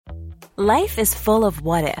Life is full of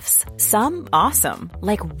what-ifs. Some awesome,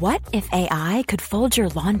 like what if AI could fold your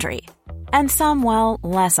laundry? And some, well,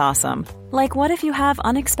 less awesome, like what if you have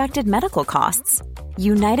unexpected medical costs?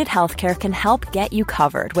 United Healthcare can help get you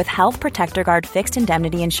covered with Health Protector Guard fixed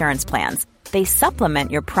indemnity insurance plans. They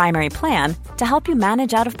supplement your primary plan to help you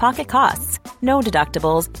manage out-of-pocket costs. No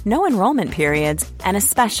deductibles, no enrollment periods, and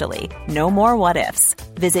especially no more what-ifs.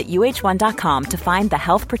 Visit uh1.com to find the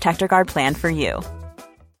Health Protector Guard plan for you.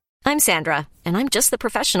 I'm Sandra, and I'm just the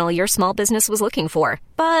professional your small business was looking for.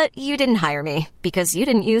 But you didn't hire me because you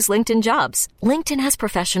didn't use LinkedIn Jobs. LinkedIn has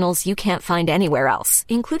professionals you can't find anywhere else,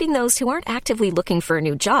 including those who aren't actively looking for a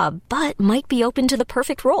new job, but might be open to the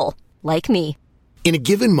perfect role, like me. In a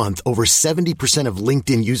given month, over 70% of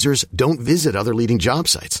LinkedIn users don't visit other leading job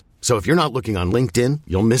sites. So if you're not looking on LinkedIn,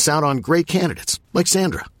 you'll miss out on great candidates like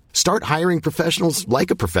Sandra. Start hiring professionals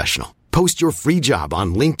like a professional. Post your free job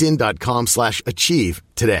on linkedin.com/achieve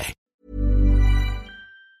today.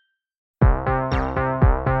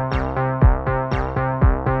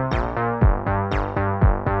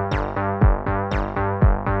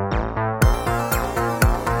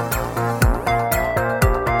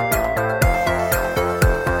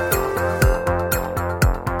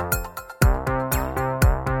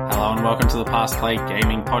 Welcome to the Past Play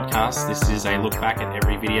Gaming Podcast. This is a look back at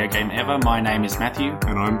every video game ever. My name is Matthew.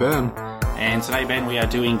 And I'm Ben. And today, Ben, we are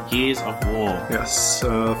doing Gears of War. Yes,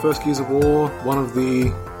 first Gears of War,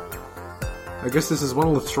 I guess this is one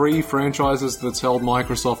of the three franchises that's held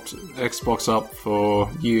Microsoft Xbox up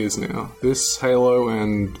for years now. This, Halo,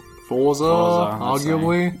 and Forza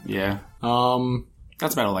arguably. Yeah.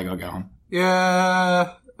 That's about all I got going.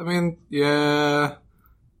 Yeah, I mean, yeah.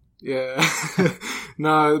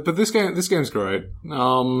 No, but this game's great.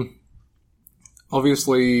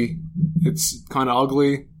 Obviously, it's kind of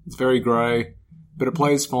ugly. It's very grey, but it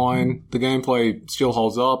plays fine. The gameplay still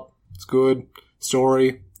holds up. It's good.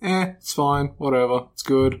 Story, it's fine. Whatever. It's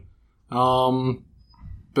good.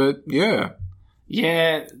 But yeah.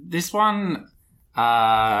 Yeah, this one, when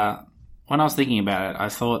I was thinking about it, I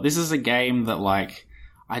thought this is a game that, like,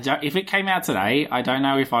 if it came out today, I don't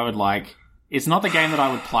know if I would, like, it's not the game that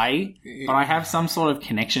I would play, but I have some sort of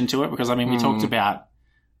connection to it because, I mean, we talked about,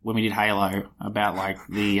 when we did Halo, about, like,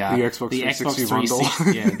 the Xbox 360 bundle.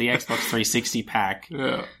 The Xbox 360 pack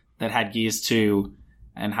that had Gears 2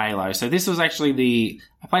 and Halo. So this was actually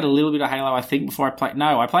I played a little bit of Halo, I think, before I played...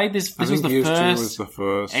 No, I played this... This was the first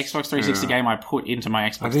Xbox 360 game I put into my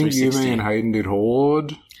Xbox 360. I think you, me, and Hayden did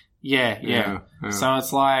Horde. Yeah. So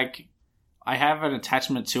it's like... I have an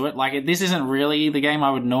attachment to it. Like, this isn't really the game I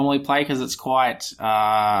would normally play because it's quite,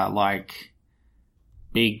 like,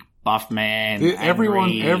 big, buff man.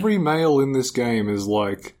 Every male in this game is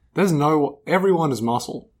like, everyone is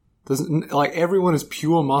muscle. Everyone is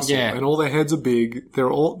pure muscle, and all their heads are big. They're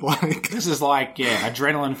all like... This is like,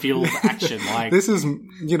 adrenaline-fueled action. Like, this is,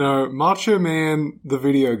 Macho Man, the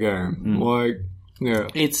video game. Like... Yeah.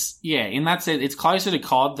 In that sense, it's closer to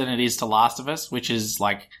COD than it is to Last of Us, which is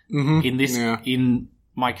like, in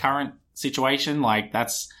my current situation, like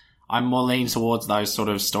I'm more leaning towards those sort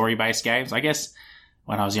of story-based games. I guess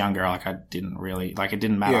when I was younger, like it didn't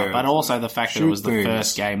matter. Yeah, but also the fact that it was the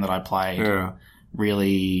first game that I played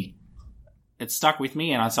really, it stuck with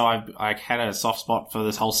me. And so I had a soft spot for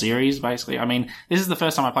this whole series, basically. I mean, this is the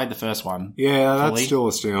first time I played the first one. Yeah, that still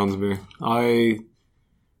astounds me.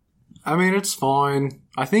 I mean, it's fine.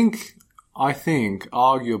 I think,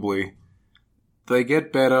 arguably, they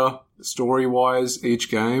get better story-wise each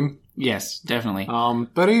game. Yes, definitely.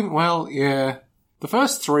 But the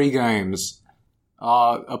first three games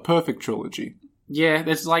are a perfect trilogy. Yeah,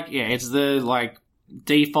 it's the, like,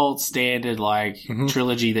 default standard, like,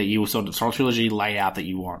 trilogy that you trilogy layout that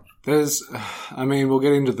you want. We'll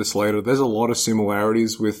get into this later. There's a lot of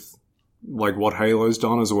similarities with like what Halo's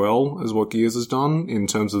done as well as what Gears has done in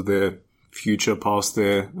terms of their future past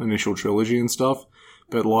their initial trilogy and stuff.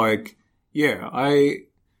 But like, the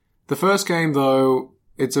first game though,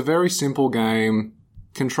 it's a very simple game.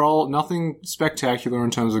 Nothing spectacular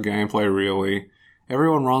in terms of gameplay really.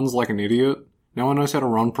 Everyone runs like an idiot. No one knows how to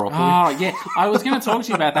run properly. Oh, yeah. I was going to talk to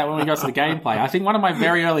you about that when we got to the gameplay. I think one of my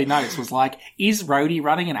very early notes was like, is roadie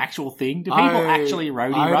running an actual thing? Do people actually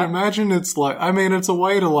roadie run? I imagine it's like, it's a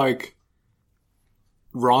way to like,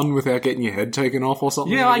 run without getting your head taken off or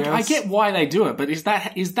something. Yeah, I get why they do it, but is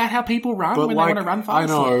that how people run when they want to run fast? I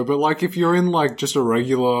know, but like if you're in like just a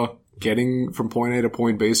regular getting from point A to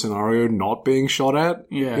point B scenario, not being shot at,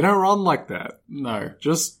 you don't run like that. No,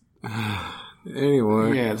 just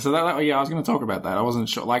anyway. Yeah, so I was going to talk about that. I wasn't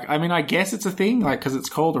sure. Like, I mean, I guess it's a thing, like because it's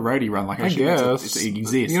called a roadie run. Like, I guess it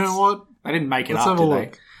exists. You know what? They didn't make it up, did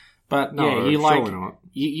they? But No, you surely not.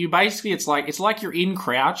 you basically it's like you're in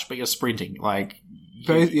crouch but you're sprinting. Like It's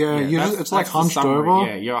like that's the hunched summary. over.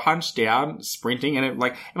 Yeah, you're hunched down, sprinting, and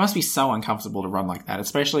it must be so uncomfortable to run like that,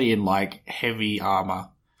 especially in like heavy armor.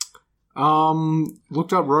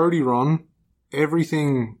 Looked up Roadie Run.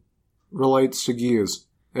 Everything relates to Gears.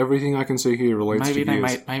 Everything I can see here relates to Gears.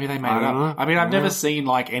 Maybe they made I it don't up. know. I mean, I've never seen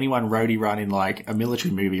like anyone roadie run in like a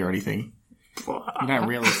military movie or anything. You don't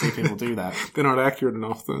really see people do that. They're not accurate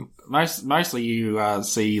enough then. Mostly you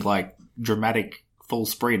see like dramatic full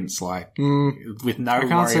sprints, like with no I worry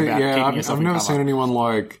can't see. about Yeah, keeping I've yourself in never cover. seen anyone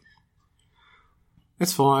like.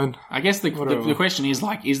 It's fine. I guess the Whatever. question is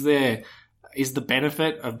like, is the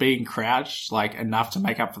benefit of being crouched like enough to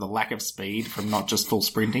make up for the lack of speed from not just full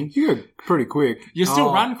sprinting? You go pretty quick. You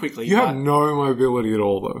still run quickly. You but, have no mobility at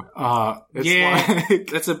all, though. It's yeah, like-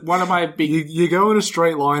 that's one of my big. You go in a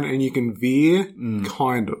straight line and you can veer,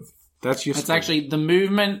 kind of. That's your. It's speed. actually the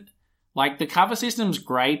movement. Like the cover system's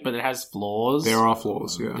great, but it has flaws. There are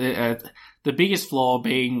flaws. Yeah. The biggest flaw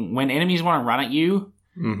being when enemies want to run at you.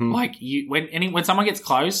 Mm-hmm. Like when someone gets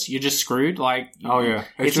close, you're just screwed. Like Oh yeah,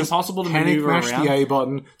 it's just impossible to panic maneuver mash around. the A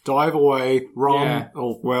button, dive away, run. Yeah.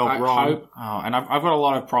 I Run. hope. Oh, and I've got a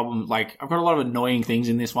lot of problems. Like I've got a lot of annoying things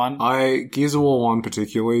in this one. Gears of War 1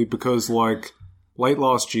 particularly, because like late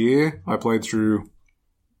last year I played through,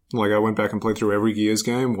 like I went back and played through every Gears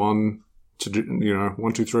game, 1 to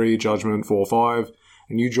 1, 2, 3, Judgment, 4, 5,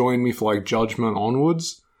 and you joined me for like Judgment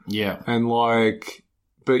onwards, Yeah, and like,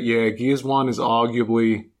 but yeah, Gears 1 is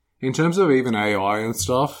arguably, in terms of even AI and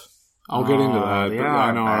stuff, I'll get into that. But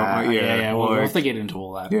I know, yeah. We'll like, have to get into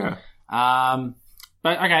all that. yeah.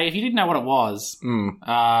 But okay, if you didn't know what it was,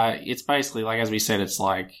 it's basically like, as we said, it's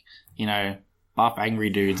like, buff angry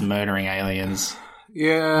dudes murdering aliens.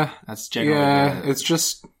 Yeah. That's generally Yeah. It's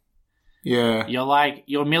just, yeah.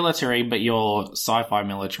 you're military, but you're sci-fi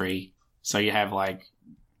military, so you have like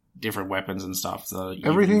different weapons and stuff. So you've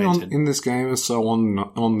Everything invented. in this game is so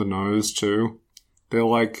on the nose too. They're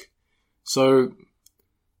like, so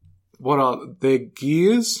what are they're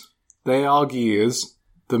gears? They are gears.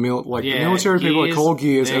 The military people are Gears, called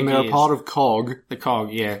gears, they're and they're gears. part of COG. The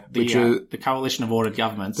COG, yeah, Which is- the Coalition of Ordered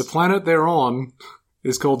Governments. The planet they're on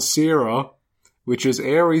is called Sierra, which is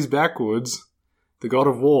Ares backwards, the god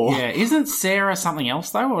of war. Yeah, isn't Sarah something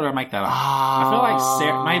else though, or did I make that up? I feel like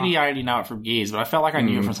Sarah, maybe I only know it from Gears, but I felt like I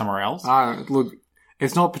knew it from somewhere else. Look,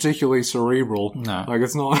 it's not particularly cerebral. No. Like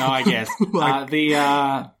it's not. No, I guess. Like-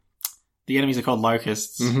 The enemies are called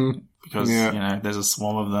locusts because, Yeah. there's a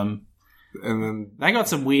swarm of them. And then They got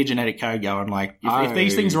some weird genetic code going. Like, if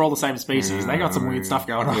these things are all the same species, they got some weird stuff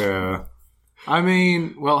going on. Yeah. I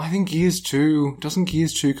mean, well, I think Gears 2, doesn't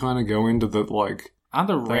Gears 2 kind of go into the, like, Aren't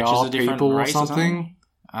the they wretches are a different people or race something?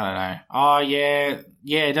 I don't know. Oh, yeah.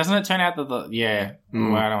 Yeah, doesn't it turn out that Well, I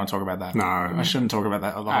don't want to talk about that. No. I shouldn't talk about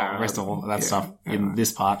that, the whole rest of all that stuff in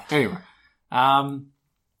this part. Anyway.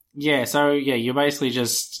 You're basically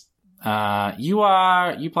just,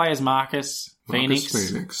 you play as Marcus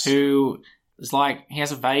Phoenix, who is like, he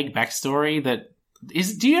has a vague backstory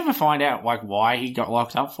do you ever find out, like, why he got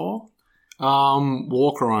locked up for?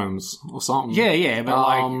 War crimes or something. Yeah,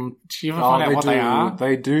 but do you ever find out what they are?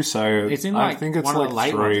 They do say it. It's in, I think it's one like of the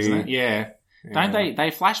late 3. ones, isn't it? Yeah. Don't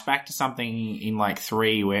they flash back to something in, like,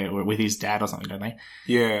 3 where with his dad or something, don't they?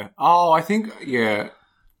 Yeah. Oh, I think, yeah.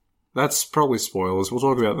 That's probably spoilers. We'll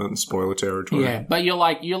talk about that in spoiler territory. Yeah, but you're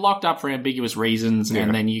locked up for ambiguous reasons,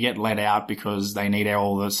 and then you get let out because they need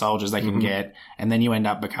all the soldiers they can get, and then you end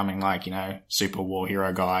up becoming like, super war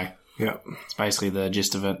hero guy. Yeah. It's basically the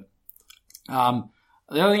gist of it. The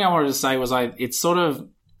other thing I wanted to say was it's sort of,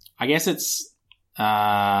 I guess it's,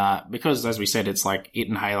 because as we said, it's like it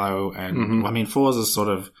and Halo, and I mean, Forza's sort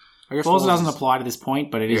of, Forza doesn't apply to this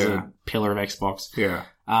point, but it is a pillar of Xbox. Yeah.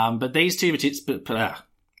 But these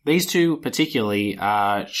two particularly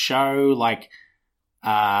show like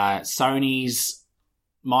Sony's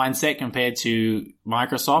mindset compared to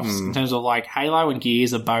Microsoft's in terms of like Halo and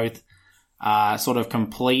Gears are both sort of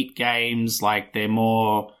complete games. Like they're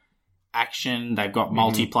more action. They've got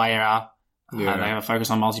multiplayer. They have a focus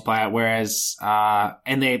on multiplayer. Whereas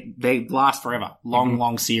and they last forever.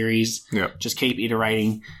 Long series. Yeah. Just keep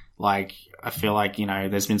iterating. Like I feel like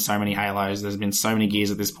there's been so many Halos. There's been so many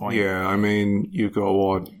Gears at this point. Yeah, I mean, you've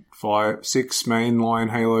got 6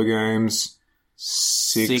 mainline Halo games,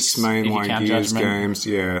 6 mainline Gears Judgment. games.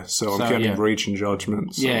 Yeah, so I'm counting Breach and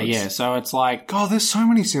Judgment. So Yeah. So it's like, God, there's so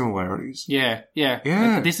many similarities. yeah.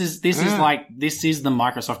 Yeah. This is the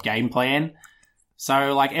Microsoft game plan.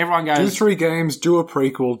 So like everyone goes, Do 3 games, do a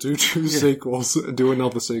prequel, do 2 sequels, do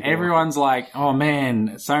another sequel. everyone's like, oh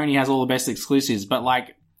man, Sony has all the best exclusives, but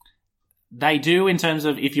like They do in terms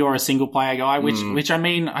of if you're a single player guy, which I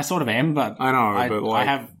mean, I sort of am, but I know, but like,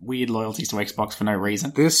 I have weird loyalties to Xbox for no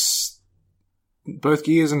reason. Both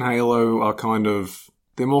Gears and Halo are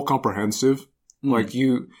they're more comprehensive. Like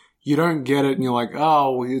you don't get it and you're like,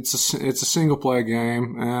 oh, it's a single player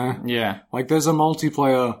game. Yeah. Like there's a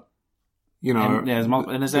multiplayer, you know.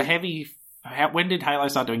 And there's a heavy, when did Halo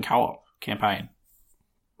start doing co-op campaign?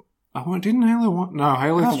 Oh, didn't Halo 1? No,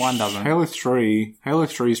 Halo 1 doesn't. Halo 3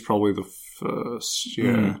 is probably the first,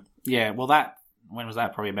 yeah. Yeah, well when was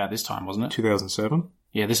that? Probably about this time, wasn't it? 2007?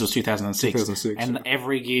 Yeah, this was 2006. 2006. And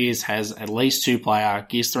every Gears has at least 2-player.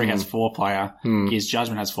 Gears 3 has 4-player. Gears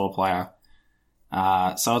Judgment has 4-player.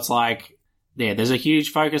 So it's like, yeah, there's a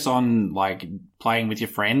huge focus on like playing with your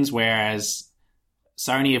friends, whereas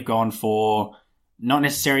Sony have gone for not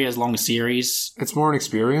necessarily as long a series. It's more an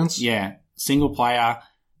experience. Yeah. Single player,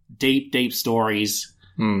 deep stories.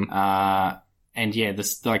 And yeah,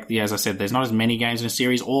 as I said, there's not as many games in a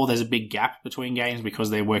series, or there's a big gap between games because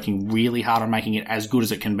they're working really hard on making it as good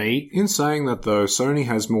as it can be. In saying that though, Sony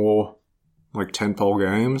has more like tentpole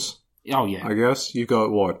games. Oh yeah. I guess. You've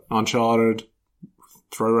got what? Uncharted,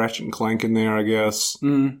 throw Ratchet and Clank in there, I guess.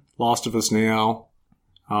 Last of Us now.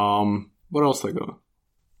 What else they got?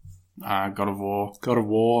 God of War. God of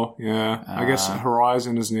War, yeah. I guess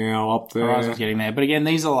Horizon is now up there. Horizon's getting there. But again,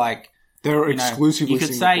 these are like... They're exclusively you could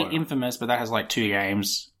single say player. Infamous, but that has like 2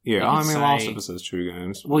 games. Yeah, I mean, Last of Us has 2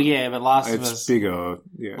 games. Well, yeah, but Last of Us... It's bigger,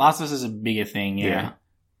 yeah. Last of Us is a bigger thing, yeah.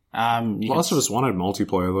 Last of Us 1 had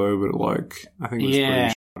multiplayer though, but like, I think it was pretty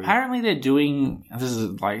shitty. Apparently they're doing... This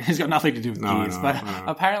is like... It's got nothing to do with Gears, but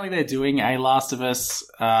apparently they're doing a Last of Us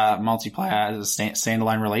multiplayer as a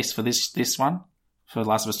standalone release for this one. For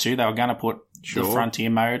Last of Us 2. They were going to put the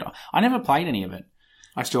Frontier mode. I never played any of it.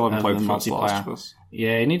 I still haven't played the first Last of Us.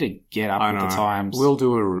 Yeah, you need to get up with the times. We'll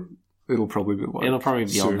do it'll probably be like... It'll probably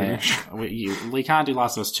be on there. We can't do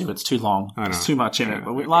Last of Us 2. It's too long. I know. There's too much in it.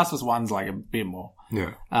 But Last of Us 1's like a bit more.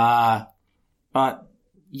 Yeah. But...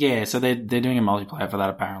 Yeah, so they're doing a multiplayer for that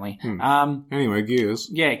apparently. Anyway, Gears.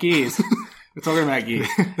 Yeah, Gears. We're talking about Gears.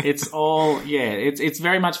 It's all, it's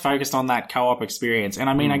very much focused on that co-op experience. And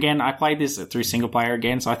I mean, again, I played this through single player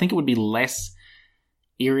again, so I think it would be less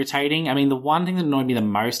irritating. I mean, the one thing that annoyed me the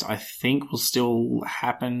most, I think, will still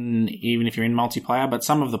happen even if you're in multiplayer, but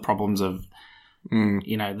some of the problems of,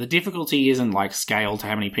 you know, the difficulty isn't like scaled to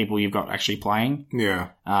how many people you've got actually playing. Yeah.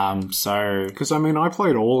 So... Because, I mean, I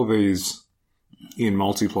played all of these in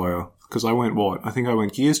multiplayer. Because I went I think I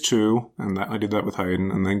went Gears 2, and I did that with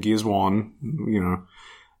Hayden, and then Gears 1, you know,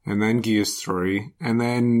 and then Gears 3, and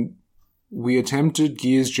then we attempted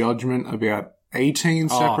Gears Judgment about 18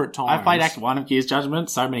 separate times. I played Act 1 of Gears Judgment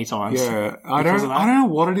so many times. Yeah, I don't know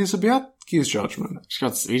what it is about Gears Judgment.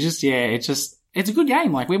 It's a good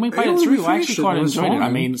game. Like, when we played it through, I actually quite enjoyed it. I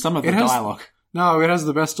mean, some of the dialogue. No, it has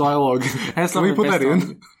the best dialogue. Can we put that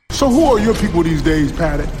in? So who are your people these days,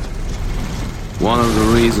 Paddock? One of the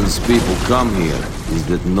reasons people come here is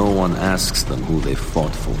that no one asks them who they fought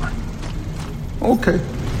for. Okay.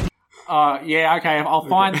 Yeah, okay. I'll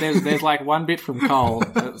find there's like one bit from Cole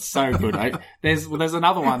that's so good. There's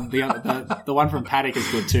another one. The one from Paddock is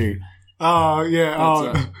good too. Oh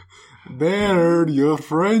yeah. There, your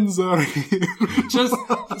friends are here. Just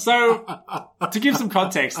so to give some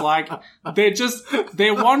context, like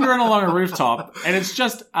they're wandering along a rooftop, and it's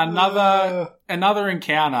just another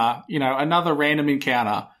encounter, you know, another random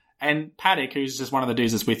encounter, and Paddock, who's just one of the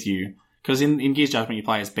dudes that's with you, because in Gears Judgment you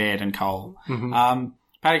play as Baird and Cole.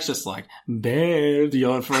 Paddock's just like, Baird,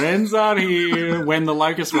 your friends are here when the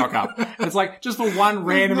locusts rock up. It's like, just for one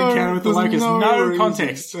random encounter with the locusts, no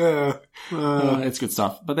context. Yeah. It's good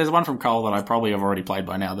stuff. But there's one from Cole that I probably have already played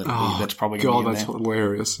by now that's probably going to be in that's there.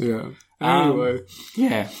 hilarious, yeah. Anyway.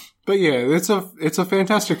 Yeah. But yeah, it's a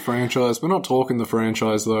fantastic franchise. We're not talking the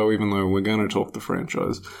franchise though, even though we're going to talk the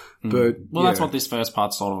franchise. But that's what this first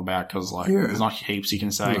part's sort of about, because there's not heaps you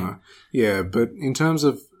can say. No. Yeah, but in terms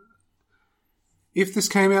of if this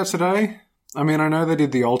came out today, I mean, I know they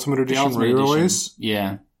did the Ultimate Edition re-release.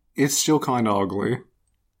 Yeah. It's still kind of ugly.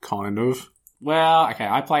 Kind of. Well, okay,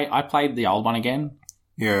 I played the old one again.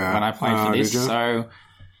 Yeah. When I played for this, so...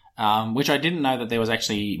 which I didn't know that there was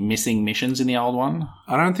actually missing missions in the old one.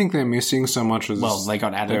 I don't think they're missing so much as... Well, they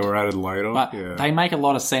got added. They were added later. But they make a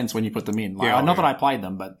lot of sense when you put them in. Like, not that I played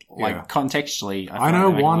them, but contextually... I know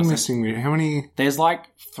one missing... How many... There's like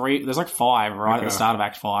 5 right at the start of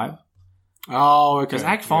Act 5. Oh, okay. Because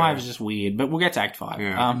Act 5 is just weird, but we'll get to Act 5.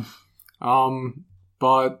 Yeah.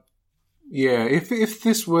 But yeah, if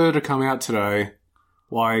this were to come out today,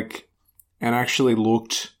 like, and actually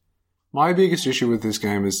looked, my biggest issue with this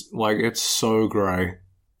game is like it's so grey.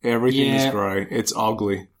 Everything is grey. It's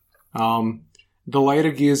ugly. The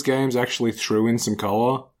later Gears games actually threw in some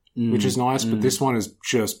colour, which is nice, but this one is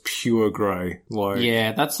just pure grey. Like,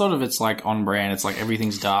 yeah, that's sort of, it's like on brand. It's like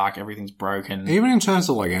everything's dark, everything's broken. even in terms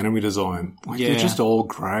of like enemy design, like Yeah. they're just all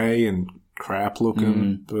grey and crap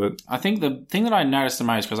looking. But I think the thing that I noticed the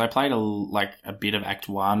most, because I played a bit of Act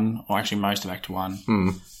 1, or actually most of Act 1,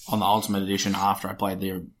 on the Ultimate Edition after I played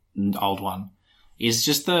the old one, is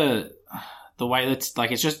just the way that's,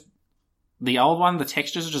 like, it's just, the old one, the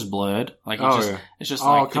textures are just blurred. Like, it's just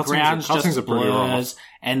like, the grounds just blurs,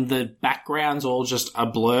 and the background's all just a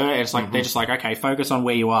blur. It's like, they're just like, okay, focus on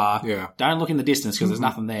where you are. Yeah. Don't look in the distance because there's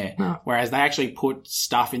nothing there. No. Whereas they actually put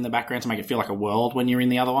stuff in the background to make it feel like a world when you're in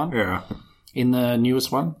the other one. yeah. In the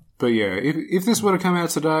newest one. But yeah, if this were to come out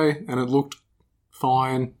today and it looked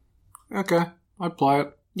fine, okay, I'd play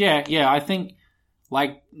it. Yeah, I think,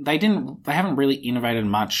 like, they haven't really innovated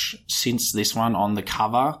much since this one on the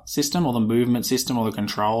cover system or the movement system or the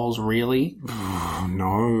controls, really. Oh,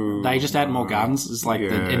 no. They just add more guns. It's like,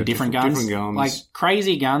 Yeah, and different guns. different guns. Like,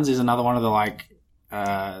 Crazy Guns is another one of the, like,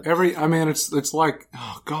 it's like,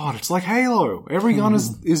 oh god, it's like Halo. Every gun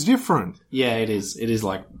is different. yeah, it is. It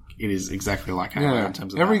is exactly like Halo Yeah, in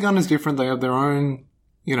terms of every that. gun is different. They have their own,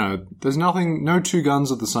 there's no two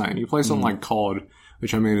guns are the same. You play something like COD,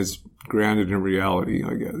 which I mean is grounded in reality,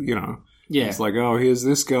 I guess, Yeah. It's like, oh, here's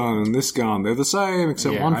this gun and this gun. They're the same,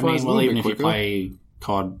 except Yeah, one I fires mean, a well, little even bit if you quicker. play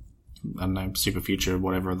COD, I don't know, Super Future,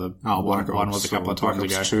 whatever the Black one Ops was a couple of or Black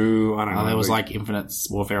times Ops ago. 2, I don't know. There was they- like Infinite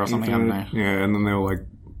Warfare or something, I don't know. Yeah, and then they were like,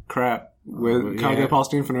 crap, we can't Yeah. go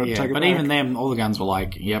past Infinite, Yeah, take it but back. even them, all the guns were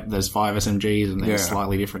like, yep, there's 5 SMGs and they're Yeah.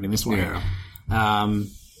 slightly different in this one. Yeah.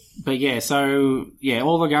 But yeah, so yeah,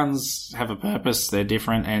 all the guns have a purpose. They're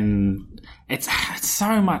different, and it's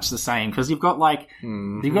so much the same because you've got like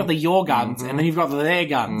you've got your guns, and then you've got their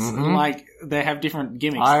guns, and like they have different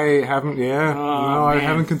gimmicks. I haven't, I man.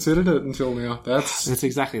 haven't considered it until now. It's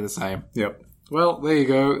exactly the same. Yep. Well, there you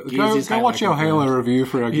go. Gears is Go Halo watch our confirmed. Halo review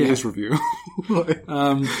for our Gears review.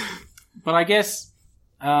 But I guess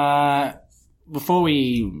before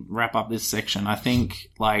we wrap up this section, I think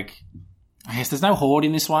I guess there's no horde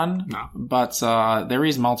in this one, No. but there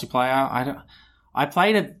is multiplayer. I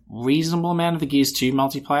played a reasonable amount of the Gears 2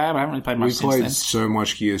 multiplayer, but I haven't really played much We since played then. so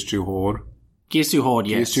much Gears 2 Horde. Gears 2 Horde,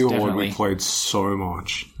 yes, Gears 2 Horde, definitely. we played so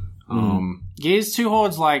much. Gears 2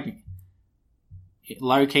 Horde's like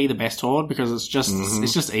low key the best horde because it's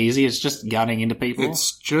just easy. It's just gunning into people.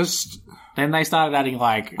 It's just, Then they started adding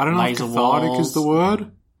like I don't know if laser cathartic walls. is the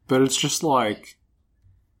word, but it's just like,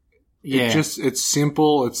 Yeah, it's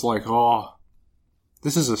simple. It's like, oh,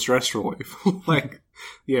 this is a stress relief. Like,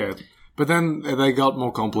 yeah. But then they got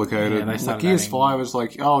more complicated. Yeah, they like started Gears adding- 5 is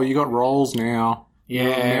like, oh, you got rolls now. You're a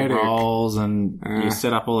yeah, medic. rolls, and Yeah. you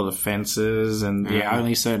set up all the defenses, and Yeah.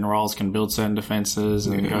 only certain roles can build certain defenses,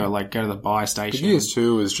 and Yeah. go to the buy The station. Gears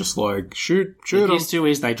 2 is just like, shoot The 'em. Gears 2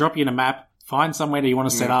 is they drop you in a map, find somewhere that you want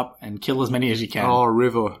to set up, and kill as many as you can. Oh,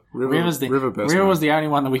 River River best was the only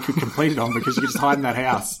one that we could complete it on because you could just hide in that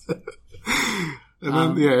house.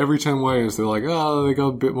 And then, every 10 waves, they're like, oh, they got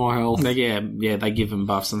a bit more health. They give them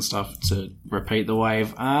buffs and stuff to repeat the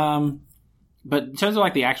wave. But in terms of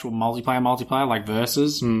like the actual multiplayer, like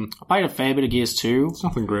versus, I played a fair bit of Gears 2, It's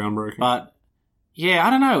nothing groundbreaking. but yeah,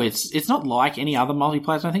 I don't know. It's not like any other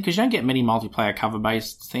multiplayer, I think, because you don't get many multiplayer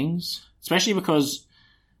cover-based things, especially because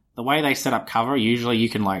the way they set up cover, usually you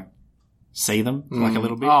can like see them like a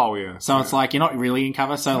little bit. Oh, yeah. So it's like you're not really in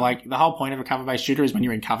cover. So like the whole point of a cover-based shooter is when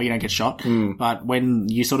you're in cover, you don't get shot. But when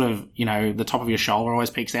you sort of, the top of your shoulder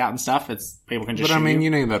always peeks out and stuff, it's people can just But I shoot mean,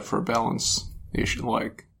 you. you need that for a balance issue.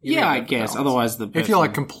 Like, you Yeah, need I that for guess. balance. Otherwise, the if you're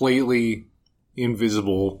like completely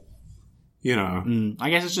invisible, I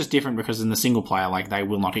guess it's just different because in the single player, like they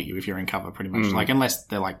will not hit you if you're in cover, pretty much. Like unless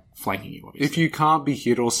they're like flanking you. Obviously. if you can't be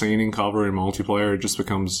hit or seen in cover in multiplayer, it just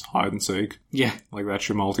becomes hide and seek. Yeah, Like, that's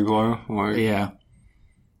your multiplayer. Like, yeah.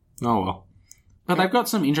 oh well. But they've got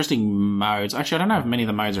some interesting modes. Actually, I don't know if many of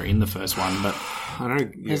the modes are in the first one, but I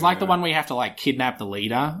don't. there's like the one where you have to like kidnap the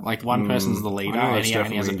leader. Like one person's the leader I know and it's he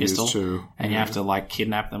only has a definitely pistol, used too. and you have to like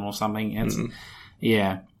kidnap them or something. It's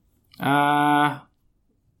yeah.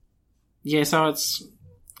 Yeah, so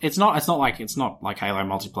it's not like Halo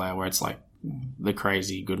multiplayer where it's like the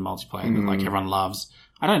crazy good multiplayer that like everyone loves.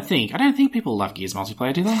 I don't think people love Gears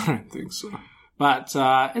multiplayer, do they? I don't think so. But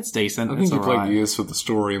it's decent. I think it's you play alright. Gears for the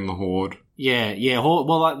story and the Horde. Yeah.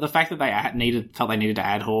 Well, like, the fact that they felt they needed to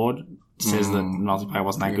add Horde says that multiplayer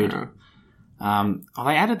wasn't that good. Yeah.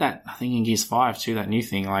 They added that, I think, in Gears 5 too, that new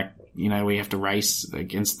thing, like, we have to race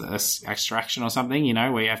against the extraction or something,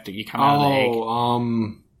 where you come out of the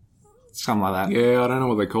egg. Something like that. Yeah, I don't know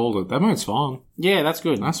what they called it. That mode's fun. Yeah, that's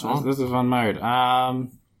good. That's fun. That's a fun mode.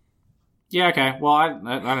 Yeah, okay. Well, I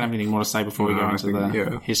don't have anything more to say before we go into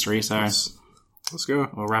the history, so let's go.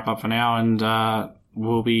 We'll wrap up for now, and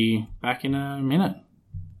we'll be back in a minute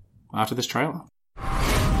after this trailer.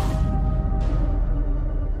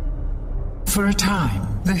 For a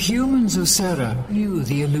time, the humans of Sera knew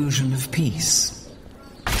the illusion of peace.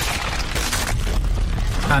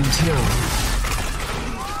 Until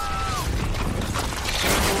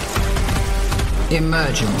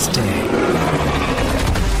Emergence Day.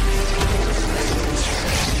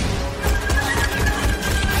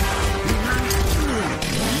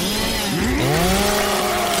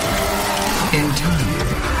 In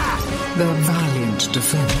time, the valiant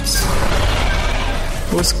defense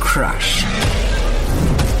was crushed,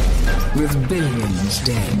 with billions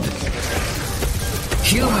dead.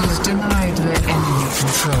 Humans denied their enemy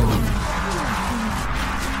control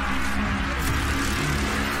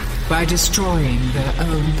by destroying their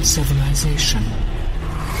own civilization.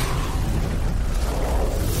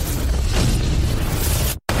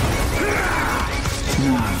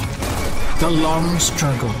 Now, the long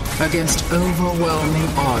struggle against overwhelming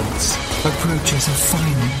odds approaches a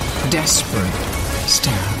final, desperate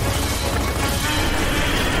stand.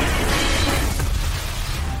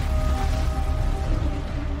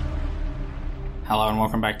 Hello and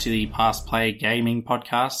welcome back to the Past Play Gaming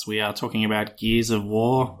Podcast. We are talking about Gears of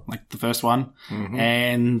War, like the first one,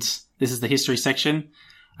 and this is the history section.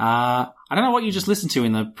 I don't know what you just listened to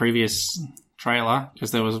in the previous trailer,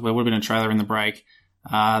 because there would have been a trailer in the break.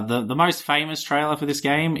 The most famous trailer for this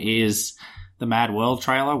game is the Mad World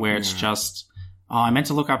trailer, where it's just... Oh, I meant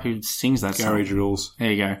to look up who sings that song. Gary Jules.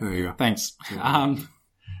 There you go. Thanks. Yeah.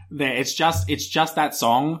 It's just that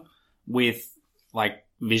song with, like,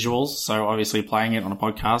 visuals. So obviously playing it on a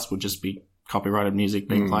podcast would just be copyrighted music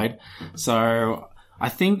being played. So I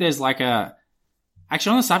think there's like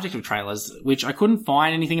actually on the subject of trailers, which I couldn't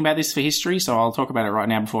find anything about this for history, so I'll talk about it right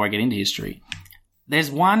now before I get into history.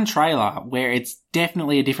 There's one trailer where it's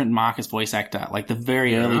definitely a different Marcus voice actor, like the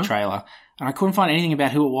very early trailer. And I couldn't find anything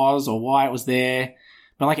about who it was or why it was there.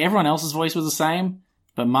 But like everyone else's voice was the same,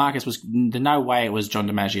 but Marcus was, there's no way it was John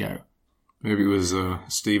DiMaggio. Maybe it was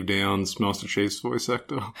Steve Downs, Master Chief's voice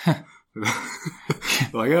actor.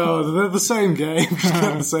 Like, oh, they're the same game. Just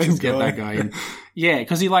get the same guy. Get that guy in. Yeah,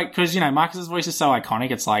 because Marcus's voice is so iconic.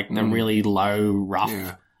 It's like the really low, rough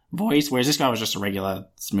voice, whereas this guy was just a regular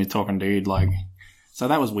smooth talking dude. Like, so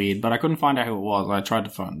that was weird. But I couldn't find out who it was. I tried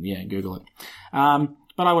to Google it.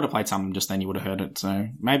 But I would have played something just then. You would have heard it. So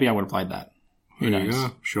maybe I would have played that. Who knows? Yeah,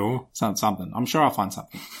 sure. Something. I'm sure I'll find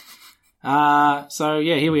something. So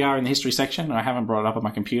yeah, here we are in the history section. I haven't brought it up on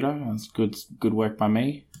my computer. It's good work by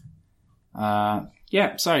me. So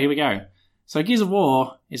here we go. So Gears of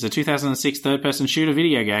War is a 2006 third-person shooter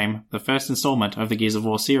video game, the first installment of the Gears of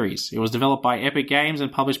War series. It was developed by Epic Games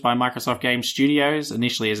and published by Microsoft Game Studios,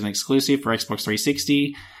 initially as an exclusive for Xbox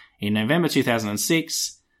 360 in November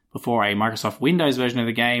 2006, before a Microsoft Windows version of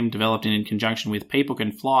the game, developed in conjunction with People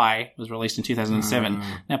Can Fly, was released in 2007.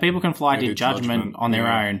 Now, People Can Fly did Judgment on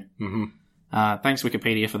their own. Mm-hmm. Thanks,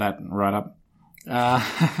 Wikipedia, for that write-up.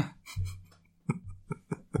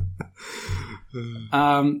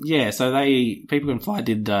 So People Can Fly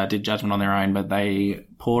did Judgment on their own, but they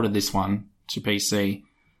ported this one to PC.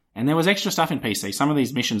 And there was extra stuff in PC. Some of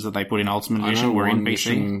these missions that they put in Ultimate Edition were in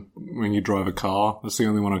PC. When you drive a car, that's the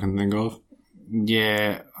only one I can think of.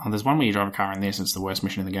 Yeah, there's one where you drive a car in this. It's the worst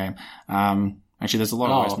mission in the game. Actually, there's a lot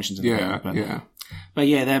of worst missions in the game. But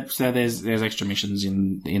yeah, so there's extra missions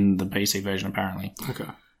in the PC version apparently. Okay.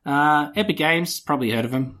 Epic Games, probably heard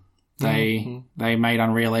of them. They made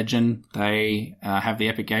Unreal Engine. They have the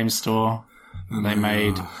Epic Games Store. And they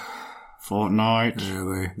made Fortnite.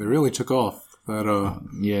 Yeah, they really took off.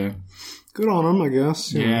 Yeah. Good on them, I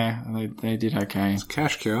guess. Yeah, they did okay. It's a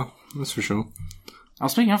cash cow, that's for sure.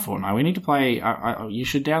 Speaking of Fortnite, we need to play... you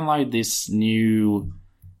should download this new...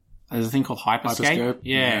 There's a thing called Hyperscape.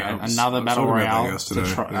 Yeah, another Battle Royale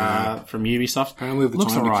from Ubisoft. Apparently the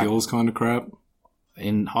time to kill is kind of crap.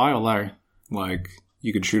 In high or low? Like,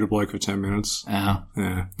 you could shoot a bloke for 10 minutes. Yeah.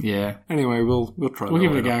 Anyway, we'll try that. We'll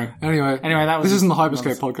give it a go. Anyway, this isn't the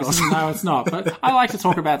Hyperscape podcast. No, it's not. But I like to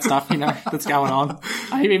talk about stuff, that's going on.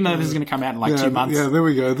 Even though this is going to come out in 2 months. Yeah, there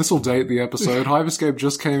we go. This will date the episode. Hyperscape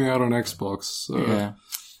just came out on Xbox. So. Yeah.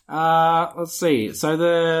 Let's see.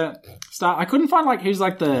 So I couldn't find who's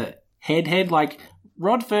the head.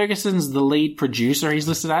 Rod Ferguson's the lead producer he's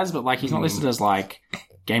listed as, but he's not listed as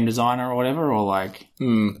game designer or whatever, or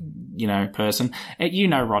person.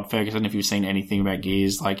 Rod Ferguson, if you've seen anything about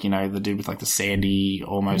Gears, the dude with the sandy,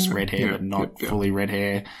 almost red hair, but not fully red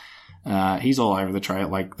hair. He's all over the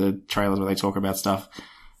trailers where they talk about stuff.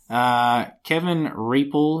 Kevin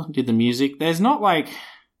Reapel did the music. There's not like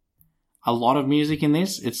a lot of music in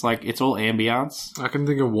this. It's like it's all ambience. I can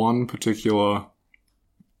think of one particular.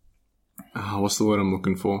 What's the word I'm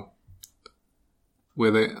looking for?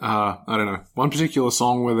 Where they, I don't know, one particular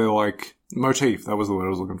song where they're like motif. That was the word I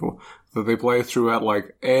was looking for. That they play throughout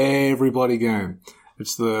like every bloody game.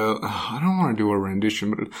 It's the, I don't want to do a rendition,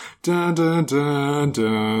 but da da da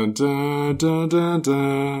da da da da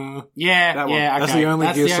da. Yeah, that one. yeah, okay. That's the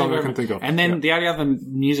only Gears song I can think of. And then the only other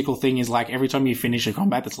musical thing is like every time you finish a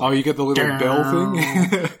combat, that's like, oh, you get the little bell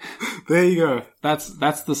thing. There you go. That's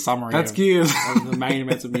the summary. That's Gears. Of the main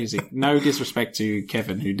events of music. No disrespect to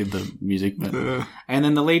Kevin who did the music, but and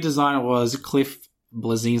then the lead designer was Cliff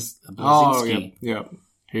Blazinski. Oh, yeah.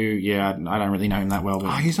 Who, I don't really know him that well.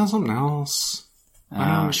 But he's done something else.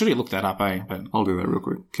 I should have looked that up, But I'll do that real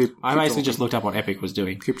quick. Keep I basically talking. just looked up what Epic was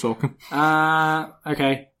doing. Keep talking.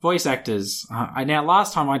 Okay. Voice actors. Now,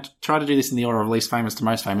 last time I tried to do this in the order of least famous to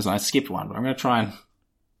most famous, and I skipped one, but I'm going to try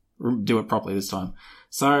and do it properly this time.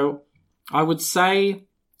 So, I would say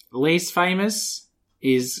least famous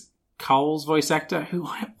is Cole's voice actor.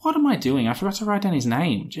 What am I doing? I forgot to write down his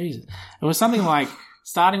name. Jesus. It was something like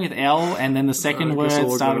starting with L, and then the second word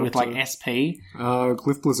started with like SP.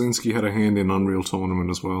 Cliff Blazinski had a hand in Unreal Tournament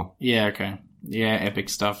as well. Yeah, okay. Yeah, Epic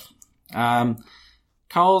stuff.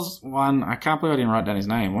 Cole's one, I can't believe I didn't write down his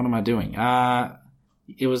name. What am I doing?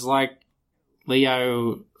 It was like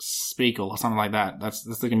Leo Spiegel or something like that. That's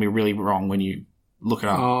going to be really wrong when you look it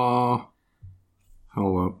up.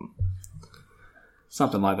 Hold up.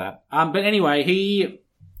 Something like that. But anyway,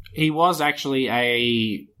 he was actually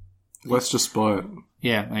a... Lester Spite.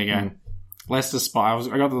 Yeah, there you go. Lester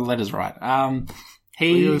Spite. I got the letters right.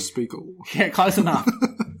 Leo Spiegel. Yeah, close enough.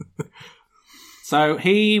 So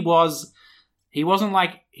he wasn't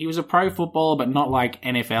like, he was a pro footballer, but not like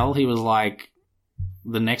NFL. He was like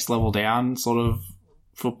the next level down sort of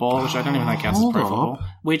football, which I don't even think counts as pro football,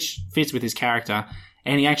 which fits with his character.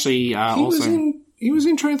 And he actually He was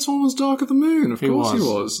in Transformers Dark of the Moon. Of course he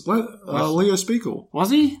was. Leo Spiegel. Was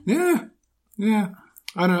he? Yeah. Yeah.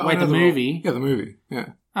 I know. Wait, the movie? Yeah, the movie. Yeah.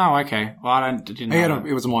 Oh, okay. Well, I didn't know.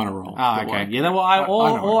 It was a minor role. Oh, okay. Yeah,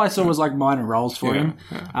 all I saw was like minor roles for him.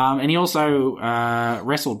 Yeah. And he also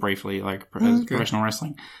wrestled briefly, like professional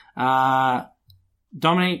wrestling. Dom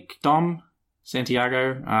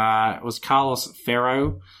Santiago was Carlos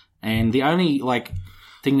Ferro, and the only like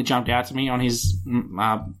thing that jumped out to me on his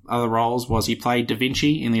other roles was he played Da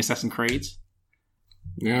Vinci in the Assassin's Creeds.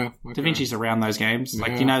 Yeah. Okay. Da Vinci's around those games,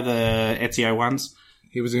 like you know the Ezio ones.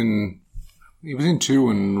 He was in 2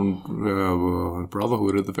 and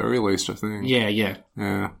Brotherhood at the very least, I think. Yeah.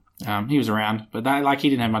 He was around, but he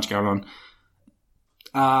didn't have much going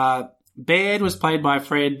on. Baird was played by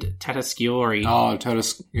Fred Tatasciore. Oh,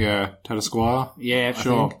 Tatasciore? Yeah,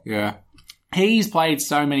 sure. Yeah. He's played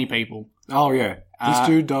so many people. Oh, yeah. This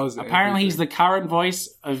dude does apparently everything. He's the current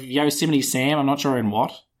voice of Yosemite Sam. I'm not sure in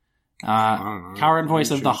what. I don't know. Current voice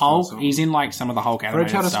of the Hulk. He's in like some of the Hulk animated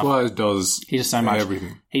Fred stuff. Tatasciore does he does so much.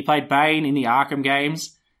 Everything. He played Bane in the Arkham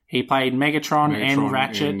games. He played Megatron and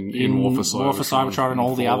Ratchet in War for Cybertron and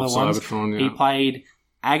all the other ones. He played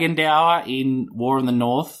Agendaur in War in the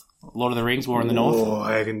North. Lord of the Rings, War in the North. Oh,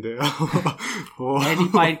 Agendaur. And he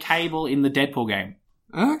played Cable in the Deadpool game.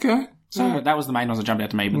 Okay. So that was the main ones that jumped out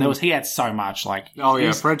to me. But he had so much. Like,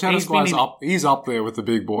 Fred Tatasciore he's up there with the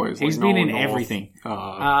big boys. He's been in everything.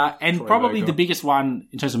 And Troy probably Baker. The biggest one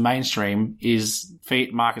in terms of mainstream is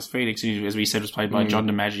Marcus Phoenix, who, as we said, was played by John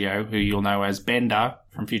DiMaggio, who you'll know as Bender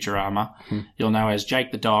from Futurama. You'll know as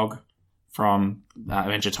Jake the Dog from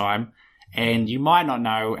Adventure Time. And you might not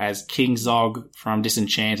know as King Zog from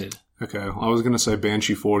Disenchanted. Okay, I was going to say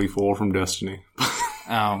Banshee 44 from Destiny.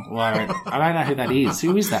 Oh, well, I don't know who that is.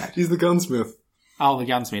 Who is that? He's the gunsmith. Oh, the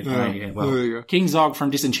gunsmith. Yeah. Well, there you go. King Zog from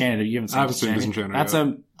Disenchanted. You haven't seen Disenchanted. That's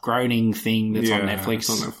a groaning thing that's on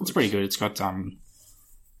Netflix. It's pretty good. It's got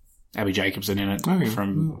Abby Jacobson in it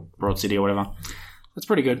from Broad City or whatever. It's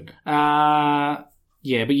pretty good. Yeah,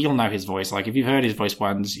 but you'll know his voice. Like, if you've heard his voice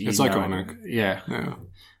once, it's iconic. Yeah.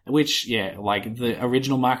 Which, like, the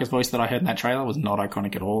original Marcus voice that I heard in that trailer was not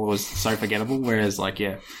iconic at all. It was so forgettable. Whereas, like,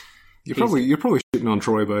 You're probably shitting on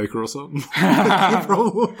Troy Baker or something.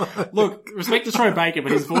 Look, respect to Troy Baker,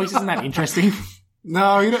 but his voice isn't that interesting. No,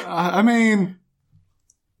 I mean,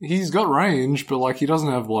 he's got range, but like he doesn't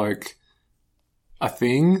have like a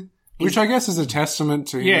thing, which I guess is a testament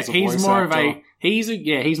to him as a voice actor.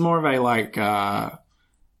 He's more of a like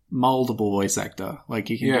moldable voice actor. Like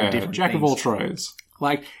you can do different jack things. of all trades.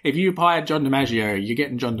 Like, if you hire John DiMaggio, you're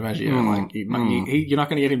getting John DiMaggio. Like, you're not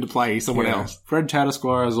going to get him to play someone else. Fred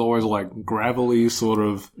Tatasciore is always like gravelly, sort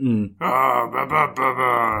of. There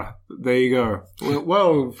you go.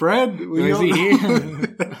 Whoa, Fred, is he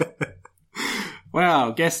here?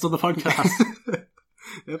 Wow, guest on the podcast.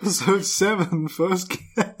 Episode 7, first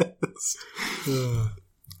guest.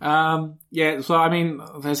 Yeah, so I mean,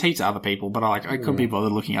 there's heaps of other people, but I couldn't be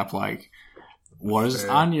bothered looking up, like, what has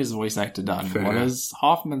Anya's voice actor done? Fair. What has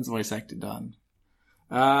Hoffman's voice actor done?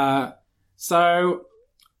 So,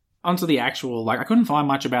 onto the actual, like, I couldn't find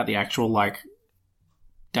much about the actual, like,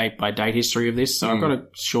 date-by-date history of this, so I've got a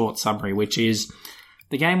short summary, which is,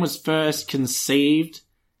 the game was first conceived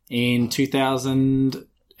in 2000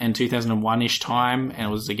 and 2001-ish time, and it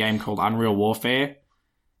was a game called Unreal Warfare,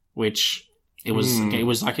 which... It was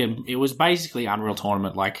basically Unreal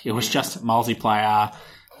Tournament. Like, it was just multiplayer,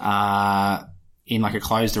 in like a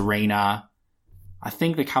closed arena. I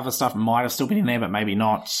think the cover stuff might have still been in there, but maybe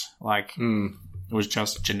not. Like, it was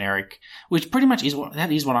just generic, which pretty much is what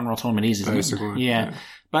Unreal Tournament is, isn't it? Yeah.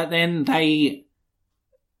 But then it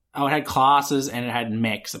had classes and it had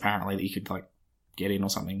mechs apparently that you could like get in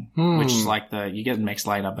or something, which is like you get mechs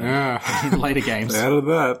later, but in later games. Out of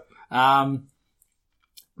that.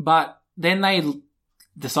 But then they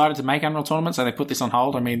decided to make Unreal Tournament, so they put this on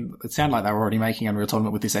hold. I mean, it sounded like they were already making Unreal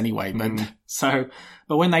Tournament with this anyway. But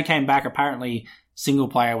when they came back, apparently single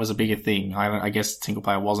player was a bigger thing. I guess single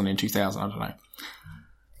player wasn't in 2000. I don't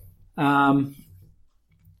know.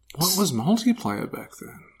 What was multiplayer back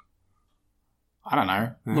then? I don't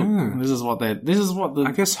know. Look, this is what the.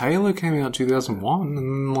 I guess Halo came out in 2001,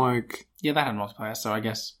 and like. Yeah, that had multiplayer, so I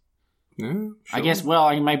guess. Yeah, sure. I guess,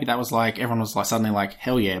 maybe that was like, everyone was like suddenly like,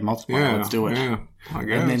 hell yeah, multiplayer, let's do it. Yeah, I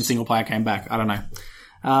guess. And then single player came back. I don't know.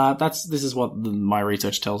 This is what my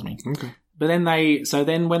research tells me. Okay. But then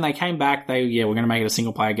when they came back, we're going to make it a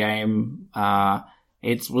single player game.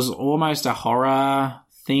 It was almost a horror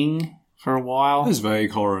thing for a while. There's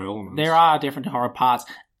vague horror elements. There are different horror parts.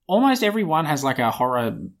 Almost every one has like a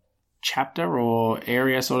horror chapter or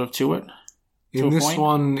area sort of to it. In this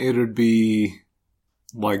one, it'd be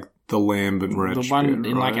like the Lambent Wretch. The one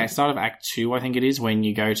in like start of Act 2, I think it is, when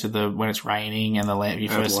you go to when it's raining and you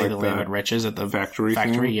first see the Lambent Wretches at the factory.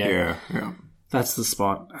 Yeah. That's the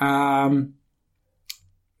spot.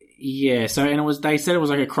 Yeah, so, and they said it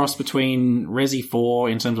was like a cross between Resi 4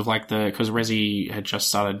 in terms of like because Resi had just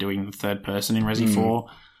started doing the third person in Resi 4,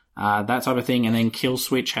 that type of thing, and then Kill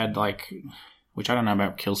Switch had like, which I don't know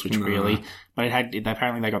about Kill Switch really, but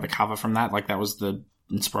apparently they got the cover from that, like that was the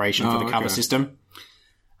inspiration for the cover system.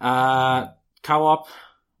 Co-op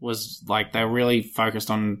was like, they were really focused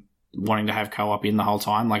on wanting to have co-op in the whole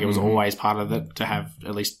time. Like it was always part of it to have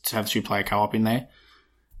 2-player co-op in there.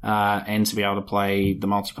 And to be able to play the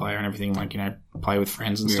multiplayer and everything, like, play with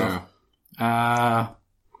friends and stuff.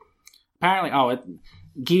 Apparently,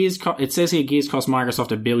 it says here Gears cost Microsoft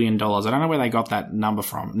 $1 billion. I don't know where they got that number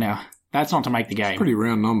from. Now, that's not to make the game. It's a pretty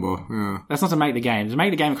round number, yeah. That's not to make the game. To make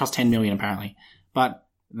the game, it cost $10 million apparently. But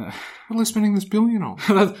what are they spending this $1 billion on?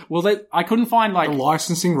 Well, I couldn't find like the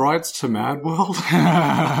licensing rights to Mad World.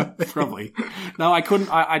 Probably. No, I couldn't.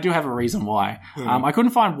 I do have a reason why. I couldn't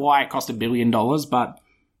find why it cost $1 billion, but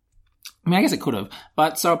I mean, I guess it could have.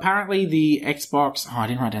 But so apparently the Xbox. I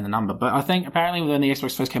didn't write down the number, but I think apparently when the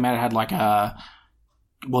Xbox first came out, it had like not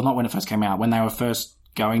when it first came out. When they were first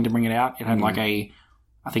going to bring it out, it had like a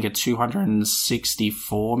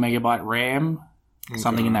 264 megabyte RAM,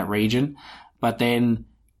 something in that region. But then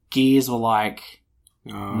Gears were like,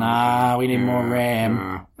 nah, we need more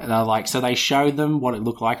RAM. And they're like, so they showed them what it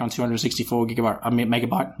looked like on 264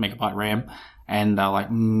 megabyte RAM. And they're like,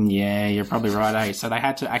 yeah, you're probably right, eh? So they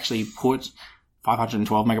had to actually put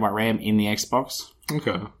 512 megabyte RAM in the Xbox.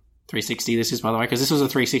 Okay. 360 this is, by the way, because this was a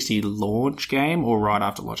 360 launch game, or right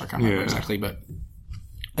after launch, I can't remember exactly, but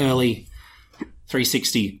early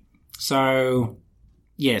 360. So...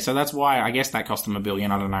 yeah, so that's why I guess that cost them $1 billion.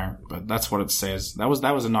 I don't know, but that's what it says. That was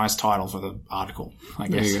a nice title for the article, I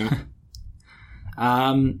guess. There you go.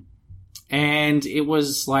 And it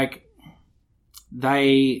was like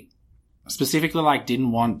they specifically like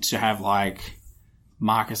didn't want to have like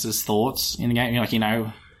Marcus's thoughts in the game. Yeah, he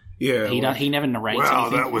never narrates. Wow,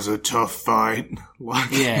 anything. That was a tough fight.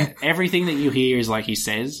 Yeah, everything that you hear is like he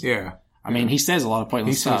says. Yeah, I mean he says a lot of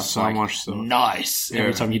pointless stuff. He says so much stuff. Nice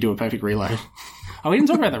every time you do a perfect reload. Oh, we didn't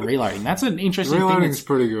talk about the reloading. That's an interesting thing. Reloading's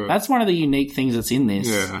pretty good. That's one of the unique things that's in this,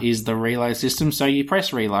 is the reload system. So you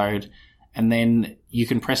press reload, and then you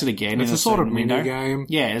can press it again. It's in a sort of window. mini game.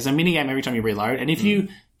 Yeah, there's a mini game every time you reload. And if you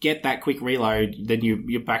get that quick reload, then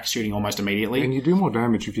you're back shooting almost immediately. And you do more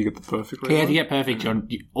damage if you get the perfect reload. Yeah, if you get perfect,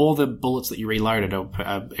 all the bullets that you reloaded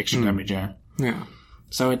are extra damage, yeah. Yeah.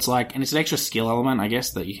 So it's like, and it's an extra skill element, I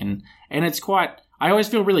guess, that you can, and it's quite, I always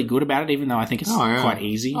feel really good about it, even though I think it's quite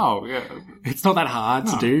easy. Oh, yeah. It's not that hard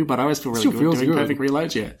to do, but I always feel really good doing perfect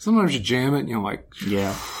reloads, yeah. Sometimes you jam it and you're like...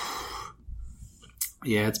 Yeah.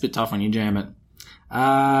 Yeah, it's a bit tough when you jam it.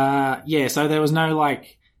 Yeah, so there was no,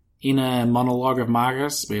 like, inner monologue of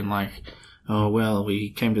Marcus being like, oh, well,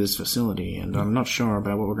 we came to this facility and I'm not sure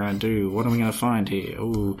about what we're going to do. What are we going to find here?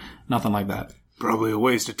 Ooh, nothing like that. Probably a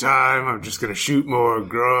waste of time. I'm just going to shoot more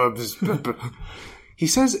grubs. He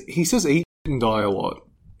says eat and die a lot.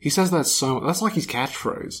 He says that so much. That's like his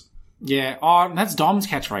catchphrase. Yeah. Oh, that's Dom's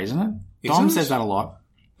catchphrase, isn't it? Dom says that a lot.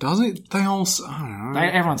 Does it? They all... I don't know.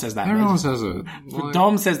 Everyone says that. Everyone says it. Like,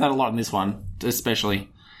 Dom says that a lot in this one, especially.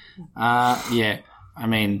 Yeah. I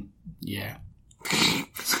mean, yeah.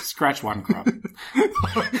 Scratch one grub.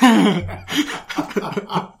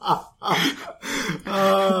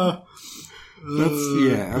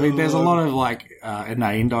 I mean, there's a lot of like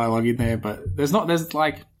inane dialogue in there, but there's a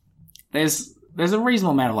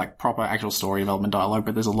reasonable amount of like proper actual story development dialogue,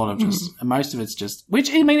 but there's a lot of just most of it's just,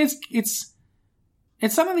 which I mean, it's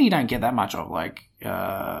something that you don't get that much of, like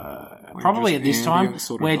probably at this time,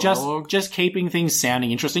 where just keeping things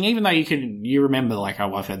sounding interesting, even though you remember like,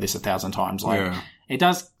 oh, I've heard this 1,000 times, like it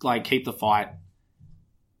does like keep the fight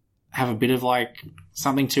have a bit of like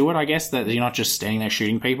something to it, I guess, that you're not just standing there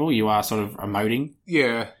shooting people, you are sort of emoting.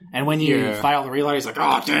 Yeah. And when you fail the reload, it's like,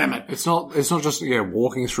 oh, damn it. It's not just,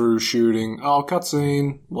 walking through, shooting, oh,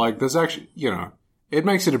 cutscene. Like, there's actually, it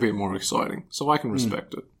makes it a bit more exciting. So I can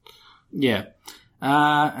respect it. Yeah.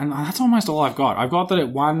 And that's almost all I've got. I've got that it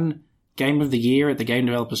won Game of the Year at the Game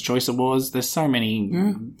Developers Choice Awards. There's so many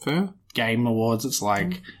fair game awards, it's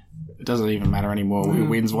like, it doesn't even matter anymore who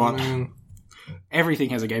wins what. Man. Everything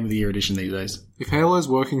has a Game of the Year edition these days. If Halo's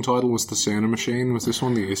working title was the Santa Machine, was this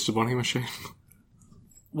one the Easter Bunny Machine?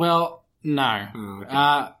 Well, no. Oh,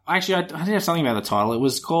 okay. Actually, I did have something about the title. It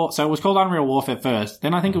was called Unreal Warfare first.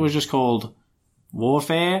 Then I think it was just called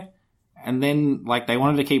Warfare. And then, like, they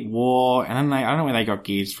wanted to keep War. And then I don't know where they got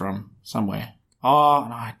Gears from. Somewhere. Oh,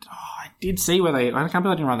 no, I did see where I can't believe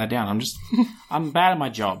I didn't write that down. I'm bad at my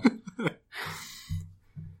job.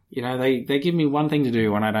 They give me one thing to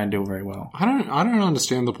do when I don't do it very well. I don't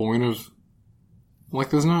understand the point of,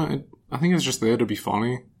 like, I think it's just there to be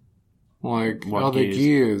funny. Like, they're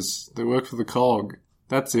Gears. They work for the COG.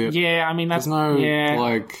 That's it. Yeah, I mean, there's no,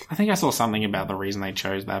 like... I think I saw something about the reason they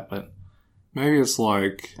chose that, but... Maybe it's,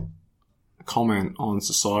 like, a comment on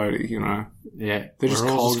society, Yeah. They're just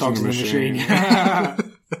cogs in the machine.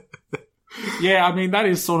 Yeah, I mean, that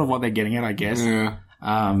is sort of what they're getting at, I guess. Yeah.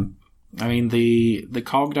 I mean, the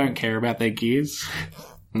COG don't care about their gears.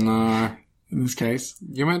 No. In this case.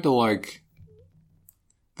 You're meant to, like...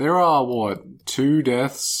 There are, 2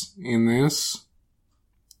 deaths in this?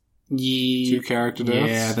 Yeah. 2 character deaths?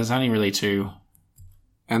 Yeah, there's only really 2.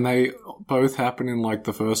 And they both happen in, like,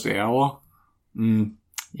 the first hour?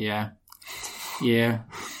 Yeah. Yeah.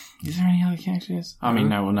 Is there any other characters? I mean,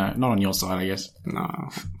 no, not on your side, I guess. No.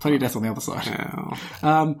 Plenty of deaths on the other side. Yeah.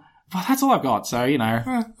 Well, that's all I've got, so,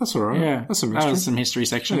 that's alright. Yeah. That's some history. That was some history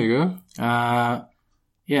section. There you go.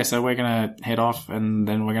 Yeah, so we're going to head off, and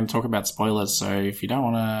then we're going to talk about spoilers, so if you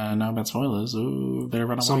don't want to know about spoilers, better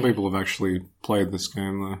run away. Some people have actually played this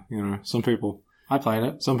game, though, Some people... I played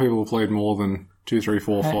it. Some people have played more than 2, 3,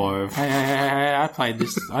 4, 5. Hey, I played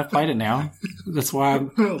this. I've played it now. That's why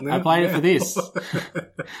I played it for this.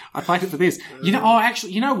 I played it for this.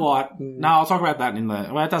 Actually, you know what? No, I'll talk about that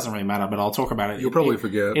it doesn't really matter, but I'll talk about it. You'll probably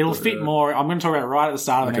forget. It'll fit more. I'm going to talk about it right at the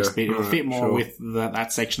start of the next bit. It'll fit more with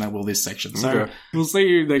that section that will this section. So we'll see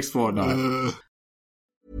you next fortnight.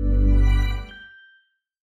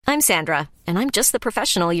 I'm Sandra, and I'm just the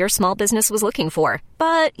professional your small business was looking for.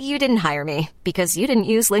 But you didn't hire me because you didn't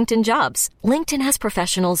use LinkedIn Jobs. LinkedIn has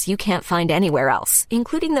professionals you can't find anywhere else,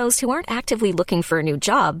 including those who aren't actively looking for a new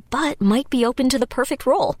job, but might be open to the perfect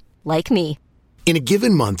role, like me. In a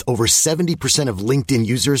given month, over 70% of LinkedIn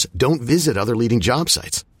users don't visit other leading job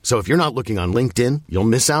sites. So if you're not looking on LinkedIn, you'll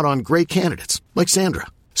miss out on great candidates, like Sandra.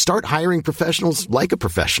 Start hiring professionals like a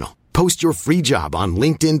professional. Post your free job on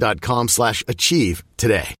linkedin.com/achieve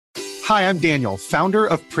today. Hi, I'm Daniel, founder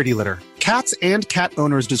of Pretty Litter. Cats and cat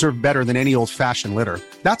owners deserve better than any old-fashioned litter.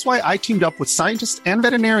 That's why I teamed up with scientists and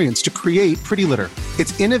veterinarians to create Pretty Litter.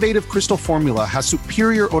 Its innovative crystal formula has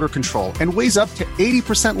superior odor control and weighs up to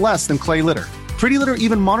 80% less than clay litter. Pretty Litter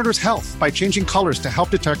even monitors health by changing colors to help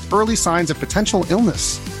detect early signs of potential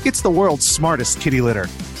illness. It's the world's smartest kitty litter.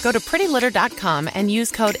 Go to prettylitter.com and use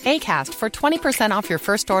code ACAST for 20% off your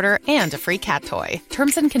first order and a free cat toy.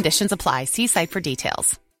 Terms and conditions apply. See site for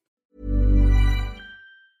details.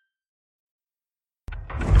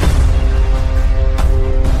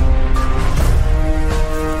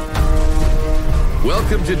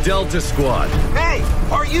 Welcome to Delta Squad. Hey,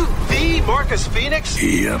 are you the Marcus Phoenix?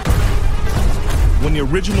 Yep. When the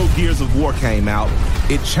original Gears of War came out,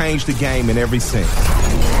 it changed the game in every sense.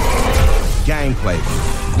 Gameplay,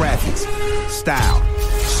 graphics, style,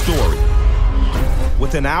 story.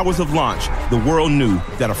 Within hours of launch, the world knew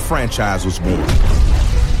that a franchise was born.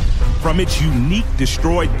 From its unique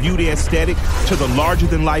destroyed beauty aesthetic to the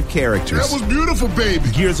larger-than-life characters. That was beautiful,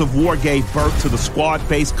 baby. Gears of War gave birth to the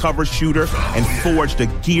squad-based cover shooter and forged a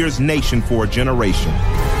Gears nation for a generation.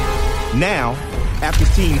 Now, after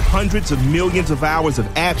seeing hundreds of millions of hours of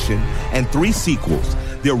action and 3 sequels,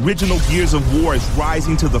 the original Gears of War is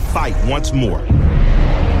rising to the fight once more.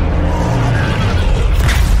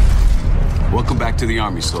 Welcome back to the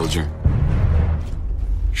Army, soldier.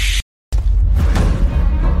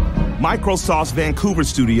 Microsoft's Vancouver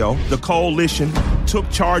studio, The Coalition, took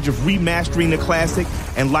charge of remastering the classic,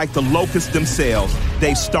 and like the Locusts themselves,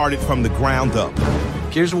 they started from the ground up.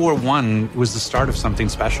 Gears of War 1 was the start of something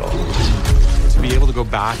special. To be able to go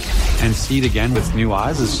back and see it again with new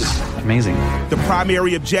eyes is just amazing. The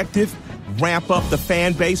primary objective? Ramp up the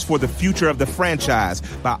fan base for the future of the franchise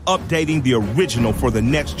by updating the original for the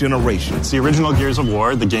next generation. It's the original Gears of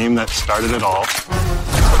War, the game that started it all.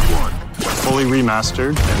 Fully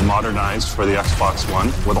remastered and modernized for the Xbox One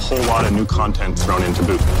with a whole lot of new content thrown into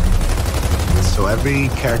boot. So every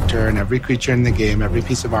character and every creature in the game, every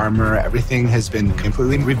piece of armor, everything has been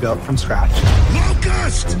completely rebuilt from scratch.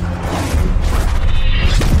 Locust!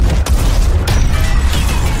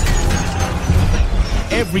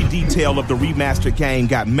 Every detail of the remastered game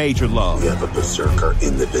got major love. We have a berserker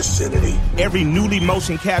in the vicinity. Every newly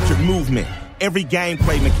motion captured movement, every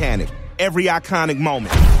gameplay mechanic, every iconic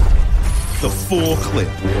moment. The full clip.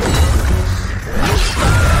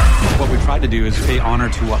 What we tried to do is pay honor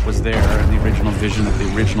to what was there and the original vision that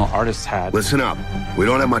the original artists had. Listen up. We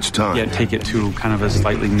don't have much time. Yet take it to kind of a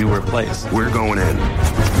slightly newer place. We're going in.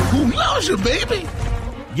 Who loves you, baby?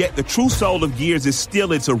 Yet the true soul of Gears is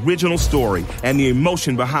still its original story and the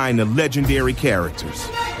emotion behind the legendary characters.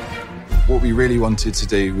 What we really wanted to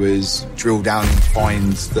do was drill down and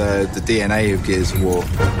find the DNA of Gears of War.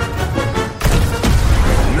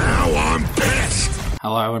 Now I'm pissed.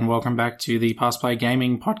 Hello and welcome back to the Past Play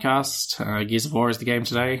Gaming Podcast. Gears of War is the game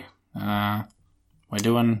today. We're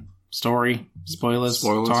doing story spoilers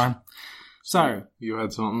time. So you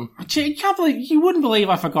had something. You wouldn't believe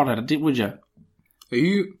I forgot it, would you? Are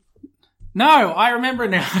you? No, I remember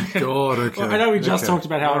now. God, okay. I know we just talked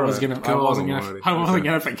about how All I wasn't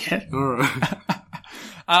gonna forget. All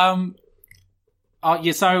right.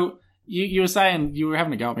 Yeah. So you were saying you were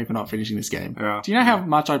having a go at me for not finishing this game. Yeah. Do you know how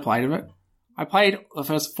much I played of it? I played the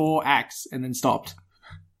first 4 acts and then stopped.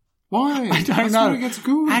 Why? I don't know. When it gets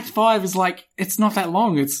good. Act 5 is like, it's not that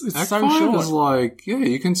long. It's Act so 5 short. is like, yeah,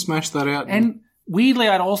 you can smash that out. And weirdly,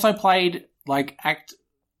 I'd also played like Act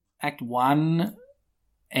 1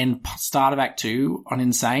 and start of Act 2 on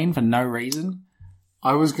Insane for no reason.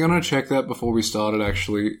 I was going to check that before we started,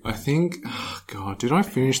 actually. I think, God, did I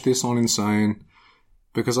finish this on Insane?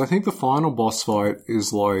 Because I think the final boss fight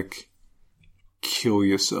is like, kill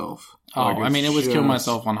yourself. Oh, like, I mean, it was kill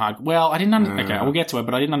myself on hard. Well, I didn't okay, we'll get to it,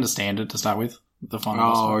 but I didn't understand it to start with, the final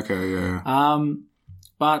boss fight. Oh, okay, yeah.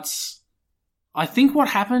 But I think what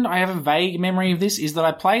happened, I have a vague memory of this, is that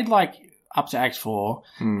I played like up to Act 4,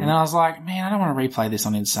 and then I was like, man, I don't want to replay this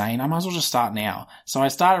on Insane. I might as well just start now. So I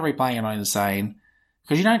started replaying it on Insane,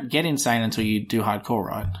 because you don't get Insane until you do Hardcore,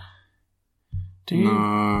 right? Do you? No.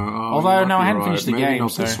 Although, no, I hadn't finished the Maybe game,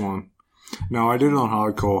 not so... this one. No, I did it on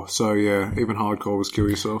Hardcore, so yeah, even Hardcore was kill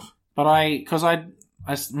yourself. But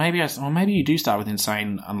maybe you do start with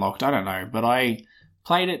Insane unlocked, I don't know, but I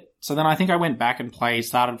played it, so then I think I went back and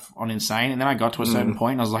started on Insane, and then I got to a certain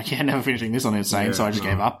point, and I was like, yeah, never finishing this on Insane, so I just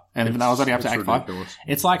gave up, and even though I was only up to Act 5,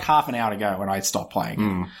 it's like half an hour to go when I stopped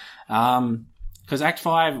playing. Because Act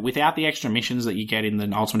 5, without the extra missions that you get in the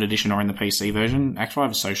Ultimate Edition or in the PC version, Act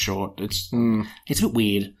 5 is so short, it's a bit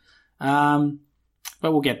weird. But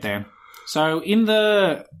we'll get there. So in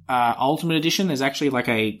the Ultimate Edition, there's actually like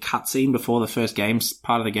a cutscene before the first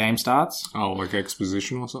part of the game starts. Oh, like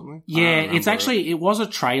exposition or something? Yeah, it was a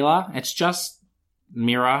trailer. It's just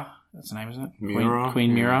Mira. That's the name, isn't it? Mira.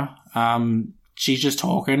 Queen Mira. she's just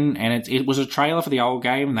talking, and it was a trailer for the old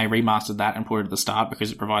game, and they remastered that and put it at the start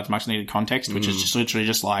because it provides much needed context, which is just literally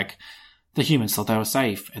just like the humans thought they were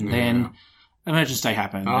safe, and then emergency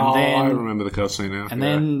happened. Oh, and then, I remember the cutscene now. And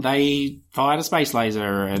then they fired a space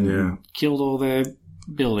laser and killed all their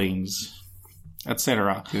buildings,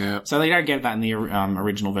 etc. Yeah. So they don't get that in the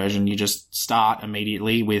original version. You just start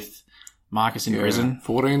immediately with Marcus in prison.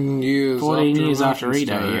 14 years after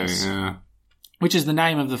E-Day, yes. Yeah. Which is the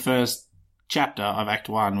name of the first chapter of Act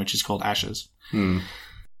 1, which is called Ashes.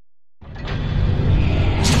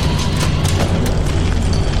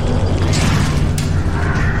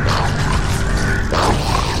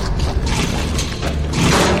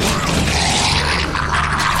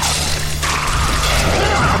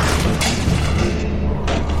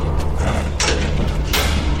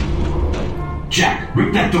 Jack,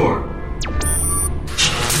 rip that door!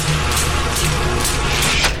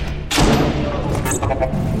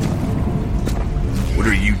 What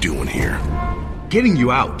are you doing here? Getting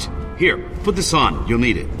you out. Here, put this on. You'll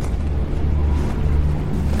need it.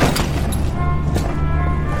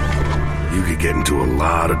 You could get into a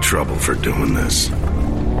lot of trouble for doing this.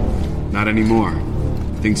 Not anymore.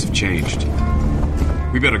 Things have changed.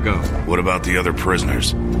 We better go. What about the other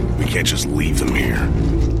prisoners? We can't just leave them here.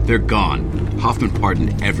 They're gone. Hoffman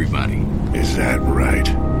pardoned everybody. Is that right?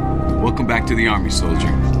 Welcome back to the army,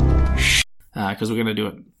 soldier. Because we're going to do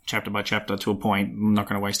it chapter by chapter to a point. I'm not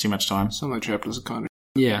going to waste too much time. Some of the chapters are kind of...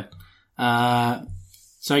 Yeah.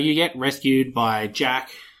 So you get rescued by Jack,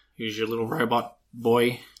 who's your little robot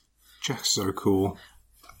boy. Jack's so cool.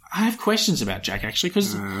 I have questions about Jack, actually,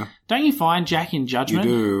 because don't you find Jack in Judgment?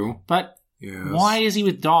 You do. But why is he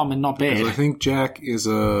with Dom and not Baird? Because I think Jack is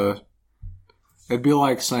it'd be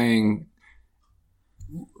like saying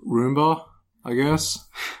Roomba, I guess.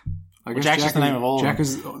 Jack's just the name of all Jack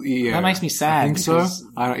of them. is, yeah. That makes me sad. I think so.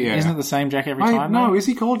 Isn't it the same Jack every time? No, is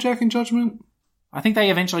he called Jack in Judgment? I think they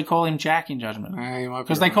evenally call him Jack in Judgment.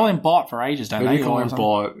 Because be they call him Bot for ages, don't they? They call him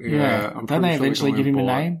Bot, yeah. Don't they eventually give him a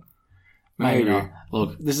name? Maybe. Not.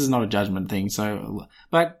 Look, this is not a Judgment thing,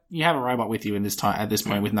 but you have a robot with you at this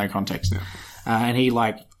point with no context. Yeah. And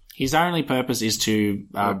his only purpose is to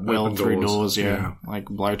weld through doors, like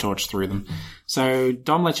blowtorch through them. So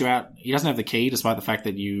Dom lets you out. He doesn't have the key, despite the fact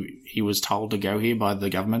that he was told to go here by the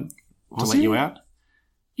government to let you out.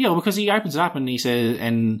 Yeah, because he opens it up and he says,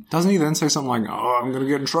 and doesn't he then say something like, "Oh, I'm going to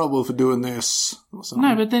get in trouble for doing this"? Or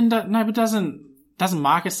something? But doesn't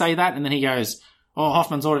Marcus say that? And then he goes, "Oh,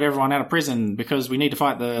 Hoffman's ordered everyone out of prison because we need to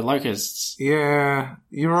fight the locusts." Yeah,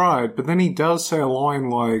 you're right. But then he does say a line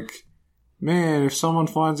like, "Man, if someone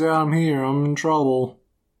finds out I'm here, I'm in trouble."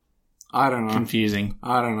 I don't know. Confusing.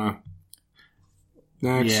 I don't know.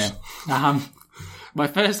 Next. Yeah. My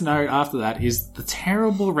first note after that is the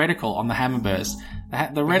terrible reticle on the Hammerburst.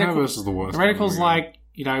 The reticle is the worst. The reticle's like,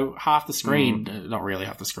 half the screen. Not really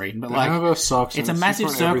half the screen, but the like... Hammerburst sucks. It's a massive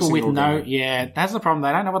circle with no... Game. Yeah, that's the problem.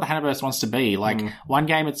 They don't know what the Hammerburst wants to be. Like, one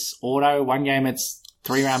game it's auto, one game it's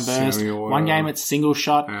 3-round burst, Semi-auto. One game it's single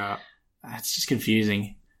shot. Yeah. It's just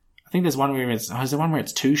confusing. I think there's one where it's... is there one where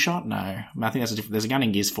it's 2-shot? No. I think that's a different... There's a gun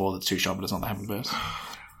in Gears 4 that's 2-shot, but it's not the Hammerburst.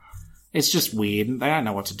 It's just weird. They don't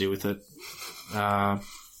know what to do with it.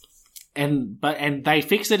 And they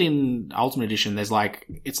fix it in Ultimate Edition. There's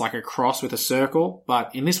it's like a cross with a circle,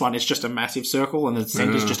 but in this one it's just a massive circle and the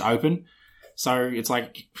center's just open. So it's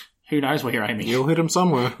like, who knows where you're aiming? You'll hit them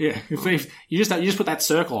somewhere. Yeah, if you just put that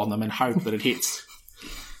circle on them and hope that it hits.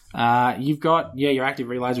 You've got your active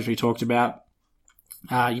relays, which we talked about.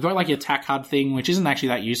 You've got your attack HUD thing, which isn't actually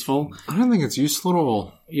that useful. I don't think it's useful at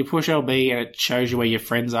all. You push LB and it shows you where your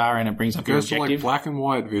friends are and it brings up your objective. It goes to black and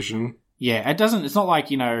white vision. Yeah, it doesn't. It's not like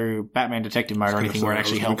Batman Detective Mode or anything where it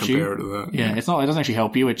actually helps you. Compare it to that. Yeah, it's not. It doesn't actually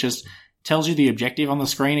help you. It just tells you the objective on the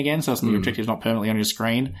screen again, so the objective's not permanently on your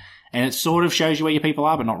screen, and it sort of shows you where your people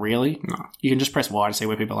are, but not really. No, you can just press Y to see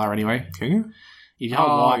where people are anyway. Can you? You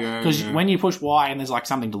hold Y because when you push Y and there's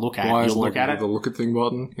something to look at, you'll look at it. The look at thing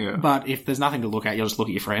button. Yeah. But if there's nothing to look at, you'll just look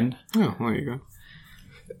at your friend. Oh, there you go.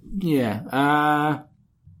 Yeah.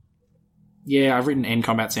 Yeah, I've written end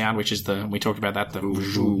combat sound, which is we talked about that, the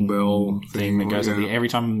bell thing that goes at every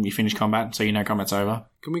time you finish combat, so you know combat's over.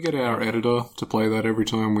 Can we get our editor to play that every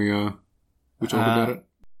time we talk about it?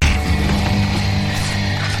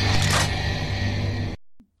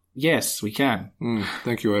 Yes, we can.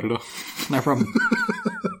 Thank you, editor. No problem.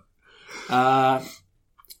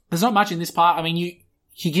 There's not much in this part. I mean,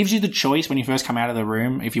 he gives you the choice when you first come out of the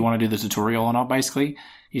room if you want to do the tutorial or not, basically.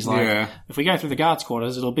 He's like, if we go through the guards'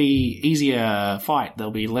 quarters, it'll be easier fight.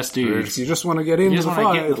 There'll be less dudes. You just want to get into the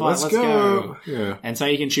fight. Let's go. Yeah. And so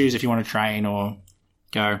you can choose if you want to train or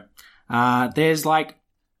go. There's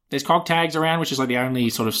There's cog tags around, which is like the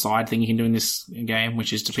only sort of side thing you can do in this game,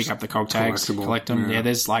 which is to pick up the cog tags, collect them. Yeah,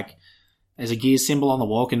 there's a Gears symbol on the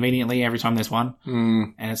wall conveniently every time there's one.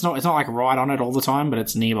 And it's not like right on it all the time, but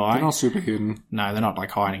it's nearby. They're not super hidden. No, they're not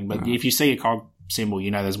like hiding, but if you see a cog symbol,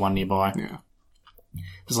 you know there's one nearby. Yeah.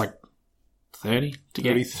 There's like 30 to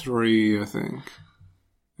get. 33, I think.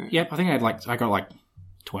 Yeah. Yep, I think I got like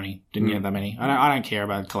 20. Didn't get that many. I don't care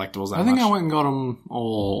about collectibles that much. I think I went and got them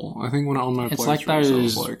all. I think when on my it's like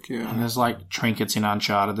those. And there's like trinkets in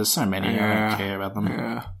Uncharted. There's so many. I don't care about them.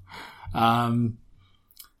 Yeah.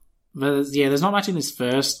 But yeah, there's not much in this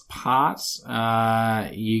first part.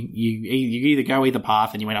 You either go either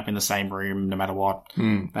path and you end up in the same room no matter what.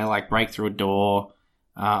 They like break through a door.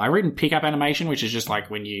 I've written pickup animation, which is just like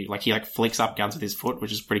when he flicks up guns with his foot,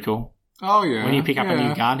 which is pretty cool. Oh, yeah. When you pick up a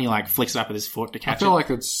new gun, he like flicks it up with his foot to catch it. I feel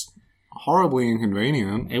like it's horribly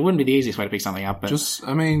inconvenient. It wouldn't be the easiest way to pick something up, but...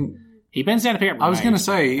 he bends down to pick up... I was going to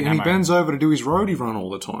say, and he bends over to do his roadie run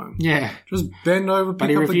all the time. Yeah. Just bend over, pick up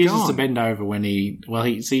the gun. But he refuses to bend over when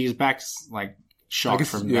his back's like shot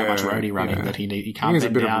from that much roadie running that he can't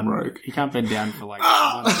bend down. He can't bend down for like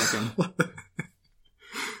 1 second.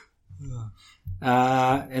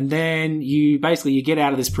 And then you get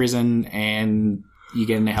out of this prison and you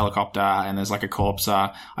get in a helicopter and there's like a corpse.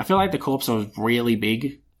 I feel like the corpse was really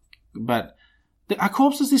big, but are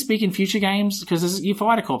corpses this big in future games? Because you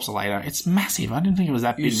fight a corpse later. It's massive. I didn't think it was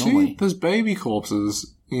that big normally. There's baby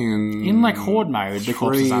corpses in like horde mode. The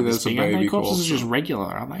corpses aren't this big. The corpses are just regular,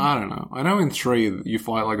 aren't they? I don't know. I know in 3 you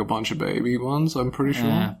fight like a bunch of baby ones. I'm pretty sure.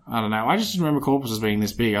 I don't know. I just remember corpses being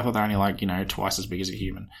this big. I thought they're only like twice as big as a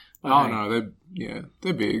human. But no,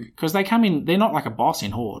 they're big. Because they come in. They're not like a boss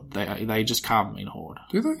in horde. They just come in horde.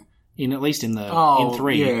 Do they? In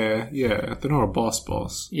 3. Yeah. They're not a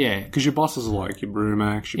boss. Yeah. Because your bosses are like your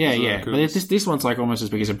Brumac, your Berserkers. But this one's like almost as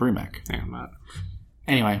big as a Brumac. Yeah, Matt.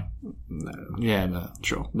 Anyway.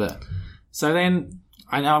 Sure. So then,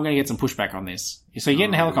 I know I'm going to get some pushback on this. So you get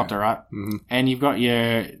in a helicopter, right? Mm-hmm. And you've got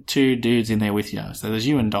your 2 dudes in there with you. So there's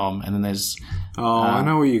you and Dom, and then there's... I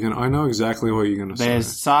know exactly what you're going to say. There's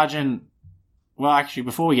Sergeant... Well, actually,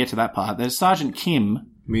 before we get to that part, there's Sergeant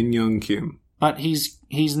Kim. Min Young Kim. But he's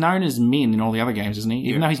known as Min in all the other games, isn't he?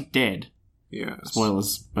 Even though he's dead. Yeah.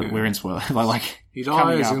 Spoilers, but we're in spoilers. He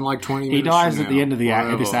dies in like 20 minutes. He dies at the end of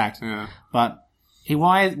this act. Yeah. But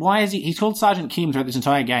why is he? He's called Sergeant Kim throughout this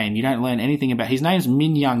entire game. You don't learn anything about. His name's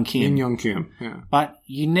Min Young Kim. Min Young Kim. Yeah. But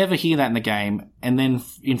you never hear that in the game, and then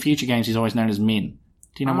in future games, he's always known as Min.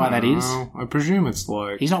 Do you know why that is? I presume it's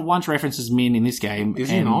like... He's not once referenced as Min in this game. Is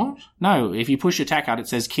he not? No, if you push your attack out, it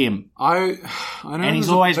says Kim. I know and he's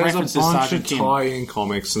always referenced as Sergeant Kim. There's a bunch of tie-in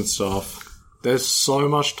comics and stuff. There's so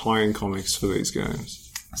much tie-in comics for these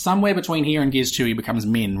games. Somewhere between here and Gears 2, he becomes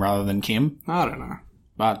Min rather than Kim. I don't know.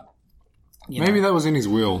 But... Maybe that was in his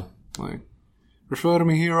will. Like, refer to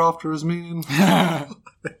me hereafter as Min. They're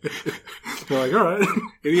like, alright.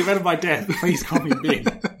 In the event of my death, please call me Min.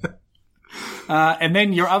 And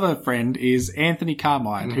then your other friend is Anthony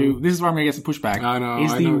Carmine, who, this is where I'm going to get some pushback, I know,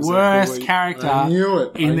 is the worst character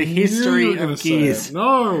in the history of Gears.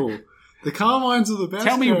 No! The Carmines are the best.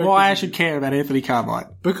 Tell me why I should care about Anthony Carmine.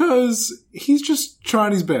 Because he's just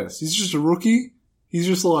trying his best. He's just a rookie. He's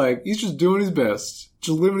just doing his best.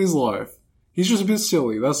 Just living his life. He's just a bit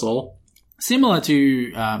silly, that's all. Similar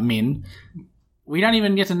to Min, we don't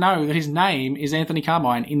even get to know that his name is Anthony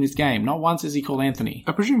Carmine in this game. Not once is he called Anthony.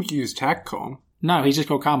 I presume he used TACCOM. No, he's just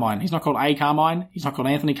called Carmine. He's not called A. Carmine. He's not called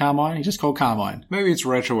Anthony Carmine. He's just called Carmine. Maybe it's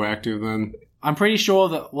retroactive then. I'm pretty sure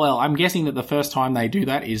that, I'm guessing that the first time they do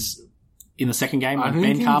that is in the second game when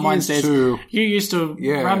Ben Carmine says, you used to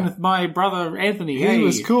run with my brother Anthony. He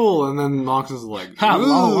was cool, and then Marcus is like,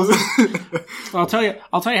 Well, I'll tell you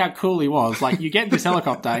how cool he was. Like, you get in this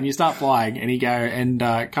helicopter and you start flying,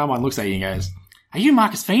 and Carmine looks at you and goes, "Are you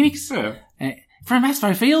Marcus Phoenix? Yeah. From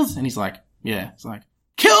Astro Fields?" And he's like, "Yeah." It's like,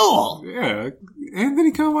 cool! Yeah.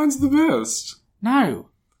 Anthony Carmine's the best. No.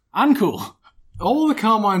 Uncool. All the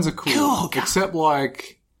Carmines are cool. Except,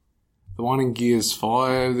 like, the one in Gears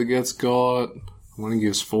 5 that gets got, the one in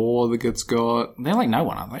Gears 4 that gets got. They're like no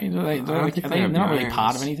one, aren't they? They're not really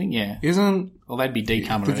part of anything, yeah. Well, they'd be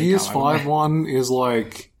decoming. The Gears 5 one is,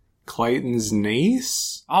 like, Clayton's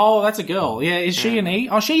niece? Oh, that's a girl. Yeah, is she a niece?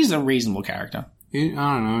 Oh, she's a reasonable character. I don't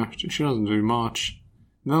know. She doesn't do much.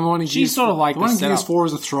 And then the one in She's sort of like the one in Gears 4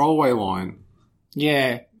 is a throwaway line.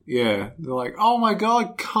 Yeah. Yeah. They're like, "Oh my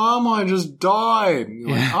god, Carmine just died." And you're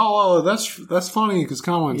like, "Oh, that's funny because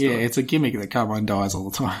Carmine's died." It's a gimmick that Carmine dies all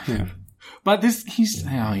the time. Yeah. But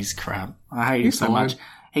he's crap. I hate him so much.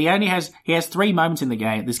 He has 3 moments in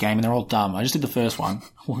this game, and they're all dumb. I just did the first one.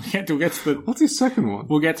 We'll get to What's his second one?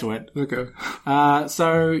 We'll get to it. Okay.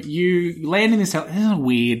 So you land in this. This is a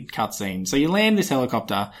weird cutscene. So you land this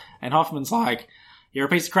helicopter, and Hoffman's like, "You're a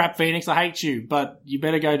piece of crap, Phoenix. I hate you, but you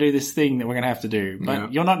better go do this thing that we're going to have to do.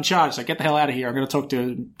 But you're not in charge, so get the hell out of here. I'm going to talk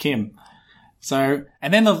to Kim." So,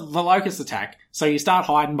 and then the locusts attack. So you start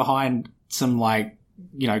hiding behind some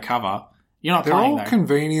cover. You're not They're playing, all though.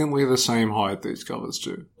 conveniently the same height, these covers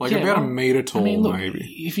do. About a meter tall,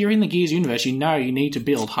 maybe. If you're in the Gears universe, you know you need to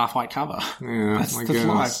build half-height cover. Yeah, That's I the guess.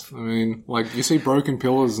 life. I mean, you see broken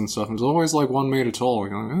pillars and stuff, and it's always 1 meter tall.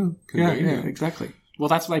 You're like, oh, convenient. Yeah, exactly. Well,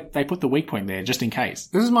 that's why they put the weak point there, just in case.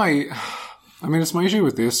 This is it's my issue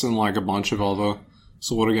with this and a bunch of other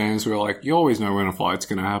sort of games where you always know when a fight's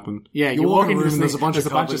going to happen. Yeah, you walk in a room and there's a bunch of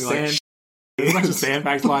sand. There's a bunch of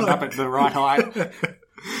sandbags lined up at the right height.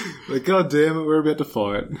 God damn it, we're about to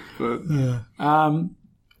fight. But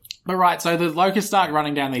right, so the locusts start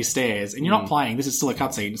running down these stairs, and you're not playing. This is still a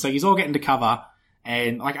cutscene. So he's all getting to cover,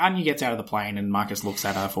 and Anya gets out of the plane, and Marcus looks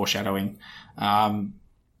at her, foreshadowing. But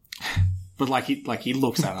he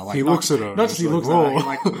looks at her. He looks at her. Not just he looks at her,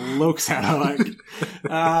 he looks at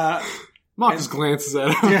her. Marcus glances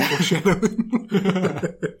at her. Yeah. Foreshadowing.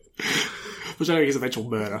 Foreshadowing his eventual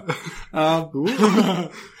murder.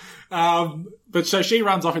 But so she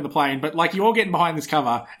runs off in the plane, but you're all getting behind this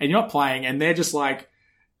cover and you're not playing, and they're just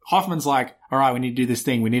Hoffman's all right, we need to do this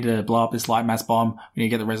thing. We need to blow up this light mass bomb. We need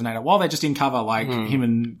to get the resonator. While they're just in cover, him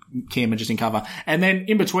and Kim are just in cover. And then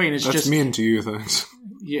in between, it's That's Min to you, thanks.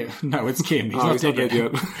 Yeah, no, it's Kim. He's not dead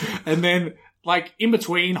yet. And then, in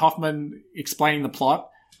between Hoffman explaining the plot,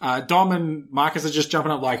 Dom and Marcus are just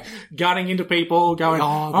jumping up, gunning into people, going,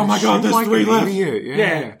 oh my god, there's 3 left.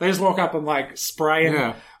 Yeah. They just walk up and spray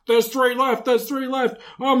and there's 3 left,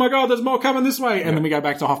 oh my god, there's more coming this way. And then we go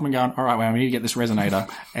back to Hoffman going, alright, well, we need to get this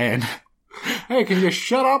resonator. And hey, can you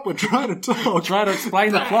shut up? We're trying to talk. Try to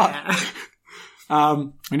explain the plot.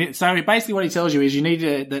 So basically what he tells you is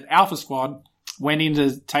that Alpha Squad went in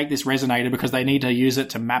to take this resonator because they need to use it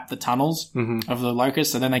to map the tunnels of the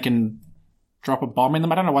locusts, so then they can drop a bomb in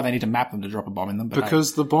them. I don't know why they need to map them to drop a bomb in them. But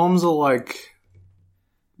because the bombs are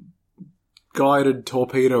guided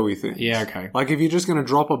torpedo-y things. Yeah, okay. If you're just going to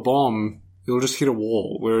drop a bomb, it'll just hit a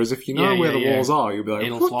wall. Whereas if you know where the walls are, you'll be like,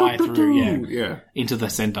 it'll fly through, into the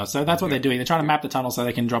center. So that's what they're doing. They're trying to map the tunnel so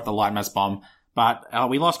they can drop the light mass bomb. But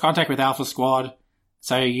we lost contact with Alpha Squad,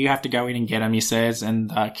 so you have to go in and get them, he says.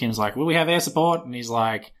 And Kim's like, will we have air support? And he's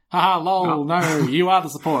like, haha, lol, no, you are the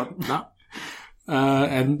support. No.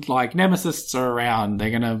 And Nemesists are around. They're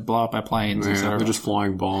going to blow up our planes. Yeah, they're just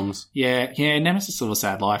flying bombs. Yeah, Nemesis live a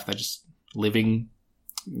sad life. They're just living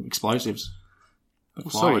explosives.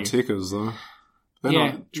 So are tickers, though. They're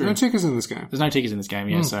not, true. No tickers in this game. There's no tickers in this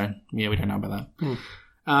game, so we don't know about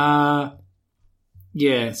that.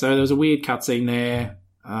 So there was a weird cutscene there.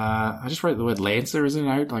 I just wrote the word Lancer as a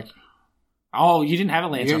note, you didn't have a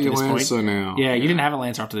Lancer up to this Lancer point. Now. Yeah, you didn't have a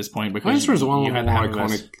Lancer up to this point because Lancer is one you of had the the more iconic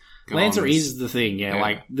guns. Lancer is the thing,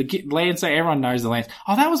 the Lancer, everyone knows the Lancer.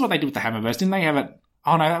 Oh, that was what they did with the Hammerburst. Didn't they have it?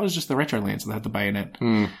 Oh no, that was just the Retro Lancer that had the bayonet.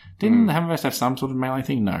 Didn't the Hammerburst have some sort of melee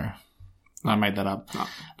thing? No. I made that up. No.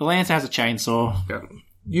 The Lancer has a chainsaw. Yeah.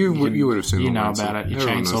 You would have seen the Lancer. You know about it. You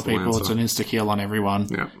chainsaw people. It's an insta-kill on everyone.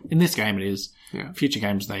 Yeah. In this game it is. Yeah. Future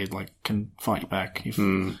games, they can fight you back if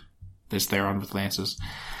there's Theron with Lancers.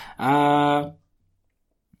 And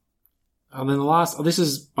then the last... this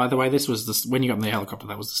is... By the way, this was... when you got in the helicopter,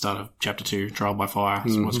 that was the start of Chapter 2, Trial by Fire,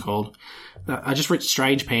 is what it's called. I just wrote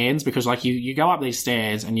strange pans because, you go up these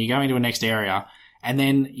stairs and you go into a next area and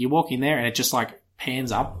then you walk in there and it just,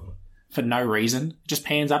 pans up for no reason. It just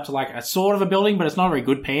pans up to, a sort of a building, but it's not a very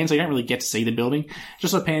good pan, so you don't really get to see the building.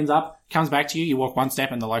 Just sort of pans up, comes back to you, you walk one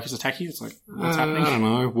step and the locusts attack you. It's what's happening? I don't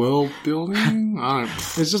know. World building?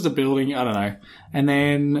 It's just a building. I don't know. And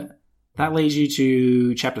then... that leads you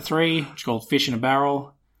to Chapter 3, which is called Fish in a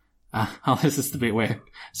Barrel. This is the bit where...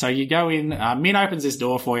 So you go in, Min opens this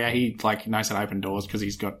door for you. He, knows how to open doors because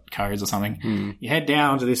he's got codes or something. You head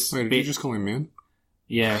down to this Wait, bit. did you just call him Min?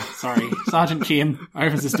 Yeah, sorry. Sergeant Kim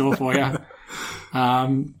opens this door for you.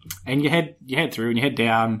 And you head through and you head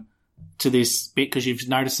down to this bit because you've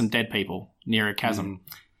noticed some dead people near a chasm.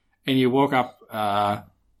 And you walk up...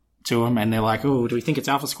 to them, and they're like, oh, do we think it's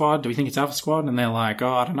Alpha Squad? Do we think it's Alpha Squad? And they're like,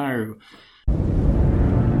 oh, I don't know.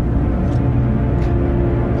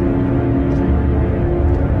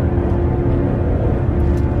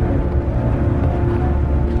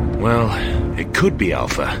 Well, it could be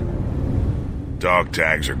Alpha. Dog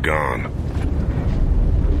tags are gone.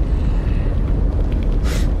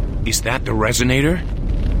 Is that the resonator?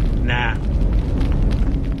 Nah.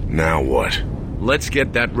 Now what? Let's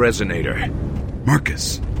get that resonator.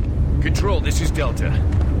 Marcus. Control, this is Delta.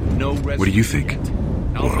 No resonator. What do you think?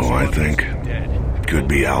 What do I think? It could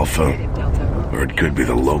be Alpha, or it could be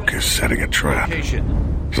the Locust setting a trap.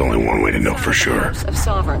 There's only one way to know for sure. Of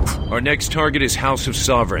Sovereigns. Our next target is House of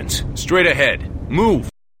Sovereigns. Straight ahead. Move.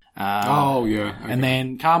 Okay. And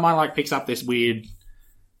then Carmine picks up this weird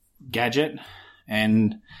gadget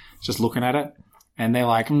and just looking at it. And they're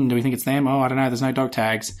like, do we think it's them? Oh, I don't know. There's no dog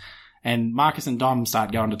tags. And Marcus and Dom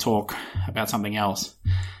start going to talk about something else.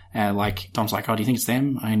 And Dom's like, oh, do you think it's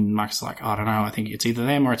them? And Marcus is like, oh, I don't know. I think it's either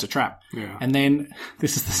them or it's a trap. Yeah. And then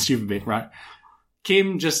this is the stupid bit, right?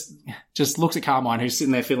 Kim just looks at Carmine, who's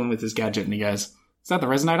sitting there fiddling with his gadget, and he goes, is that the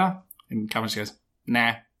resonator? And Carmine just goes,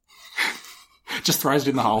 nah. Just throws it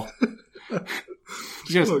in the hole.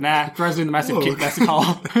 She goes, nah, throws it in the massive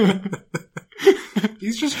hole.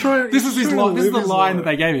 He's just trying. This is the line that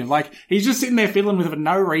they gave him. He's just sitting there fiddling with it for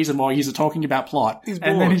no reason while he's talking about plot. He's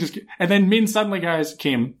and bored. then Min suddenly goes,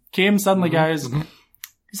 Kim suddenly goes,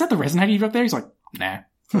 is that the resonator you've got there? He's like, nah.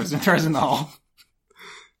 Throws it in the hole.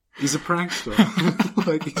 He's a prankster.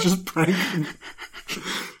 He's just pranking.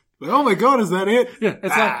 Oh my god, is that it? Yeah,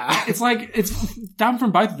 it's done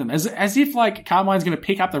from both of them. As if Carmine's going to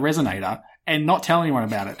pick up the resonator and not tell anyone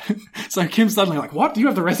about it. So Kim's suddenly like, what? Do you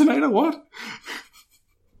have the resonator? What?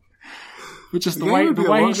 Which is the way he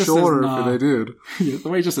just says, nah. If they did. Yeah, the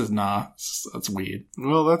way he just says, nah. That's weird.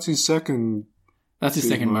 Well, that's his second. That's his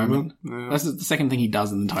second moment. Yeah. That's the second thing he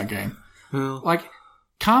does in the entire game. Well,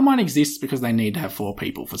 Carmine exists because they need to have 4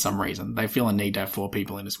 people for some reason. They feel a need to have 4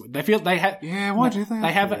 people in this. They feel they have. Yeah, why do they?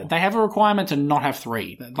 They have a requirement to not have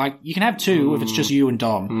 3. You can have 2 if it's just you and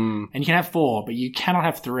Dom, and you can have 4, but you cannot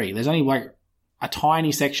have 3. There's only a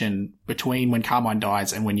tiny section between when Carmine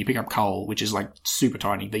dies and when you pick up Cole, which is super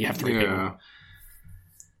tiny, that you have 3 people.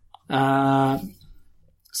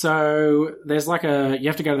 So there's you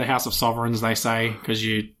have to go to the House of Sovereigns, they say, because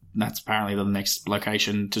that's apparently the next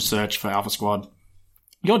location to search for Alpha Squad.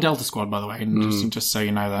 You're Delta Squad, by the way, just so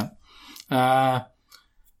you know that.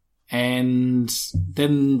 And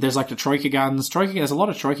then there's the Troika guns. There's a lot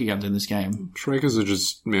of Troika guns in this game. Troikas are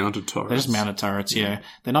just mounted turrets. They're just mounted turrets, yeah.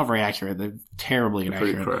 They're not very accurate. They're terribly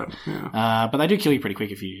inaccurate. Pretty crap, yeah. But they do kill you pretty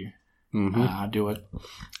quick if you do it.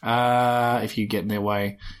 If you get in their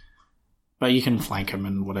way. But you can flank them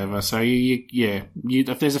and whatever. So,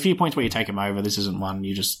 if there's a few points where you take him over, this isn't one.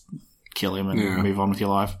 You just kill him and move on with your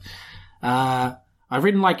life. I've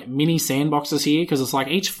written mini sandboxes here because it's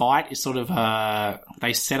each fight is sort of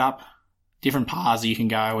they set up different paths that you can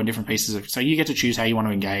go and different pieces so you get to choose how you want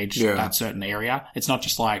to engage that certain area. It's not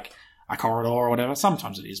just a corridor or whatever.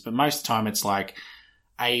 Sometimes it is, but most of the time it's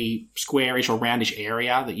a squarish or roundish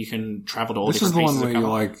area that you can travel to all different pieces. This is the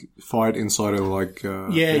one where you fight inside of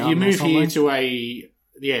you move here to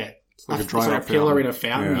it's like a dried up pillar in a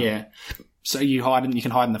fountain. Yeah. So you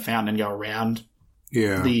can hide in the fountain and go around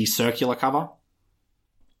the circular cover.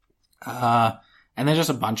 And there's just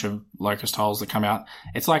a bunch of locust holes that come out.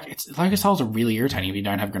 Locust holes are really irritating if you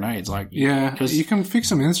don't have grenades. Because you can fix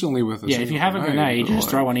them instantly with if you have a grenade, you just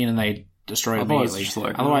throw one in and they destroy it immediately.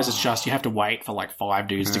 Otherwise, it's just you have to wait for 5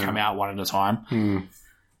 dudes to come out one at a time.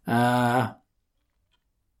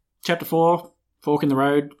 Chapter 4, Fork in the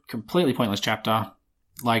Road, completely pointless chapter.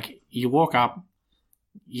 You walk up,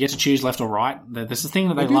 you get to choose left or right. There's a thing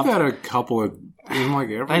that they love. They do that a couple of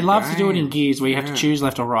every They love game. to do it in Gears where you have to choose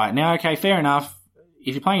left or right. Now, okay, fair enough.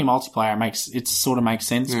 If you're playing in multiplayer, it sort of makes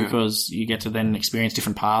sense because you get to then experience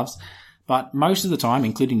different paths. But most of the time,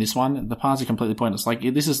 including this one, the paths are completely pointless.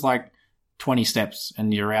 This is 20 steps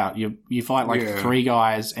and you're out. You fight 3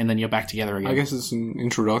 guys and then you're back together again. I guess it's an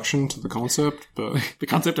introduction to the concept, but the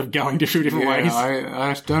concept of going different ways.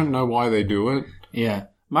 I don't know why they do it. Yeah,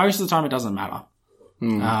 most of the time it doesn't matter.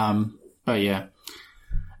 But yeah.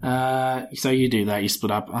 So you do that, you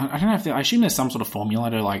split up. I don't know if I assume there's some sort of formula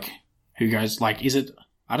to who goes, is it,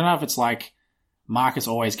 I don't know if it's Marcus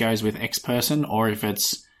always goes with X person or if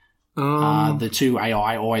it's the 2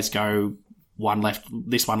 AI always go one left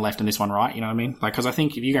and this one right, you know what I mean? Because I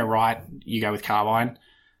think if you go right, you go with Carmine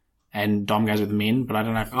and Dom goes with Min, but I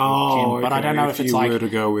don't know if Kim, but I don't know if it's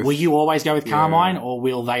will you always go with Carmine or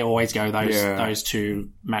will they always go those 2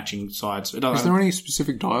 matching sides? Is there any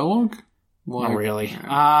specific dialogue? Not really.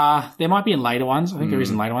 There might be in later ones. I think there is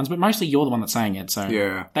in later ones, but mostly you're the one that's saying it.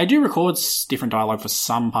 So they do record different dialogue for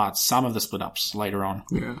some parts, some of the split ups later on.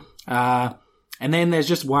 Yeah. And then there's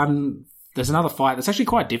just there's another fight that's actually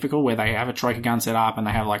quite difficult where they have a Troika gun set up and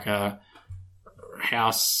they have a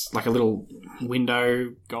house, a little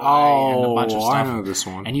window guy and a bunch of stuff. I know this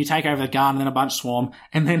one. And you take over the gun and then a bunch swarm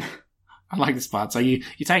and then I like this part. So you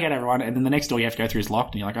take out everyone, and then the next door you have to go through is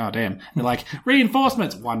locked, and you're like, oh, damn. They're like,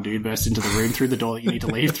 reinforcements! One dude bursts into the room through the door that you need to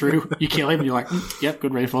leave through. You kill him, and you're like, yep,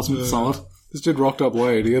 good reinforcement, solid. This dude rocked up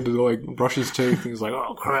late. He had to, like, brush his teeth, and he's like,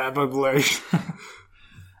 oh, crap, I'm late.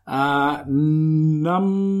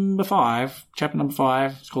 Number 5, chapter number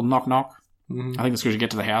 5, it's called Knock Knock. Mm-hmm. I think it's because you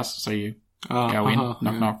get to the house, so you go in, knock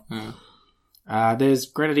knock. Yeah. There's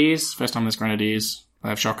grenadiers. First time there's grenadiers. They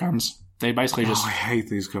have shotguns. They basically just... I hate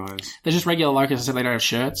these guys. They're just regular locusts, except they don't have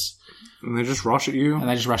shirts. And they just rush at you? And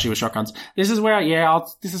they just rush you with shotguns. This is where,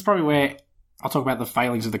 this is probably where I'll talk about the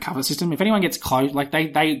failings of the cover system. If anyone gets close, like,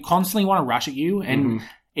 they constantly want to rush at you, and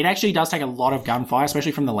it actually does take a lot of gunfire,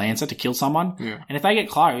 especially from the Lancer, to kill someone. Yeah. And if they get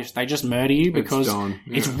close, they just murder you because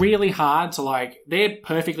it's really hard to, like, they're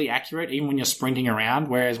perfectly accurate even when you're sprinting around,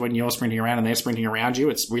 whereas when you're sprinting around and they're sprinting around you,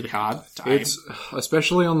 it's really hard to aim. It's,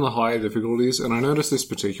 especially on the higher difficulties, and I noticed this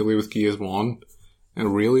particularly with Gears 1,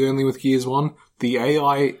 and really only with Gears 1, the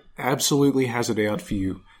AI absolutely has it out for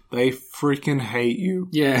you. They freaking hate you.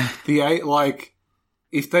 Yeah.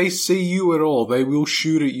 If they see you at all, they will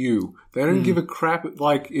shoot at you. They don't give a crap.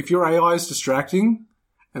 Like, if your AI is distracting,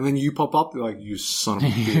 and then you pop up, they're like, you son of a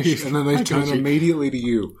bitch. And then they turn immediately to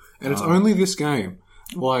you. And it's only this game.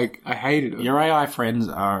 Like, I hated it. Your AI friends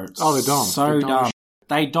are they're dumb. So they're dumb.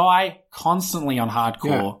 They die constantly on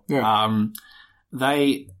hardcore.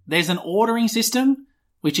 Yeah. There's an ordering system,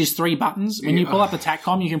 which is 3 buttons. When you pull up the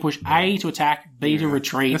TACCOM, you can push A to attack, B to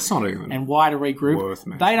retreat, That's not even and Y to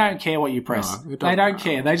regroup. They don't care what you press. They don't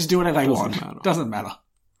care. They just do whatever they want. Doesn't matter.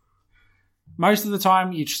 Most of the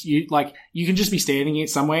time, you can just be standing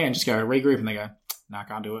it somewhere and just go regroup, and they go, "No, I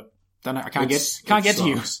can't do it. Don't know. I can't get to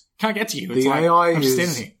you. Can't get to you." It's the like, AI I'm just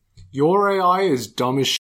is standing here. Your AI is dumb as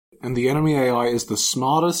shit, and the enemy AI is the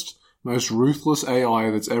smartest, most ruthless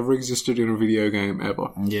AI that's ever existed in a video game ever.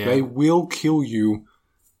 Yeah. They will kill you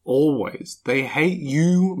always. They hate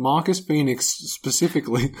you, Marcus Phoenix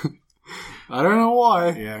specifically. I don't know why.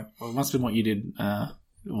 Yeah, well, it must have been what you did.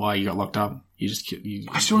 Why you got locked up? You just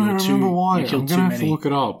I still don't remember why. You killed I'm gonna have too to many. look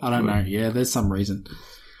it up. I don't know. Yeah, there's some reason.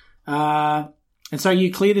 And so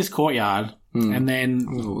you clear this courtyard, and then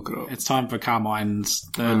I'm gonna look it up. It's time for Carmine's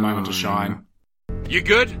third moment to shine. You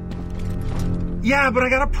good? Yeah, but I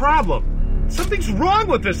got a problem. Something's wrong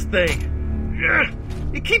with this thing.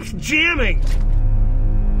 It keeps jamming.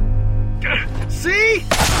 See?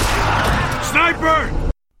 Sniper!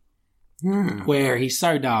 Where he's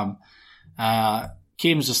so dumb.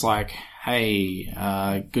 Kim's just like,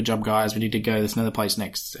 hey, good job, guys. We need to go to this another place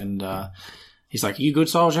next. And he's like, you good,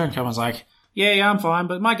 soldier? And Carmine's like, yeah, I'm fine,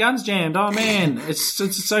 but my gun's jammed. Oh, man,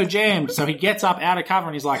 it's so jammed. So he gets up out of cover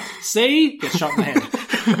and he's like, see? Gets shot in the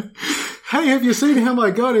head. Hey, have you seen how my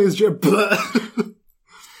gun is jammed?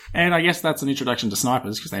 And I guess that's an introduction to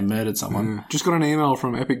snipers because they murdered someone. Just got an email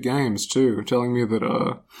from Epic Games, too, telling me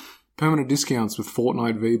that permanent discounts with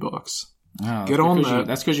Fortnite V-Bucks. Oh, Get on that.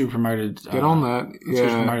 That's because you promoted... Get on that. That's because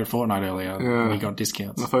you promoted Fortnite earlier. Yeah. And you got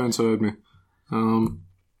discounts. My phone's heard me.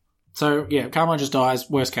 So, yeah, Carmine just dies.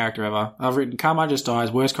 Worst character ever. I've written Carmine just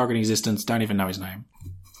dies. Worst cock in existence. Don't even know his name.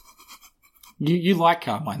 You like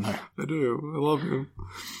Carmine, though. I do. I love him.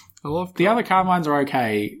 I love the other Carmines are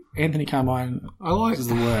okay. Anthony Carmine is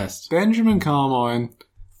the worst. Benjamin Carmine,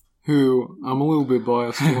 who I'm a little bit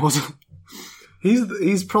biased towards.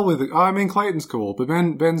 He's probably the... I mean, Clayton's cool, but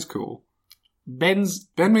Ben's cool. Ben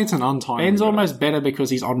meets an untimely Ben's guy. almost better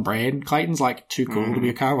because he's on brand. Clayton's, like, too cool to be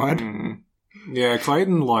a Carmine. Yeah,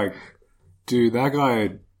 Clayton, like... Dude, that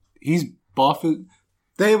guy... He's buff.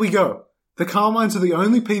 There we go. The Carmines are the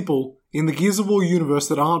only people in the Gears of War universe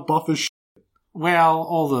that aren't buff as shit. Well,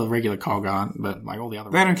 all the regular COG aren't, but, like, all the other...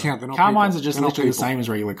 They don't count. They're not Carmines people. are just They're not literally the people. same as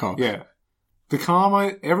regular COG. Yeah. The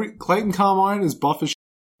Carmine... Clayton Carmine is buff as shit.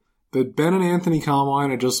 But Ben and Anthony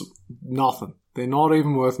Carmine are just nothing. They're not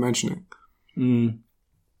even worth mentioning.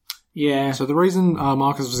 Yeah. So the reason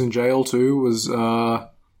Marcus was in jail too was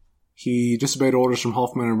he disobeyed orders from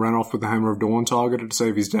Hoffman and ran off with the Hammer of Dawn targeted to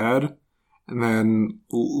save his dad. And then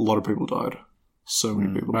a lot of people died. So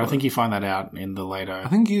many people But died. I think you find that out in the later... I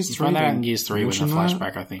think Gears 3... You find that out in Gears 3 with the mention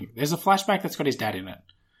flashback, I think. There's a flashback that's got his dad in it.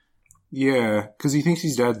 Yeah, because he thinks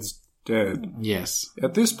his dad's dead. Yes.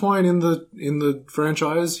 At this point in the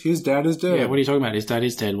franchise, his dad is dead. Yeah, what are you talking about? His dad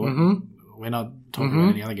is dead. What? We're not talking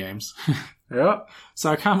about any other games. Yeah.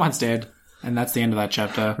 So Carmine's dead, and that's the end of that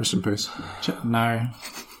chapter. Rest in peace. No.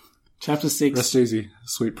 Chapter 6. Rest easy,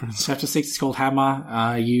 sweet prince. Chapter 6 is called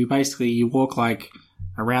Hammer. You walk like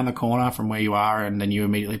around the corner from where you are, and then you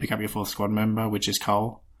immediately pick up your fourth squad member, which is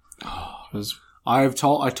Cole. I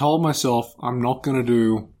told myself I'm not going to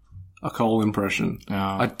do a Cole impression.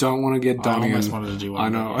 I don't want to get done. I almost wanted to do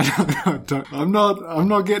one. I know. I'm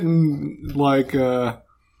not getting like.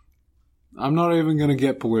 I'm not even going to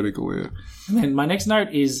get political here. And then my next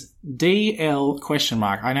note is DL question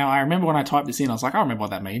mark. I remember when I typed this in, I was like, I remember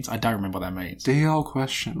what that means. I don't remember what that means. DL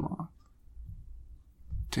question mark.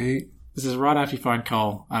 This is right after you find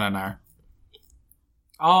Cole. I don't know.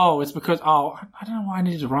 Oh, it's because... Oh, I don't know why I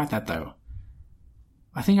needed to write that, though.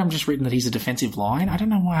 I think I'm just written that he's a defensive line. I don't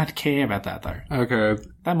know why I'd care about that, though. Okay.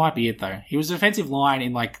 That might be it, though. He was a defensive line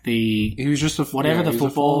in, like, the... He was just a... Whatever the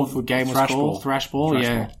football game was called. Thrash ball,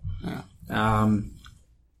 yeah. Yeah.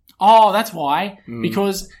 That's why.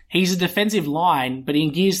 Because he's a defensive line, but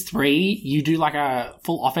in Gears 3, you do like a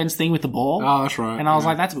full offense thing with the ball. Oh, that's right. And I was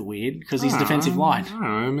like, that's a bit weird, because he's a defensive line. I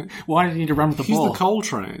don't know. Why did he need to run with the ball? He's the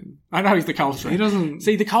Coltrane. I know he's the Coltrane. He doesn't...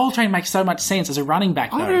 See, the Coltrane makes so much sense as a running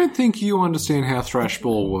back, though. I don't think you understand how thrash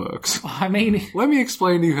ball works. I mean... Let me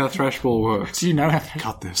explain to you how thrash ball works. Do you know how...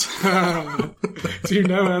 Cut this. Do you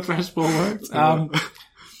know how thrash ball works?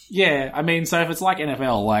 Yeah, I mean, so if it's like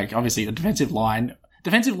NFL, like, obviously, a defensive line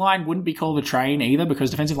wouldn't be called a train either,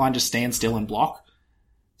 because defensive line just stands still and block.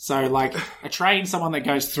 So, like, a train, someone that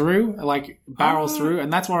goes through, like, barrels through,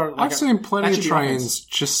 and that's what... Like, I've seen plenty of trains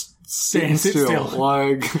just sit still.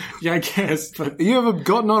 Like... Yeah, I guess, but... You ever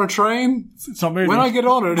gotten on a train? It's not moving. When I get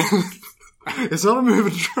on it, it's not a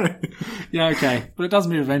moving train. Yeah, okay. But it does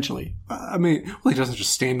move eventually. I mean, well, he doesn't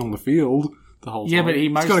just stand on the field the whole time. Yeah, but he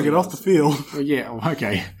mostly... He's got to get off the field. Yeah,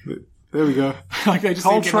 okay. There we go. Like they just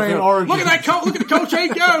Coltrane origin. Look at that Colt! Look at the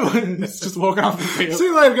Coltrane go! It's just walking off the field. See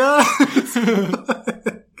you later,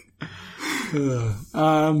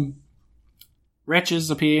 guys.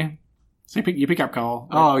 Wretches appear. So you pick up Cole.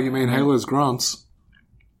 Oh, you mean Halo's grunts?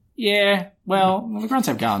 Yeah. Well, the grunts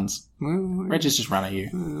have guns. Wretches just run at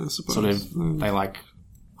you. Sort of. They like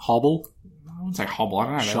hobble. I wouldn't say hobble. I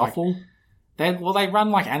don't know. Shuffle. They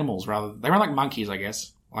run like animals rather. They run like monkeys, I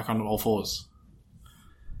guess, like on all fours.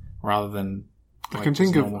 Rather than... I can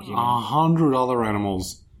think of 100 other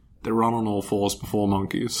animals that run on all fours before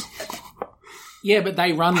monkeys. Yeah, but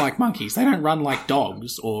they run like monkeys. They don't run like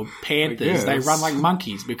dogs or panthers. They run like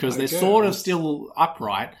monkeys because they're sort of still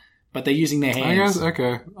upright, but they're using their hands. I guess,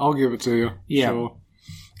 okay. I'll give it to you. Yeah.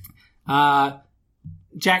 Sure.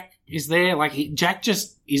 Jack is there. Like, Jack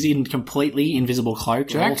just is in completely invisible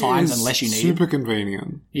cloak at all times unless you need super him.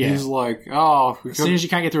 Convenient. Yeah. He's like, as soon as you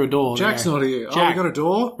can't get through a door. Jack's not here. Jack, we got a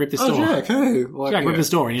door? Rip this door. Jack, hey. Like, Jack, rip this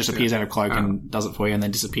door, and he just appears out of cloak and does it for you and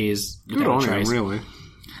then disappears. Good on him, really.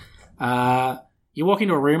 You walk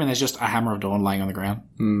into a room and there's just a Hammer of Dawn laying on the ground.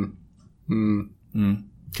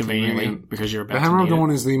 Conveniently, because you're about to The Hammer of Dawn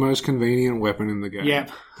it. is the most convenient weapon in the game. Yeah.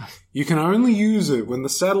 You can only use it when the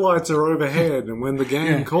satellites are overhead and when the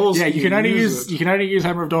game calls you. Yeah, you can only use it. you can only use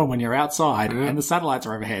Hammer of Dawn when you're outside and the satellites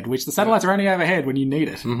are overhead, which the satellites are only overhead when you need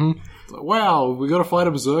it. Mm-hmm. Wow, we got to fight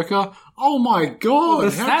a berserker? Oh my god!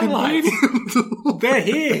 The satellites! They're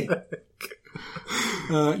here!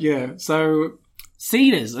 Yeah, so...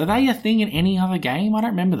 Cedars, are they a thing in any other game? I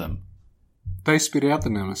don't remember them. They spit out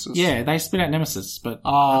the Nemesis. Yeah, they spit out Nemesis, but...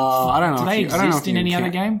 I don't know. Do they exist in any other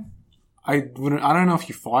game? I don't know if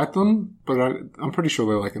you fight them, but I'm pretty sure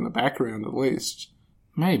they're like in the background at least.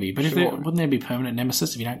 Maybe, but wouldn't there be permanent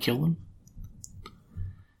Nemesis if you don't kill them?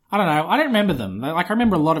 I don't know. I don't remember them. Like, I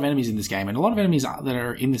remember a lot of enemies in this game, and a lot of enemies that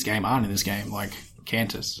are in this game aren't in this game, like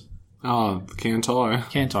Cantus. Oh, the Kantai.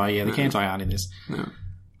 Kantai, yeah. The Kantai aren't in this. No.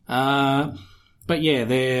 But yeah,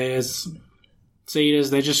 there's Cedars.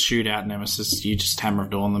 They just shoot out Nemesis. You just Hammer of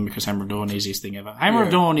Dawn them because Hammer of Dawn is the easiest thing ever. Hammer of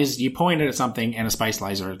Dawn is you point it at something and a space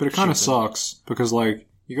laser. But it kind of sucks because, like,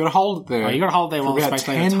 you got to hold it there. Oh, you got to hold it there while the about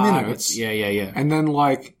space 10 laser minutes. targets. Yeah. And then,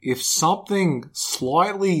 like, if something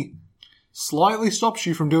slightly stops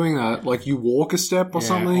you from doing that, like you walk a step or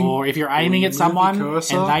something, or if you're aiming at someone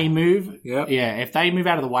and they move, Yep. if they move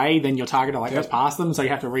out of the way, then your target goes past them, so you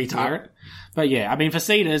have to retarget. Yep. But yeah, I mean, for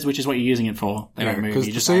Cedars, which is what you're using it for, they don't move.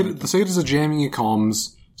 Because the Cedars are jamming your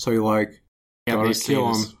comms, so you're like, gotta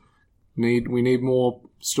kill them. We need more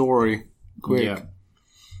story, quick.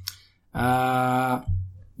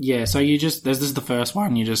 Yeah. So you just this is the first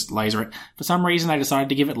one. You just laser it. For some reason, they decided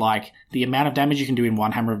to give it like the amount of damage you can do in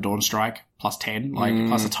one Hammer of Dawn strike plus 10,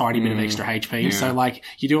 plus a tiny bit of extra HP. Yeah. So like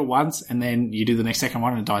you do it once and then you do the second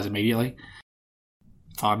one and it dies immediately.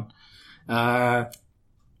 Fun.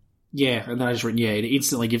 Yeah, and then I just written, it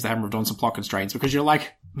instantly gives the Hammer of Dawn some plot constraints because you're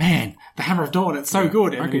like, man, the Hammer of Dawn, it's so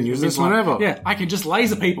good. And I can use this whenever. Yeah, I can just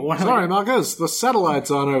laser people. Sorry, Marcus, the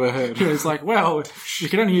satellites aren't overhead. It's like, well, you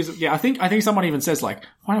can only use it. Yeah, I think someone even says like,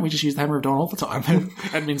 why don't we just use the Hammer of Dawn all the time?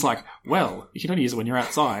 Admin's like, well, you can only use it when you're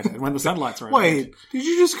outside and when the satellites are overhead. Wait, did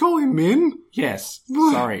you just call him Min? Yes.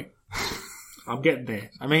 What? Sorry. I'm getting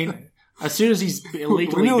there. I mean, as soon as he's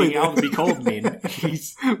illegally being able to be called Min,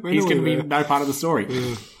 he's going to be no part of the story.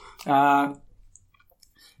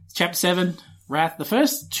 Chapter 7, Wrath. The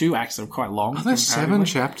first 2 acts are quite long. Are there 7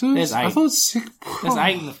 chapters? There's 8. I thought 6.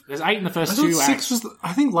 There's 8 in the first 2 acts.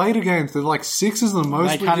 I think later games, they're like 6 is the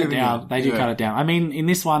most. They cut it down. They do cut it down. I mean, in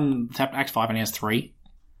this one, Act 5 only has 3.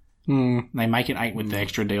 They make it 8 with the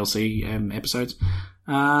extra DLC episodes.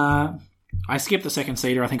 I skipped the second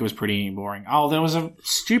seeder. I think it was pretty boring. Oh, there was a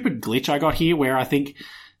stupid glitch I got here where I think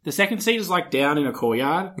the second seeder's like down in a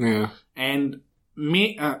courtyard. Yeah. And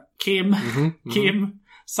Kim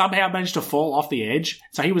somehow managed to fall off the edge.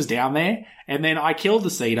 So he was down there. And then I killed the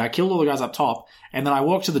seeder, killed all the guys up top. And then I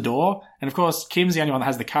walked to the door. And of course, Kim's the only one that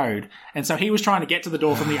has the code. And so he was trying to get to the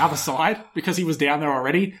door from the other side because he was down there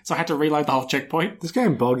already. So I had to reload the whole checkpoint. This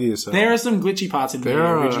game buggy as hell. There are some glitchy parts in the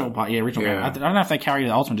original part. Yeah, original game. I don't know if they carry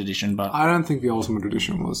the Ultimate Edition, but I don't think the Ultimate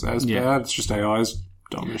Edition was as bad. It's just AI's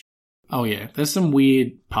dumb. Oh yeah, there's some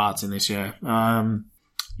weird parts in this.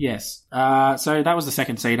 Yes. So that was the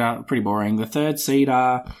second seeder. Pretty boring. The third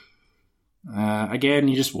seeder, again,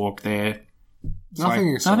 you just walk there.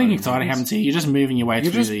 Nothing exciting happens here. You're just moving your way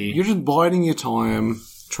through You're just biding your time,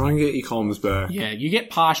 trying to get your comms back. Yeah, you get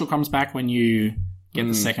partial comms back when you get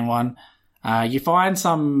the second one. You find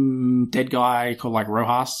some dead guy called like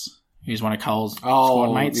Rojas, who's one of Cole's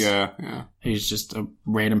squad mates. Yeah. Who's just a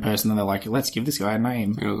random person, and they're like, let's give this guy a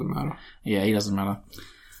name. It doesn't matter. Yeah, he doesn't matter.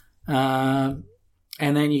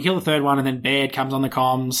 And then you kill the third one, and then Baird comes on the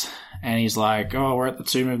comms, and he's like, oh, we're at the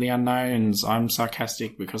Tomb of the Unknowns. I'm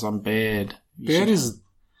sarcastic because I'm Baird. Baird is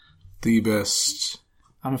the best.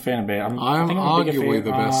 I'm a fan of Baird. I'm arguably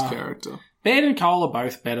the best character. Baird and Cole are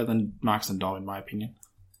both better than Marcus and Dom, in my opinion.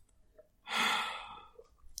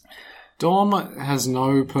 Dom has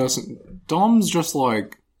no person. Dom's just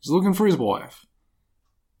like, he's looking for his wife.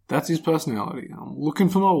 That's his personality. I'm looking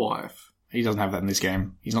for my wife. He doesn't have that in this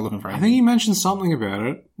game. He's not looking for anything. I think he mentioned something about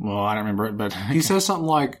it. Well, I don't remember it, but... He says something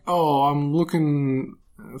like, oh, I'm looking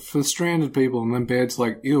for stranded people, and then Baird's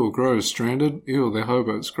like, ew, gross, stranded? Ew, they're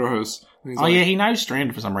hobos, gross. Yeah, he knows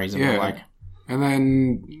stranded for some reason. Yeah. But like... And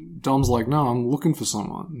then Dom's like, no, I'm looking for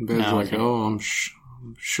someone. And Baird's like, oh, I'm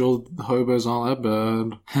sure the hobos aren't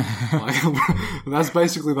that bad. Like, that's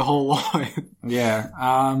basically the whole line. Yeah.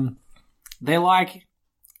 They're like...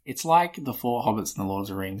 It's like the 4 hobbits in the Lord of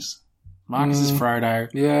the Rings. Marcus is Frodo.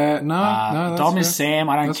 Yeah, no, Dom is Sam.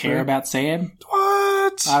 I don't care about Sam.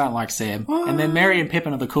 What? I don't like Sam. What? And then Merry and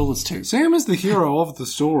Pippin are the coolest too. Sam is the hero of the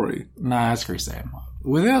story. No, screw Sam.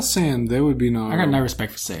 Without Sam, there would be no... I got no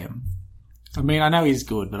respect for Sam. I mean, I know he's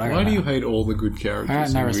good, but I Why do you hate all the good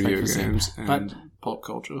characters in video games and pop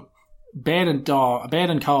culture? Baird and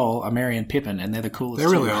Cole are Merry and Pippin, and they're the coolest. They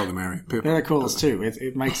really are the Merry and Pippin. They're the coolest too.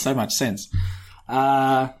 It makes so much sense.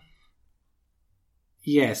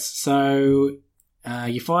 Yes, so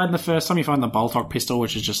you find the Boltok pistol,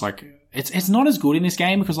 which is just like it's not as good in this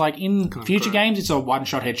game because like in future games it's a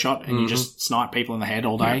one-shot headshot and you just snipe people in the head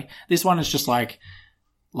all day. Yeah. This one is just like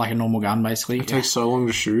a normal gun basically. It takes so long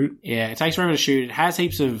to shoot. Yeah, it takes forever to shoot. It has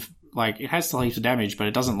heaps of damage, but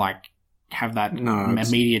it doesn't like have that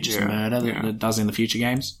immediate murder that it does in the future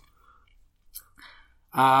games.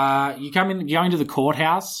 You go into the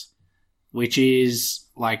courthouse, which is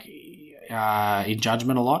like in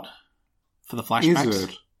Judgment a lot for the flashbacks. Is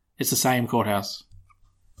it? It's the same courthouse.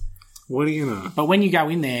 What do you know? But when you go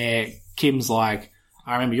in there, Kim's like,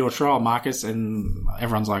 I remember your trial, Marcus, and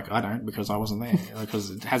everyone's like, I don't, because I wasn't there, because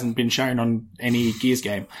it hasn't been shown on any Gears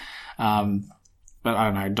game. But I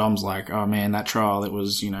don't know, Dom's like, oh man, that trial, it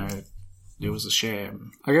was a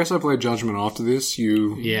sham. I guess I played Judgment after this.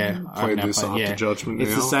 You played this after Judgment.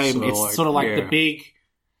 It's now, the same. so it's sort of like the big.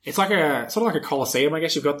 It's like a Colosseum, I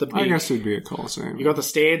guess. You've got the big... I guess it'd be a Colosseum. You've got the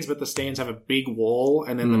stands, but the stands have a big wall,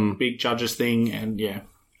 and then the big judges thing, and yeah.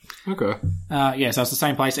 Okay. So it's the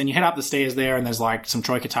same place, and you head up the stairs there, and there's like some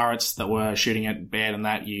Troika turrets that were shooting at Baird and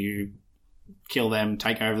that. You kill them,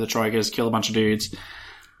 take over the Troikas, kill a bunch of dudes.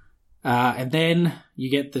 And then you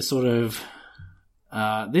get the sort of...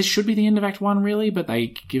 this should be the end of Act 1, really, but they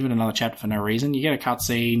give it another chapter for no reason. You get a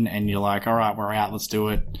cutscene, and you're like, all right, we're out, let's do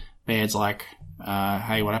it. Baird's like...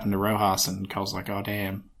 hey, what happened to Rojas? And Cole's like, oh,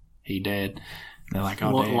 damn, he dead. And they're like,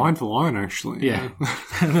 oh, damn. Line for line, actually. Yeah.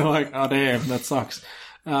 And they're like, oh, damn, that sucks.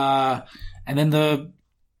 And then the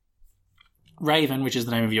Raven, which is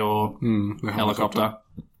the name of your helicopter,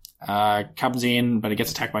 comes in, but it gets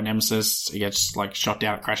attacked by Nemesis. It gets, like, shot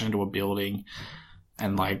down, crashes into a building,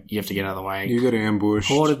 and, like, you have to get out of the way. You get ambushed.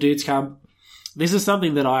 Horde of dudes come. This is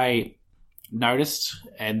something that I noticed,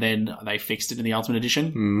 and then they fixed it in the Ultimate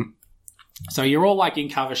Edition. So you're all like in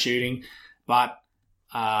cover shooting, but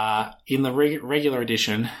in the regular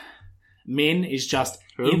edition, Min is just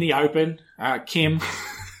in the open.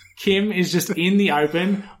 Kim is just in the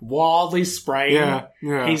open, wildly spraying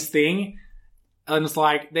his thing. And it's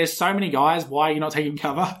like, there's so many guys, why are you not taking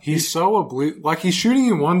cover? He's so he's shooting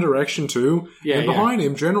in one direction too. Yeah, and behind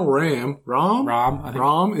him, General Ram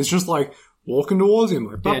is just like walking towards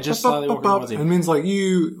him. Like, just slowly walking towards him. And Min's like,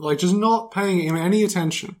 just not paying him any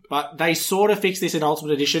attention. But they sort of fixed this in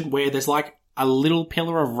Ultimate Edition where there's like a little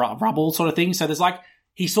pillar of rubble sort of thing. So there's like,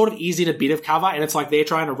 he sort of is in a bit of cover, and it's like they're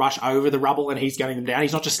trying to rush over the rubble and he's gunning them down.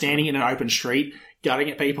 He's not just standing in an open street gunning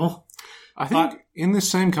at people. I think in this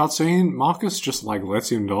same cutscene, Marcus just like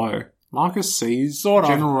lets him die. Marcus sees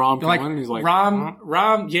General Ram coming and he's like...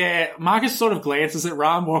 Ram, yeah. Marcus sort of glances at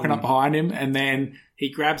Ram walking up behind him, and then he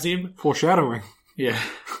grabs him. Foreshadowing. Yeah.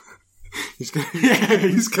 He's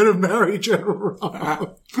gonna marry General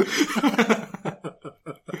Ram.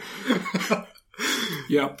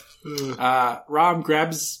 Yep. Ram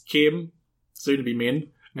grabs Kim, soon to be Min,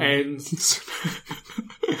 and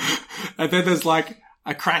then there's like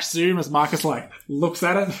a crash zoom as Marcus like looks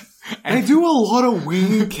at it. And they do a lot of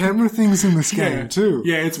weird camera things in this game too.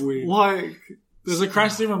 Yeah, it's weird. Like, there's a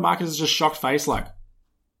crash zoom and Marcus is just shocked face like,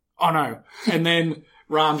 oh no. And then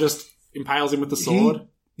Ram just impales him with the sword.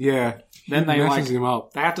 Then they messes him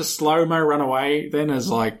up. They have to slow-mo run away. Then as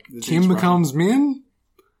like Kim becomes Min.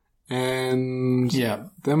 And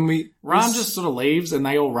then Ram just sort of leaves and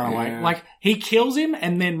they all run away. Like, he kills him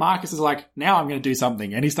and then Marcus is like, now I'm going to do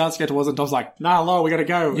something. And he starts to get towards it and Tom's like, nah, Lo, we got to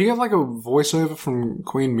go. You get like a voiceover from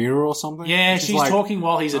Queen Mira or something? Yeah, she's like, talking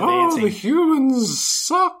while he's advancing. Oh, the humans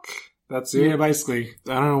suck. That's it. Yeah, basically.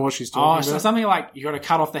 I don't know what she's talking about. So something like, you got to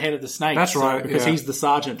cut off the head of the snake. That's right. Because he's the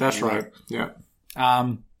sergeant. That's right. Yeah.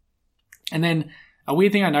 And then... a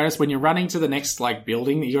weird thing I noticed when you're running to the next like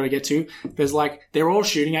building that you got to get to, there's like, they're all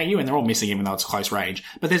shooting at you and they're all missing even though it's close range.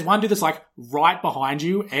 But there's one dude that's like right behind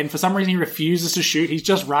you and for some reason he refuses to shoot. He's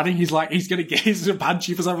just running. He's like, he's going to punch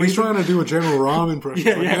you for some reason. He's trying to do a General Ram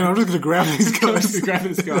impression. Man, I'm just going to grab these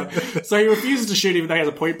guys. So he refuses to shoot even though he has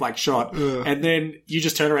a point blank shot. And then you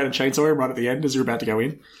just turn around and chainsaw him right at the end as you're about to go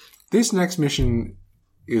in. This next mission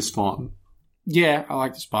is fun. Yeah, I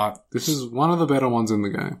like this part. This is one of the better ones in the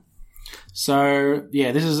game. So,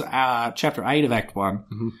 yeah, this is Chapter 8 of Act 1.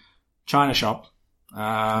 Mm-hmm. China Shop.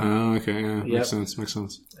 Okay, yeah. Makes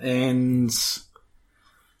sense. And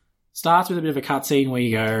starts with a bit of a cutscene where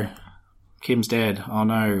you go, Kim's dead. Oh,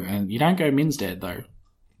 no. And you don't go, Min's dead, though.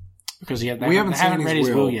 Because they haven't read his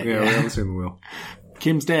will yet. Yeah, we haven't seen the will.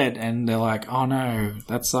 Kim's dead. And they're like, oh, no,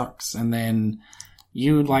 that sucks. And then...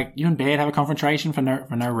 You and Baird have a confrontation for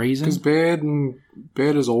no reason. Because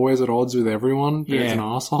Baird is always at odds with everyone. Baird's an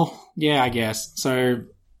asshole. Yeah, I guess. So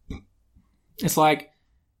it's like,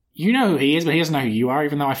 you know who he is, but he doesn't know who you are,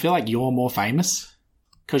 even though I feel like you're more famous.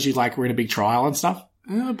 Because you were in a big trial and stuff.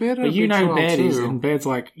 Yeah, Baird had but you know who Baird too. is, and Baird's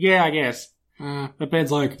like, yeah, I guess. But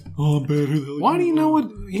Baird's like, oh, Baird, who the hell? Why do you know what...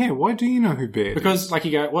 Yeah, why do you know who Baird is? Because,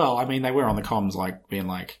 you go, well, I mean, they were on the comms, being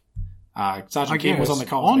like... Sergeant Kim was on the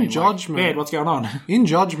comms. On Judgment. Baird, what's going on? In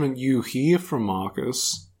Judgment, you hear from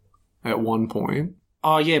Marcus at one point.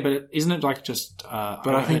 Oh, yeah, but isn't it just...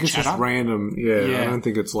 but I think it's just random. Yeah, I don't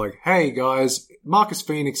think it's like, hey, guys, Marcus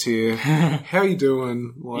Phoenix here. How you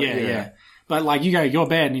doing? Yeah. But, you go, you're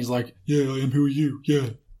Baird, and he's like, yeah, I am. Who are you? Yeah.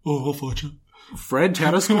 Oh, I'll fight you. Fred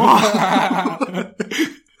Tatasquam.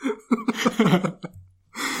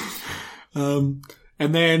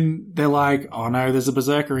 And then they're like, oh no, there's a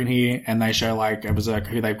berserker in here. And they show a berserker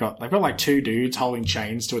who they've got two dudes holding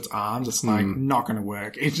chains to its arms. It's not going to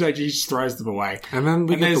work. He just throws them away. And then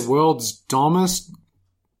we get the world's dumbest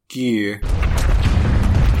gear.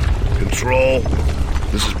 Control,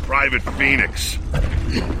 this is Private Phoenix.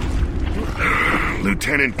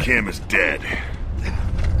 Lieutenant Kim is dead.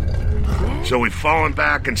 So we've fallen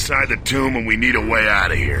back inside the tomb and we need a way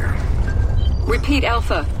out of here. Repeat,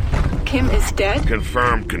 Alpha. Kim is dead?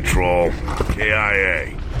 Confirmed, Control.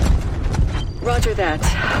 KIA. Roger that.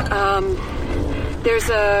 There's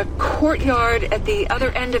a courtyard at the other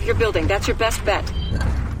end of your building. That's your best bet.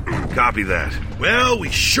 Copy that. Well, we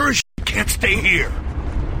sure as can't stay here.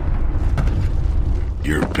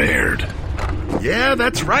 You're Baird. Yeah,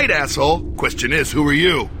 that's right, asshole. Question is, who are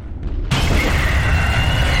you?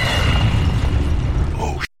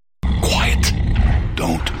 Oh, quiet.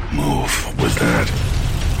 Don't move. What was that?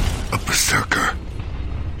 A berserker.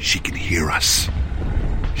 She can hear us.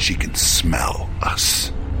 She can smell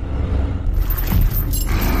us.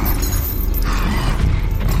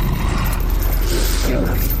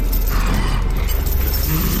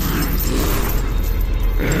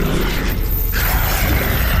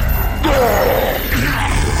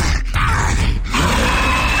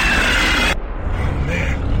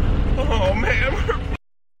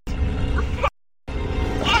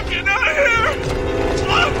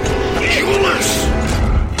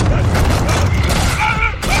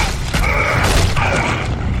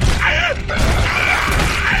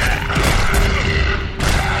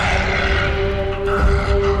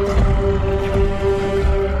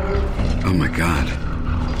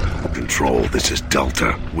 this is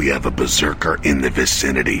Delta. We have a berserker in the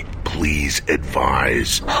vicinity. Please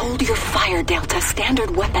advise. Hold your fire, Delta.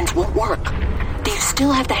 Standard weapons won't work. Do you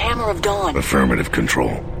still have the Hammer of Dawn? Affirmative,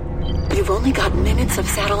 Control. You've only got minutes of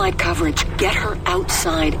satellite coverage. Get her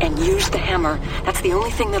outside and use the hammer. That's the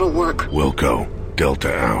only thing that'll work. Wilco,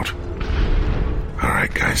 Delta out. All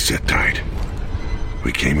right, guys, sit tight.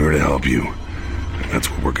 We came here to help you, and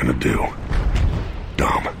that's what we're gonna do.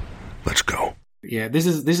 Dom, let's go. Yeah, this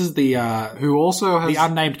is the who also has the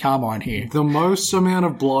unnamed Carmine here. The most amount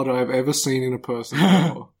of blood I've ever seen in a person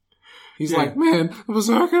before. He's like, man, the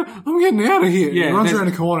berserker, I'm getting out of here. Yeah, he runs around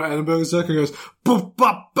the corner and the berserker goes, bop,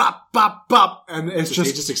 bop, bop, bop, bop, and it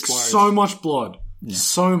just explodes. So much blood. Yeah.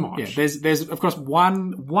 So much. Yeah, there's of course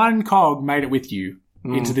one cog made it with you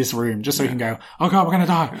into this room just so you can go, oh god, we're gonna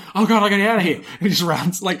die. Oh god, I gotta get out of here. And he just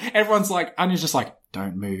runs. Like, everyone's like, Anya's just like,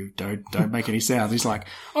 don't move, don't make any sounds. He's like,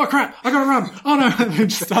 oh crap, I gotta run. Oh no, and then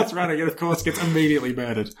just starts running and of course gets immediately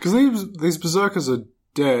murdered. Because these berserkers are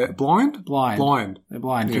blind? Blind. They're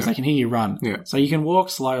blind because they can hear you run. Yeah. So you can walk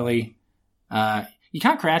slowly. You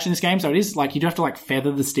can't crouch in this game, so it is like you do have to like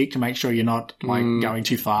feather the stick to make sure you're not like going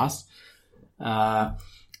too fast.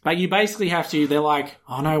 But you basically have to, they're like,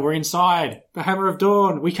 oh no, we're inside. The Hammer of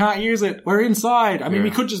Dawn. We can't use it. We're inside. I mean, we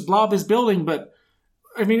could just blow up this building, but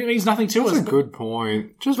I mean, it means nothing to us. That's a good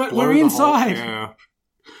point. But we're inside.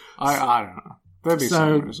 I don't know. There'd be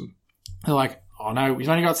some reason. They're like, oh no, we've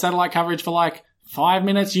only got satellite coverage for like 5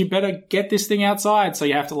 minutes. You better get this thing outside. So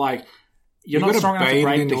you have to like, you're not strong enough to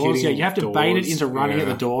break doors. Yeah, you have to bait it into running at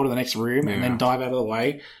the door to the next room and then dive out of the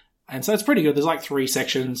way. And so it's pretty good. There's like 3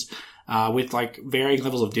 sections with like varying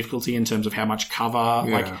levels of difficulty in terms of how much cover,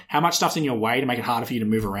 like how much stuff's in your way to make it harder for you to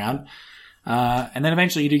move around. And then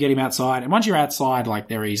eventually you do get him outside. And once you're outside, like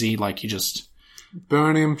they're easy. Like you just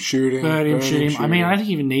burn him, shoot him. I mean, I don't think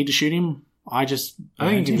you even need to shoot him. I think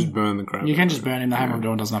you can just burn the crap. You can just burn him. The Hammer of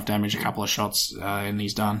Dawn does enough damage. A couple of shots, and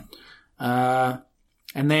he's done. And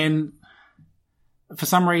then, for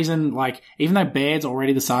some reason, like, even though Baird's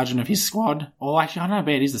already the sergeant of his squad, or actually, I don't know,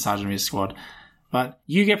 Baird is the sergeant of his squad, but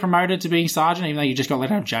you get promoted to being sergeant even though you just got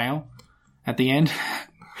let out of jail at the end.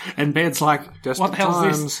 And Baird's like, what the hell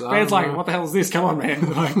is this? Baird's like, what the hell is this? Come on,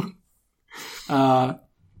 man. Like,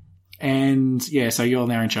 and yeah, so you're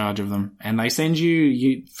now in charge of them. And they send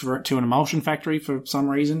you to an emulsion factory for some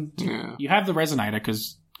reason. Yeah. You have the resonator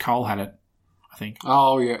because Cole had it, I think.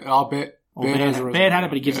 Oh, yeah. I'll bet. Baird had it,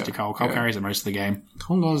 but he gives it to Cole. Cole carries it most of the game.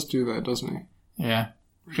 Cole does do that, doesn't he? Yeah.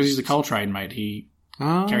 Because he's a coal train, mate. He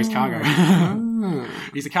carries cargo.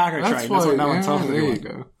 He's a cargo train. That's what no one told me. There you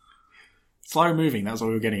go. Slow moving. That's what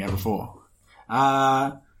we were getting at before.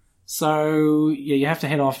 So, yeah, you have to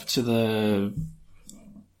head off to the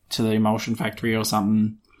emulsion factory or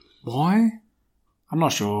something. Why? I'm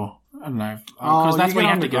not sure. I don't know. Because that's where you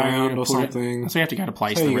have to go or something. That's where you have to go to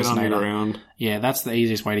place the resonator. Yeah, that's the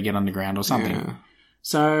easiest way to get underground or something. Yeah.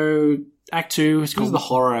 So, Act 2 is called... This is the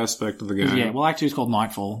horror aspect of the game. Yeah, well, Act 2 is called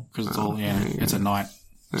Nightfall because it's all, it's at night.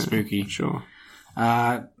 Spooky. Sure.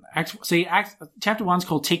 Chapter 1's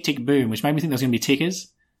called Tick Tick Boom, which made me think there's going to be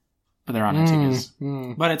tickers, but there are no tickers.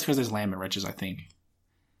 But it's because there's lambent wretches, I think.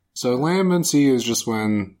 So lambency is just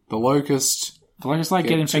when the locusts like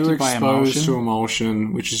get infected by exposed to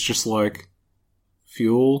emulsion, which is just like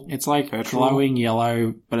fuel. It's like petrol. glowing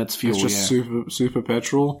yellow, but it's fuel. It's just super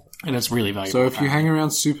petrol, and it's really valuable. So if you hang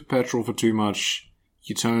around super petrol for too much,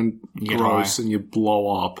 you turn gross and you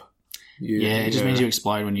blow up. It just means you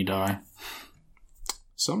explode when you die.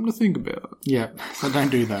 Something to think about. Yeah, so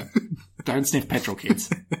don't do that. Don't sniff petrol,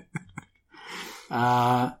 kids.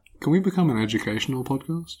 Can we become an educational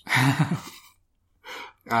podcast?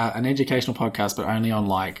 An educational podcast, but only on,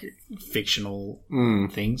 like, fictional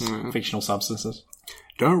things, fictional substances.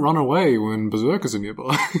 Don't run away when berserkers are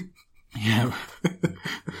nearby. Yeah.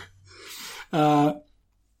 Where's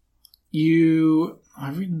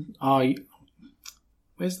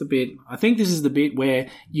the bit? I think this is the bit where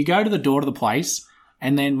you go to the door to the place,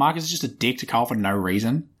 and then Marcus is just a dick to Cole for no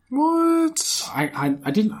reason. What? I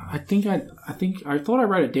thought I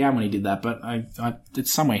wrote it down when he did that, but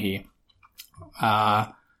it's somewhere here.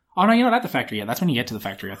 Oh no, you're not at the factory yet. That's when you get to the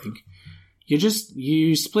factory, I think.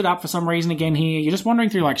 You split up for some reason again here. You're just wandering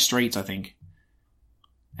through like streets, I think,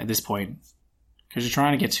 at this point. Because you're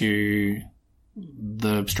trying to get to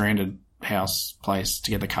the stranded house place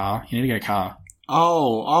to get the car. You need to get a car.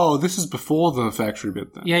 Oh, this is before the factory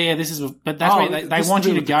bit then. Yeah, this is, but that's where they want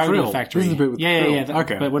you to go to the factory. This is the bit with the grill. Yeah.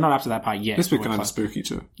 Okay. But we're not up to that part yet. This bit kind of spooky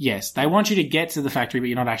too. Yes, they want you to get to the factory, but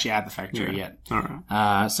you're not actually at the factory yet.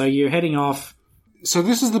 Alright. So you're heading off. So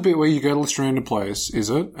this is the bit where you go to the stranded place, is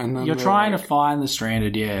it? And then you're trying to find the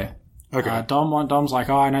stranded, yeah. Okay. Dom's like,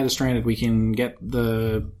 I know the stranded. We can get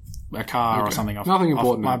a car or something off. Nothing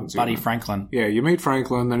important off my happens, buddy Franklin. Yeah, you meet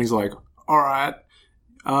Franklin, then he's like, all right,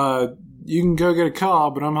 you can go get a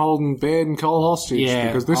car, but I'm holding Baird and Cole hostage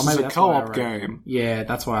because this is a co-op game. Yeah,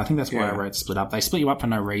 I think that's why I wrote split up. They split you up for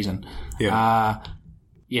no reason. Yeah.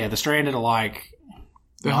 The stranded are like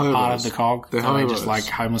not part of the cog. They're just like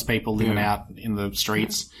homeless people living out in the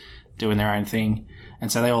streets doing their own thing.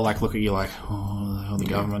 And so they all like look at you like, all the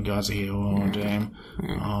government guys are here. Oh, damn.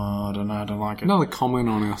 Yeah. Oh, I don't know. I don't like it. Another comment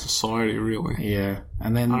on our society, really. Yeah.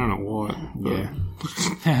 And then... I don't know what.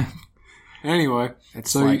 Yeah. Anyway.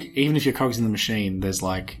 It's like, even if your cog's in the machine, there's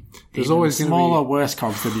always smaller, worse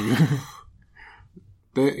cogs than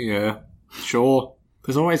you. Yeah. Sure.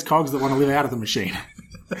 There's always cogs that want to live out of the machine.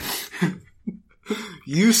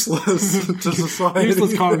 Useless to society.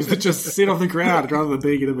 Useless cogs that just sit on the ground rather than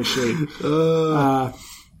being in a machine.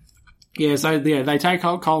 They take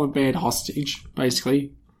Cole and Baird hostage,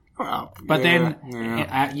 basically. But then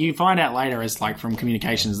you find out later, it's like from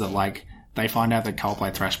communications that like they find out that Cole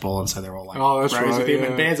played thrash ball, and so they're all like, "Oh, that's right." With him,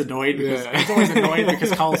 and Baird's annoyed because he's always annoyed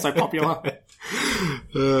because Cole's so popular.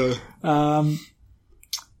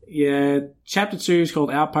 Chapter 2 is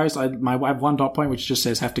called Outpost. I have one dot point which just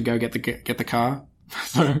says have to go get the car.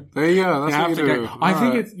 So there you go. That's what you do. I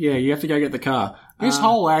think it's you have to go get the car. This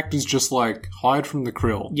whole act is just like hide from the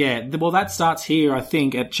krill. Yeah, well, that starts here, I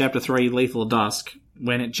think, at Chapter 3, Lethal Dusk,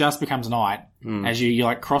 when it just becomes night, as you're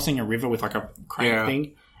like crossing a river with like a crane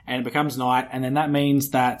thing, and it becomes night, and then that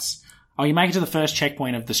means that you make it to the first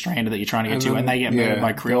checkpoint of the stranded that you're trying to get to, and they get murdered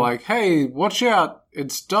by krill. They're like, hey, watch out,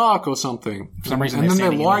 it's dark or something. For some reason, and then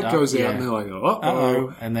their light goes out, and they're like,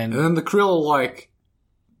 uh-oh. And then the krill are like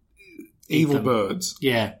evil birds.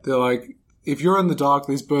 Yeah. They're like, if you're in the dark,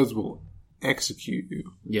 these birds will execute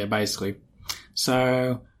you. Yeah, basically.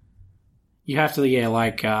 So you have to,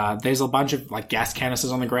 there's a bunch of like gas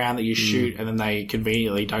canisters on the ground that you shoot, and then they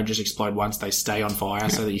conveniently don't just explode once, they stay on fire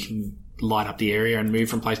so that you can light up the area and move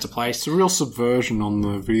from place to place. It's a real subversion on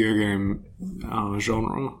the video game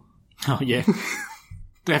genre. Oh, yeah.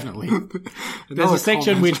 Definitely. There's a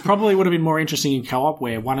section which probably would have been more interesting in co-op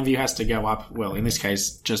where one of you has to go up, well, in this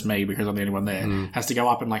case, just me because I'm the only one there, has to go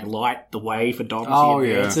up and like light the way for Dom as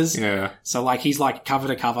he advances. Yeah. So like he's like cover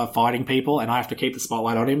to cover fighting people, and I have to keep the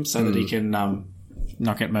spotlight on him so that he can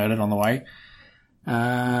not get murdered on the way.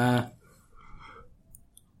 I've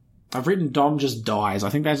written Dom just dies.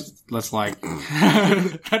 I think that's like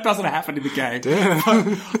that doesn't happen in the game.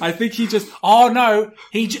 I think he just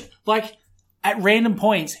at random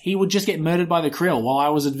points, he would just get murdered by the krill while I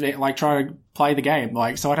was trying to play the game.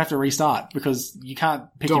 So I'd have to restart because you can't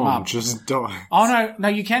pick him up. Just die. Oh no,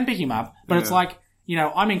 you can pick him up, but it's like,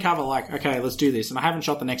 I'm in cover. Like, okay, let's do this, and I haven't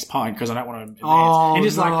shot the next point because I don't want to advance. And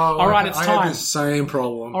he's like, all right, it's time. I had the same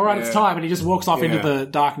problem. All right, it's time, and he just walks off into the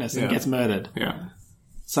darkness and gets murdered. Yeah.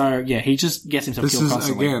 So he just gets himself killed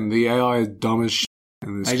constantly. Again, the AI is dumb as shit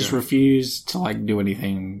in this They just refuse to do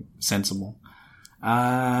anything sensible.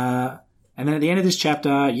 And then at the end of this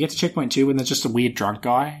chapter, you get to checkpoint 2 when there's just a weird drunk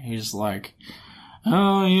guy who's like,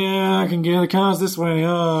 oh yeah, I can get the cars this way.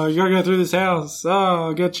 Oh, you gotta go through this house. Oh,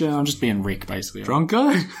 I get you. I'm just being Rick, basically. Drunk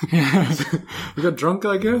guy? Yeah. We got drunk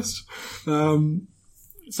guy guest?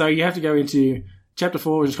 So you have to go into chapter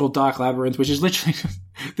 4, which is called Dark Labyrinth, which is literally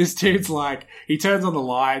this dude's like, he turns on the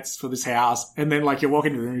lights for this house, and then you walk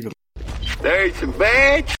into the room. There's some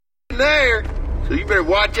bad shit in there, so you better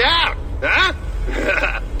watch out, huh?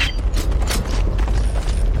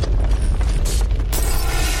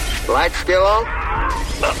 Lights still on? I'm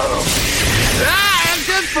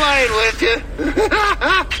just playing with you.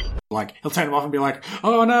 He'll turn him off and be like,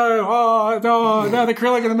 oh no, the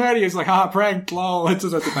krill are gonna murder you. He's like, prank, lol. It's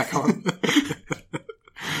just it back on.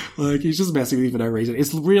 He's just messing with you for no reason.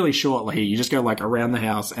 It's really short here. You just go around the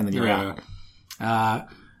house and then you're out.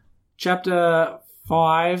 Chapter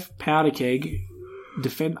 5, Powder Keg.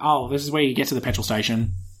 Defend. Oh, this is where you get to the petrol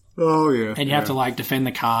station. Oh, yeah. And you have to, defend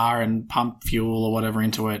the car and pump fuel or whatever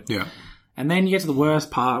into it. Yeah. And then you get to the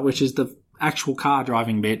worst part, which is the actual car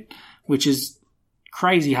driving bit, which is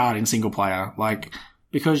crazy hard in single player.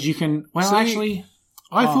 Because you can... Well, actually...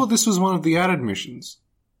 I thought this was one of the added missions.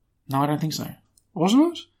 No, I don't think so.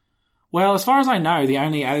 Wasn't it? Well, as far as I know, the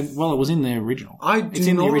only added... Well, it was in the original. It's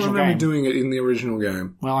in the original game. Doing it in the original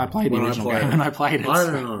game. Well, I played the original game and I played it. I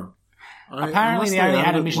don't know. Apparently, the only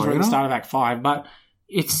added missions were at the start of Act 5, but...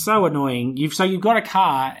 It's so annoying. You've got a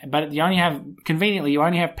car, but you only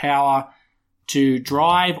have power to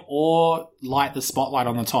drive or light the spotlight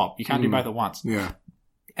on the top. You can't do both at once. Yeah.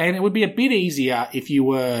 And it would be a bit easier if you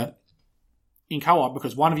were in co-op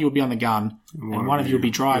because one of you would be on the gun and one of you would be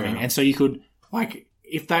driving. Yeah. And so you could,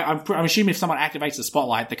 I'm assuming if someone activates the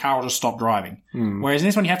spotlight, the car will just stop driving. Hmm. Whereas in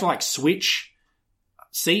this one, you have to like switch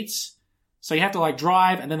seats. So you have to like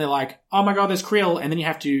drive, and then they're like, oh my god, there's Krill, and then you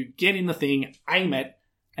have to get in the thing, aim it,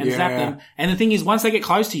 and zap them. And the thing is, once they get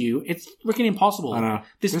close to you, it's freaking impossible. I know.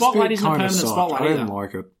 The spotlight isn't a kinda permanent sucked. spotlight I either. didn't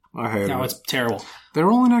like it. I hated it. No, it's terrible. They're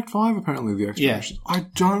all in Act 5, apparently, the extra Yeah. missions. I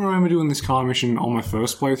don't remember doing this car mission on my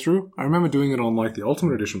first playthrough. I remember doing it on, like, the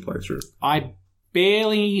Ultimate Edition playthrough.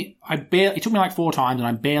 It took me like 4 times, and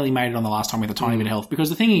I barely made it on the last time with a tiny bit of health. Because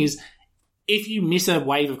the thing is, if you miss a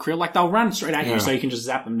wave of Krill, like, they'll run straight at you so you can just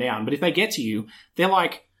zap them down. But if they get to you, they're,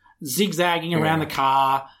 like, zigzagging around the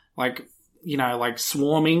car, like, you know, like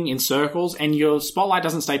swarming in circles, and your spotlight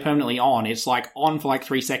doesn't stay permanently on. It's, like, on for, like,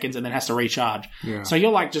 3 seconds and then has to recharge. Yeah. So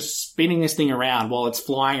you're, like, just spinning this thing around while it's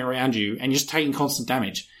flying around you, and you're just taking constant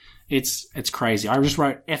damage. It's crazy. I just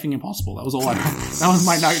wrote effing impossible. That was all I wrote. That was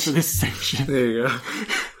my note for this section. There you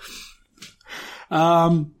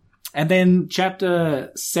go. And then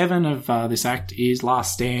chapter 7 of this act is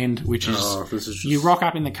Last Stand, which is, you rock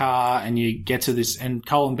up in the car and you get to this, and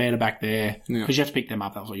Cole and Bette are back there because you have to pick them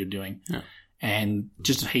up. That's what you're doing. Yeah. And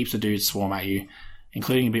just heaps of dudes swarm at you,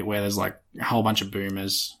 including a bit where there's like a whole bunch of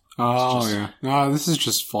boomers. Oh, yeah. No, this is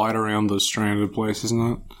just fight around the stranded place,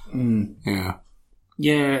 isn't it? Mm. Yeah.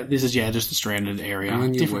 Yeah, this is, just a stranded area. And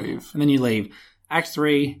then you leave. And then you leave. Act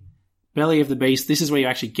 3, Belly of the Beast. This is where you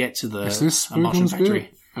actually get to the Is this emulsion Spookum's factory.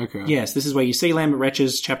 bit? Okay. Yes, this is where you see Lambert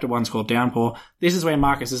Wretches. Chapter 1's called Downpour. This is where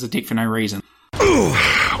Marcus is a dick for no reason. Ooh,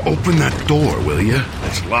 open that door, will you?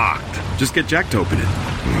 It's locked. Just get Jack to open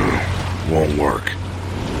it. Won't work.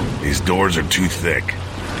 These doors are too thick.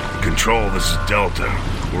 Control, this is Delta.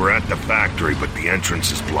 We're at the factory, but the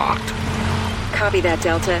entrance is blocked. Copy that,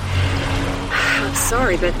 Delta. I'm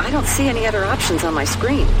sorry, but I don't see any other options on my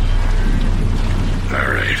screen. All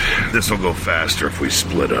right, this'll go faster if we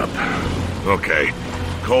split up. Okay,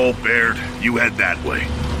 Cole, Baird, you head that way.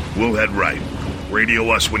 We'll head right. Radio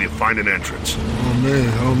us when you find an entrance. Oh, man,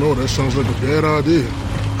 I don't know. That sounds like a bad idea.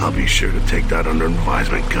 I'll be sure to take that under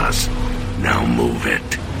advisement, Gus. Now move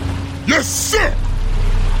it. Yes, sir!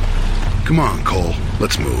 Come on, Cole.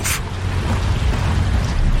 Let's move.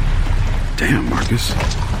 Damn, Marcus.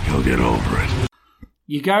 You'll get over it.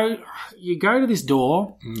 You go to this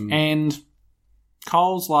door, and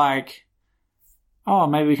Cole's like, oh,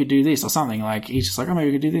 maybe we could do this or something. Like, he's just like, oh, maybe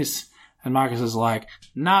we could do this. And Marcus is like,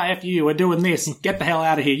 nah, F you, we're doing this. Get the hell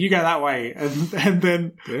out of here. You go that way. And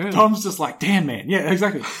then Tom's just like, damn, man. Yeah,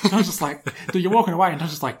 exactly. Tom's just like, dude, you're walking away. And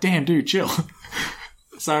Tom's just like, damn, dude, chill.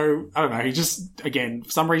 So, I don't know. He just, again,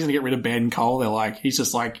 for some reason to get rid of Ben Cole, they're like, he's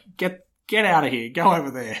just like, get out of here. Go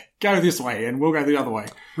over there. Go this way. And we'll go the other way.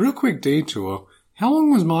 Real quick detour. How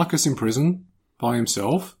long was Marcus in prison by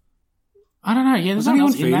himself? I don't know. Yeah, there's no one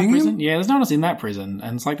else in that feeding prison. him? Yeah, there's no one else in that prison.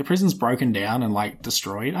 And it's like the prison's broken down and like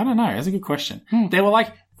destroyed. I don't know. That's a good question. There were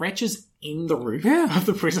like wretches in the roof of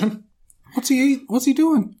the prison. What's he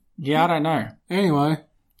doing? Yeah, I don't know. Anyway.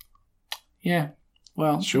 Yeah.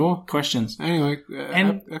 Well, sure. Questions. Anyway,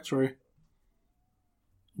 And- X-ray.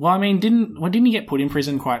 Well, I mean, didn't he get put in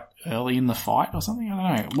prison quite early in the fight or something?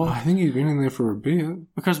 I don't know. Well, I think he'd been in there for a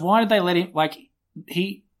bit. because why did they let him? Like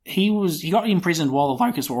he got imprisoned while the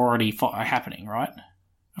locusts were already happening, right?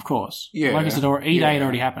 Of course. Yeah. Locust had already, E-Day had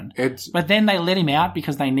already happened. But then they let him out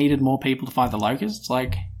because they needed more people to fight the locusts.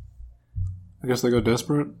 Like, I guess they got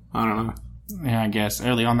desperate. I don't know. yeah, I guess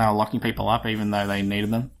early on they were locking people up even though they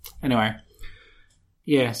needed them. Anyway,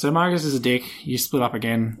 yeah. So Marcus is a dick. You split up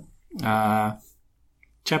again.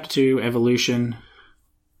 Chapter 2, Evolution.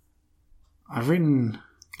 I've written.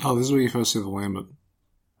 Oh, this is where you first see the Lambert.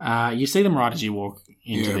 You see them right as you walk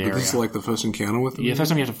into the area. But this is like the first encounter with them? Yeah, first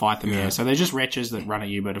time you have to fight them, yeah. So they're just wretches that run at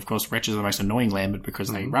you, but of course wretches are the most annoying Lambert because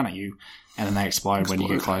they run at you and then they explode when you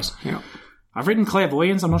get close. Yeah. I've written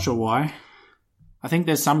Clairvoyance, I'm not sure why. I think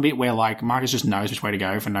there's some bit where like Marcus just knows which way to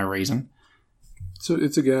go for no reason. So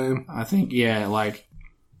it's a game. I think, yeah, like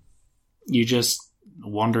you just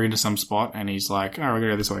wander into some spot and he's like, oh, we're going to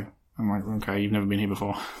go this way. I'm like, okay, you've never been here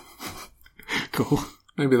before. Cool.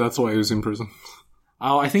 Maybe that's why he was in prison.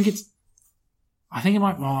 Oh, I think it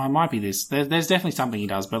might be this. There's definitely something he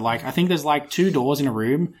does, but like, I think there's like 2 doors in a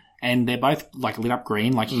room and they're both like lit up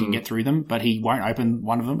green, like you can get through them, but he won't open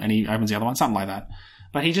one of them and he opens the other one, something like that.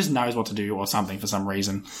 But he just knows what to do or something for some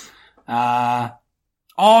reason.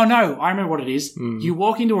 Oh no, I remember what it is. You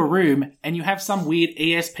walk into a room and you have some weird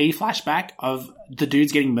ESP flashback of the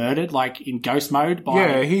dudes getting murdered, like in ghost mode.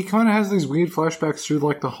 Yeah, he kind of has these weird flashbacks through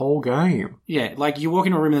like the whole game. Yeah, like you walk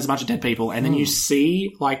into a room and there's a bunch of dead people and then you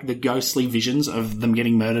see like the ghostly visions of them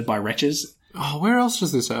getting murdered by wretches. Oh, where else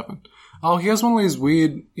does this happen? Oh, he has one of these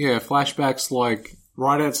weird, flashbacks like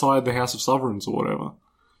right outside the House of Sovereigns or whatever.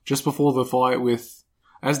 just before the fight with,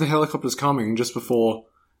 as the helicopter's coming, just before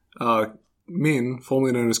Min,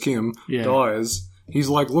 formerly known as Kim, dies, he's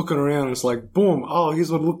like looking around and it's like, boom, oh,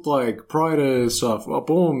 here's what it looked like prior to stuff. Oh,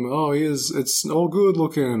 boom, oh, it's all good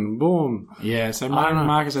looking, boom. Yeah, so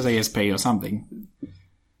Marcus has ESP or something.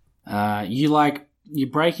 You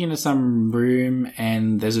break into some room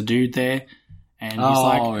and there's a dude there and he's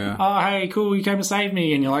oh, hey, cool, you came to save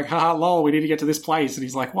me. And you're like, haha, lol, we need to get to this place. And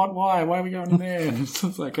he's like, what, why are we going in there? And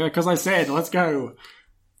it's like, because I said, let's go.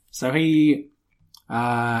 So he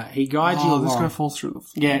guides you along. This guy falls through the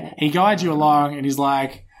floor. Yeah, he guides you along and he's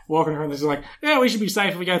like, walking around, he's like, yeah, we should be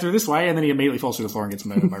safe if we go through this way. And then he immediately falls through the floor and gets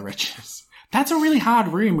murdered by wretches. That's a really hard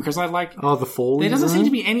room because the falling. There doesn't seem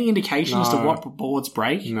to be any indication as to what boards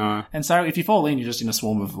break. No. And so if you fall in, you're just in a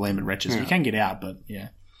swarm of lambent wretches. You can get out, but yeah.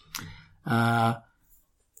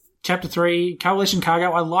 Chapter 3, Coalition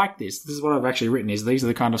Cargo. I like this. This is what I've actually written, is these are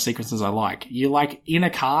the kind of sequences I like. You're in a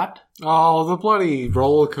cart. Oh, the bloody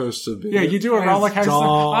roller coaster bit. Yeah, you do a roller coaster.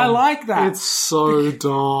 Dumb. I like that. It's so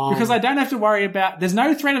dumb. Because I don't have to worry about, there's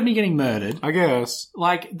no threat of me getting murdered. I guess.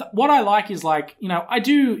 What I like is I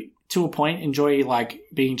do, to a point, enjoy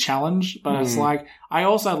being challenged, but it's I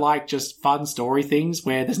also like just fun story things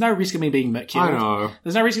where there's no risk of me being killed. I know.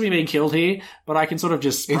 There's no risk of me being killed here, but I can sort of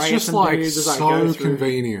just spray it's just some dudes as I go so through.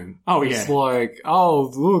 Convenient. Oh yeah. It's like,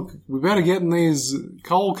 oh look, we better get in these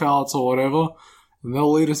coal carts or whatever, and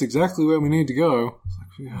they'll lead us exactly where we need to go.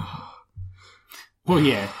 It's like, well,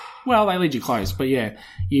 yeah. Well, they lead you close, but yeah,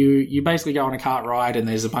 you basically go on a cart ride and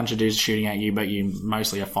there's a bunch of dudes shooting at you, but you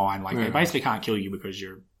mostly are fine. They basically can't kill you because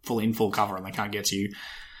you're in full cover and they can't get to you.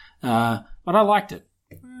 But I liked it.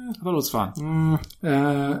 I thought it was fun.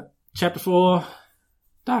 Chapter 4,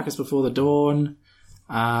 Darkest Before the Dawn.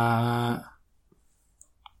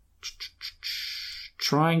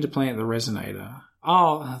 Trying to plant the resonator.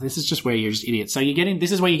 Oh, this is just where you're just idiots. So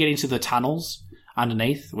this is where you get into the tunnels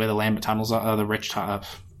underneath, where the Lambent tunnels are,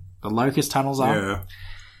 the Locust tunnels are.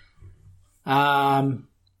 Yeah.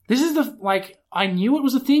 This is I knew it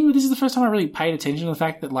was a thing, but this is the first time I really paid attention to the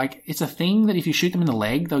fact that, it's a thing that if you shoot them in the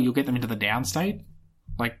leg, though, you'll get them into the down state.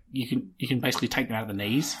 You can basically take them out of the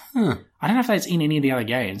knees. Huh. I don't know if that's in any of the other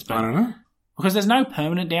games, but I don't know. Because there's no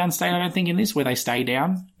permanent down state, I don't think, in this, where they stay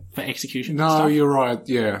down for execution. No, you're right.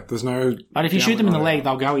 Yeah, there's no... But if you shoot them in the leg,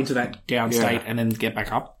 they'll go into that down state and then get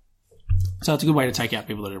back up. So it's a good way to take out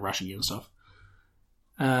people that are rushing you and stuff.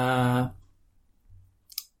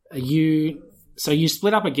 So you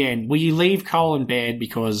split up again. Well, you leave Cole in bed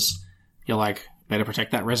because you're like, better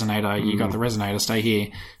protect that resonator. You got the resonator, stay here.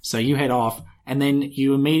 So you head off, and then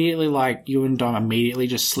you immediately, you and Dom immediately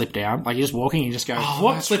just slip down. You're just walking, you just go,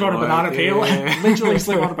 slip on a banana peel. Literally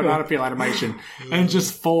slip on a banana peel animation and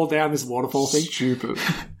just fall down this waterfall thing. Stupid.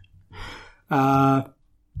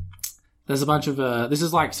 There's a bunch of, this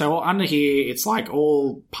is so under here, it's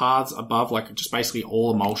all paths above, just basically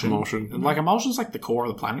all emulsion. And emulsion's the core of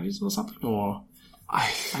the planet, is it, or something? Or I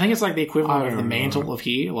think it's the equivalent of the mantle of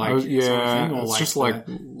here, sort of thing, or it's just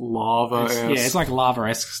lava-esque. Yeah, it's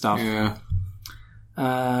lava-esque stuff. Yeah.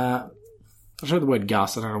 I showed the word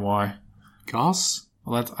Gus, I don't know why. Gus?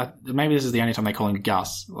 Well, maybe this is the only time they call him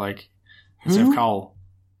Gus, instead of Cole.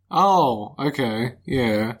 Oh, okay,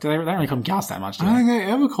 yeah. They don't really call him Gus that much, do I don't think they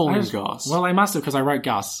ever call him Gus. Well, they must have, because I wrote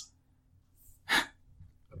Gus.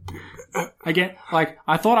 Again,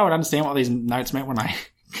 I thought I would understand what these notes meant when I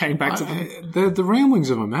came back to them. The ramblings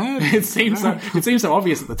of a man. It seems so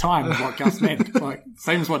obvious at the what Gus meant.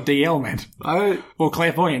 Same as what DL meant. Or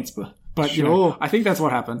clairvoyance, but sure. I think that's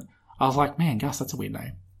what happened. I was like, man, Gus, that's a weird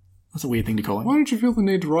name. That's a weird thing to call him. Why did you feel the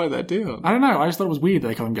need to write that down? I don't know. I just thought it was weird that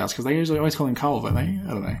they call him Gus, because they usually always call him Cole, don't they? I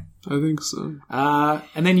don't know. I think so.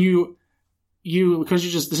 And then you because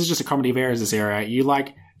this is just a comedy of errors, this area, you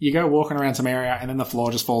go walking around some area and then the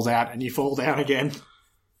floor just falls out and you fall down again.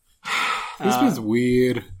 This bit's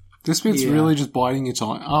weird. This bit's really just biding your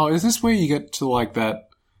time. Oh, is this where you get to that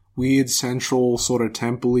weird central sort of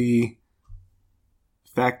temple-y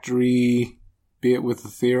factory bit with the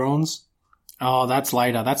Therons? Oh, that's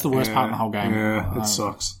later. That's the worst part in the whole game. Yeah, it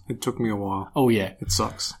sucks. It took me a while. Oh, yeah. It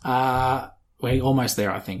sucks. We're almost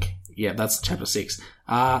there, I think. Yeah, that's chapter 6.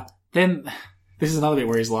 Then, this is another bit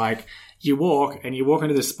where he's you walk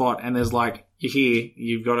into this spot and there's you're here,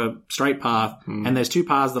 you've got a straight path, and there's two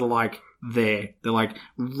paths that are there. They're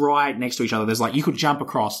right next to each other. There's you could jump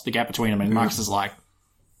across the gap between them, and Marcus is split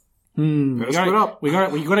up. We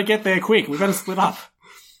got to get there quick. We got to split up.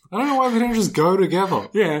 I don't know why they don't just go together.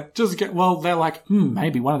 Yeah, they're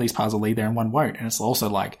maybe one of these paths will lead there and one won't. And it's also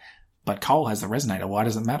but Cole has the resonator. Why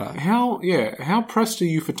does it matter? How pressed are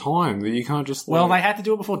you for time that you can't just... Well, they had to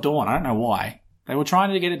do it before dawn. I don't know why. They were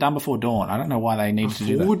trying to get it done before dawn. I don't know why they needed to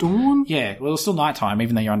do that. Before dawn? Yeah, well, it's still nighttime,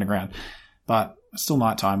 even though you're underground. But it's still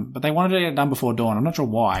nighttime. But they wanted to get it done before dawn. I'm not sure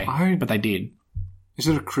why, but they did. Is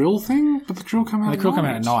it a krill thing? But the krill come out The krill come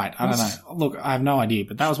out at night. I don't know. Look, I have no idea,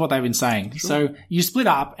 but that was what they've been saying. Sure. So you split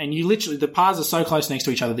up, and you literally, the paths are so close next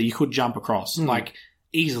to each other that you could jump across, like,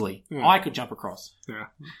 easily. Yeah. I could jump across. Yeah.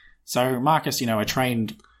 So Marcus, a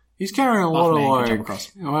trained... He's carrying a lot of,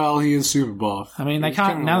 well, he is super buff. I mean, they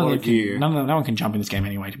can't, no one can jump in this game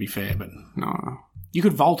anyway, to be fair, but... No. You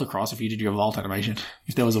could vault across if you did your vault animation,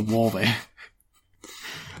 if there was a wall there.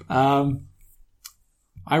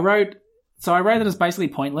 I wrote that it's basically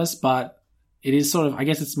pointless, but it is sort of, I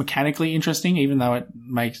guess it's mechanically interesting, even though it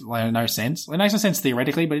makes no sense. It makes no sense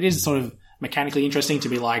theoretically, but it is sort of mechanically interesting to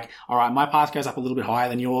be like, all right, my path goes up a little bit higher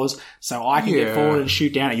than yours, so I can get forward and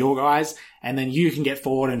shoot down at your guys, and then you can get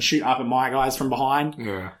forward and shoot up at my guys from behind.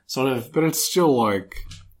 Yeah. Sort of. But it's still like...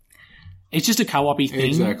 It's just a co-op-y thing,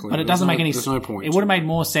 exactly. But it doesn't make any sense. There's no point. It would have made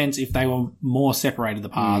more sense if they were more separated, the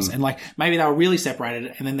paths, and like maybe they were really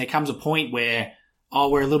separated, and then there comes a point where,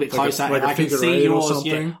 we're a little bit closer, and I can see yours.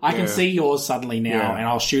 Yeah, I can see yours suddenly now, and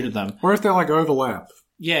I'll shoot at them. Or if they're like overlap.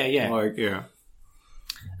 Yeah. Like, yeah.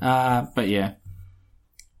 But yeah.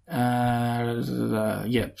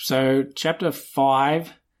 So chapter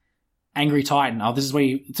 5, Angry Titan. Oh, this is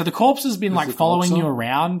where so the corpse has been like following you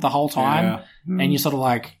around the whole time, and you're sort of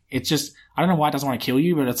like, it's just, I don't know why it doesn't want to kill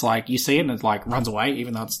you, but it's like, you see it and it like runs away,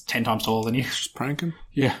 even though it's 10 times taller than you. Just pranking?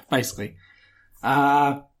 Yeah, basically.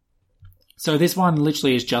 So this one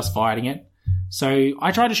literally is just fighting it. So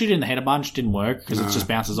I tried to shoot it in the head a bunch, didn't work because it just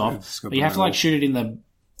bounces off. But you have to like shoot it in the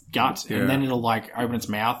gut, and then it'll like open its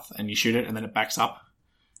mouth and you shoot it and then it backs up.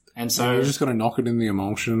 And so you're just gonna knock it in the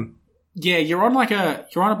emulsion. Yeah, you're on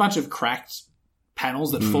a bunch of cracked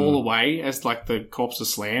panels that fall away as like the corpse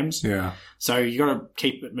slams. Yeah. So you got to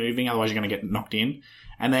keep it moving, otherwise you're going to get knocked in.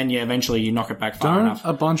 And then eventually you knock it back far enough.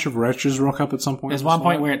 A bunch of wretches rock up at some point? There's one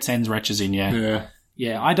point where it sends wretches in. Yeah.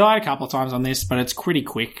 Yeah. I died a couple of times on this, but it's pretty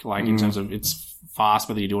quick. Like in terms of it's fast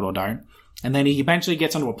whether you do it or don't. And then he eventually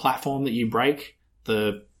gets onto a platform that you break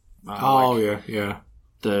the.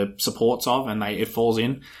 The supports of, and it falls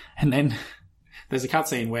in, and then there's a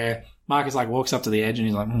cutscene where Marcus like walks up to the edge and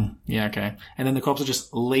he's like, yeah, okay. And then the corpse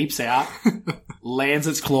just leaps out, lands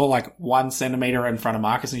its claw like 1 centimeter in front of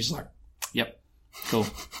Marcus, and he's just like, yep, cool.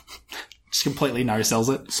 Just completely no-sells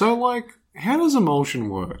it. So, like, how does emulsion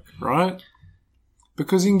work, right?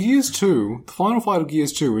 Because in Gears 2, the final fight of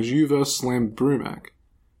Gears 2 is you versus Lambert Brumac.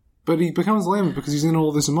 But he becomes Lambert because he's in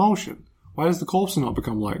all this emulsion. Why does the corpse not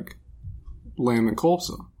become, like, Lambert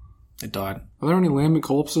Corpser? It died. Are there any Lambert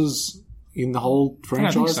corpses in the whole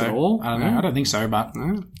franchise at all? I don't know. I don't think so, but...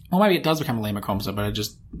 No. Or maybe it does become a Lambert Corpser, but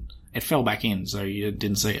it fell back in, so you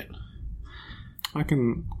didn't see it. I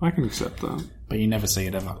can accept that. But you never see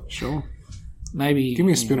it ever. Sure. Maybe... Give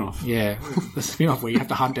me a spin-off. Yeah. The spin-off where you have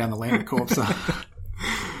to hunt down the Lambert Corpser.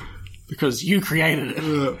 Because you created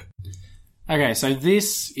it. Okay, so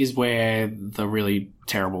this is where the really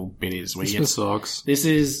terrible bit is. This sucks. This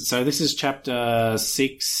is chapter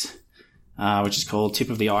 6, which is called Tip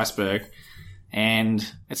of the Iceberg, and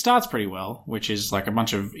it starts pretty well, which is like a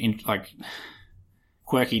bunch of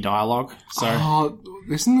quirky dialogue. So,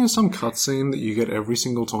 isn't there some cutscene that you get every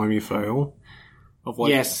single time you fail? Of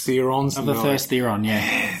like Theorons? Of the first Theron,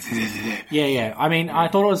 yeah. Yeah. I mean, I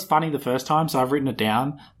thought it was funny the first time, so I've written it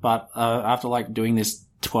down, but after like doing this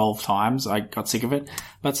 12 times, I got sick of it.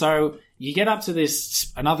 But so you get up to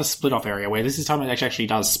this another split off area where this time it actually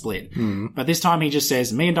does split. But this time he just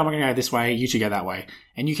says, me and Dom are going to go this way, you two go that way.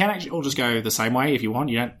 And you can actually all just go the same way if you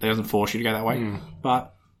want. It doesn't force you to go that way.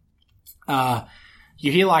 But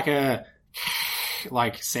you hear like a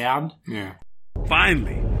sound. Yeah.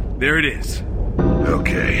 Finally, there it is.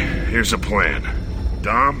 Okay, here's a plan.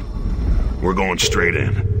 Dom, we're going straight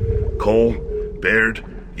in. Cole, Baird,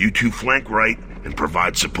 you two flank right and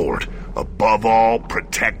provide support. Above all,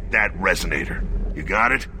 protect that resonator. You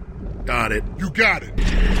got it? Got it. You got it.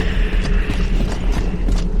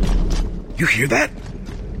 You hear that?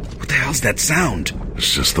 What the hell's that sound?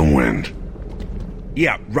 It's just the wind.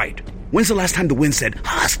 Yeah, right. When's the last time the wind said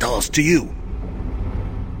hostiles to you?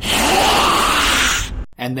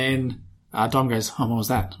 And then Dom goes, what was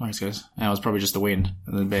that? Max goes, it was probably just the wind.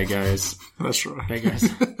 And then Bear goes, that's right. Bear goes,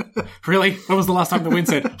 really? When was the last time the wind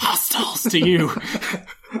said hostiles to you?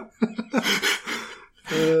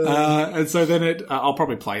 And so then I'll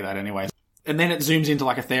probably play that anyway. And then it zooms into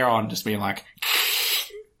like a Theron just being like...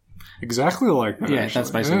 Exactly like that. Yeah, actually.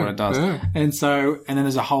 That's basically what it does. Yeah. And then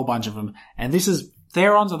there's a whole bunch of them. And this is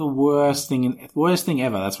Therons are the worst thing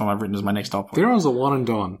ever. That's what I've written as my next top point. Therons are one and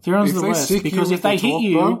done. Therons are the worst because if they hit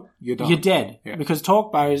you, you're done. You're dead. Yeah. Because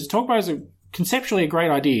torque bows are conceptually a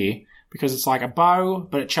great idea because it's like a bow,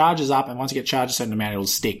 but it charges up, and once you get charged a certain amount, it'll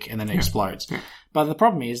stick and then it explodes. Yeah. But the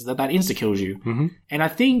problem is that insta kills you, and I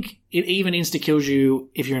think it even insta kills you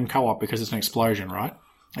if you're in co-op because it's an explosion, right?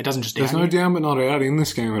 It doesn't just down. There's no down but not out in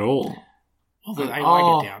this game at all. Well, the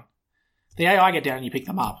AI get down. The AI get down and you pick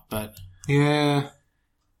them up, but yeah.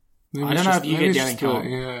 Maybe I don't know if you get down in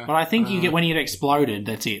co-op, but I think you get when you get exploded.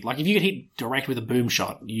 That's it. Like if you get hit direct with a boom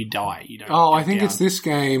shot, you die. You don't. I think it's this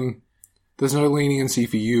game. There's no leniency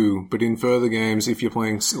for you, but in further games, if you're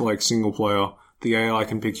playing like single player, the AI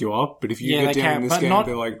can pick you up. But if you get down in this game,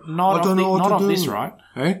 they're like, I don't know what to do. Not off this, right?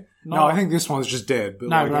 Hey, no, I think this one's just dead. But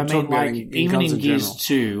no, but I mean, like even in Gears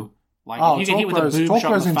 2, like if you get hit with a boom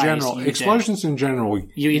shot in the face, explosions in general,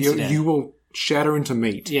 you will shatter into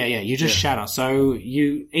meat. Yeah, you just shatter. So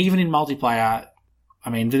you, even in multiplayer, I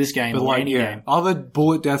mean, for this game, or any game. Other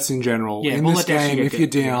bullet deaths in general. In this game, if you're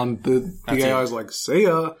down, the AI's like, see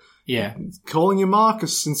ya. Yeah. Calling you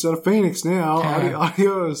Marcus instead of Phoenix now.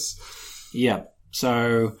 Adios. Yeah.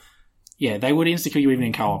 So, yeah, they would insta-kill you even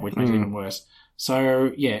in co-op, which makes it even worse.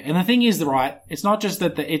 So, yeah. And the thing is, right, it's not just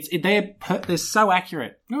that they're so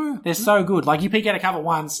accurate. Oh, yeah. They're so good. Like, you peek out a cover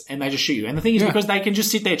once and they just shoot you. And the thing is, because they can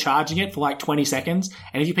just sit there charging it for like 20 seconds,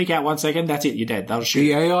 and if you peek out 1 second, that's it, you're dead. They'll shoot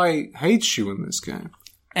you. The AI hates you in this game.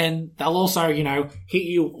 And they'll also, hit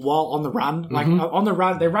you while on the run. Like, on the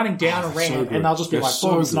run, they're running down a ramp, and they'll just be like,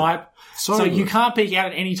 boom, snipe. So you can't peek out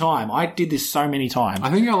at any time. I did this so many times. I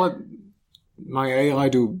think I let my AI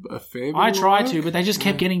do a fair bit. I tried to, but they just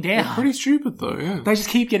kept getting down. They're pretty stupid, though, yeah. They just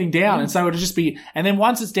keep getting down, and so it'll just be... And then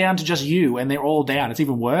once it's down to just you, and they're all down, it's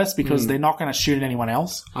even worse, because they're not going to shoot at anyone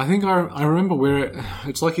else. I think I remember where...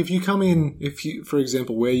 It's like if you come in... For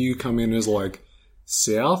example, where you come in is, like,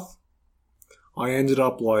 south... I ended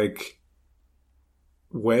up like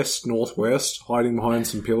northwest, hiding behind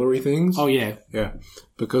some pillory things. Oh yeah, yeah.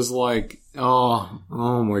 Because like, oh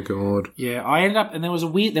my god. Yeah, I ended up, and there was a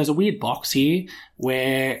weird box here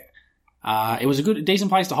where it was a decent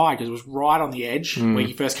place to hide because it was right on the edge where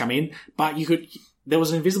you first come in. But there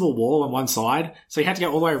was an invisible wall on one side, so you had to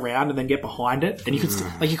go all the way around and then get behind it. And you could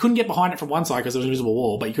you couldn't get behind it from one side because there was an invisible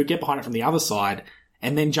wall, but you could get behind it from the other side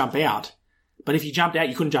and then jump out. But if you jumped out,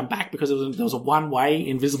 you couldn't jump back because there was a one-way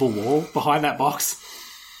invisible wall behind that box.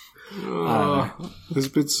 This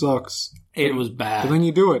bit sucks. It was bad. But then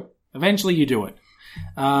you do it. Eventually you do it.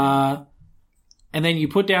 And then you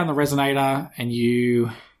put down the resonator and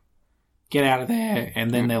you get out of there,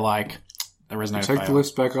 and then they're like, the resonator Take the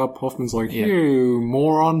lifts back up. Hoffman's like, you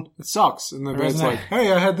moron. It sucks. And the bed's like,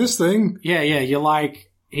 hey, I had this thing. Yeah, you're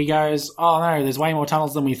like, he goes, oh no, there's way more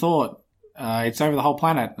tunnels than we thought. It's over the whole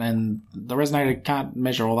planet, and the resonator can't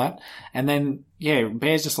measure all that. And then,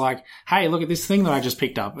 Bear's just like, hey, look at this thing that I just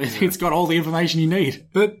picked up. It's got all the information you need.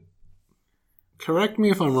 But, correct me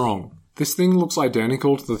if I'm wrong, this thing looks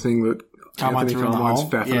identical to the thing that Anthony Carmine's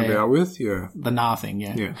faffing about with? Yeah. The Nar thing,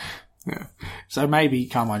 Yeah. So maybe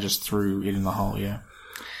Carmine just threw it in the hole, yeah.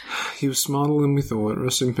 He was smarter than we thought.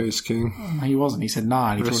 Rest in peace, King. He wasn't. He said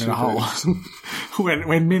nah, and he threw it in a hole.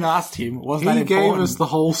 when Min asked him, was that important? He gave us the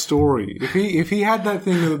whole story. If he had that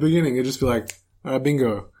thing at the beginning, it'd just be like,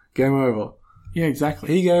 bingo, game over. Yeah, exactly.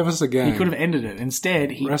 He gave us a game. He could have ended it.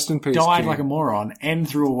 Instead, he Rest in peace, died King. like a moron and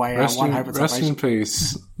threw away our one hope of salvation. Rest in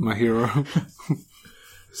peace, my hero.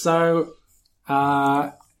 So,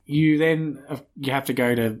 you have to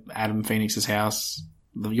go to Adam Phoenix's house,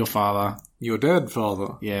 your father. Your dead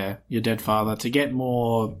father. Yeah, your dead father, to get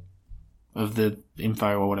more of the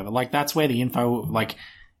info or whatever. Like, that's where the info, like,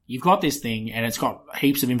 you've got this thing and it's got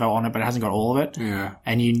heaps of info on it, but it hasn't got all of it. Yeah.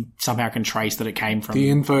 And you somehow can trace that it came from the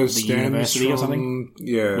info the university or something.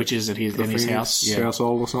 Yeah. Which is in his house. Yeah.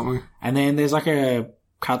 Household or something. And then there's like a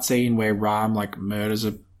cutscene where Ram like murders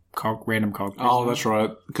a random cog person. Oh, that's right.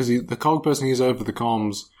 Because the cog person hears over the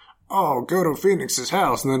comms, oh, go to Phoenix's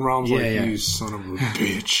house. And then Ram's you son of a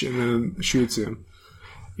bitch. And then shoots him.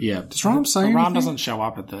 Yeah. Does Ram say anything? Ram doesn't show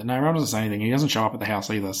up Ram doesn't say anything. He doesn't show up at the house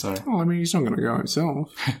either, so. Oh, I mean, he's not going to go himself.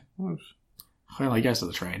 Well, he goes to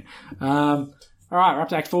the train. Alright, we're up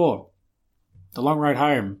to Act 4. The long road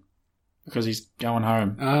home. Because he's going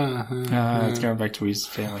home. It's going back to his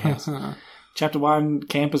family house. Chapter 1,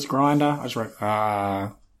 Campus Grinder. I just wrote,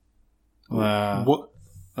 what?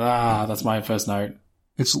 That's my first note.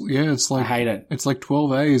 It's like, I hate it. It's like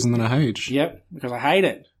 12 A's and then a H. Yep, because I hate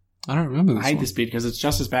it. I don't remember this I hate one. this bit because it's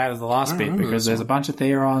just as bad as the last bit remember because this there's a bunch of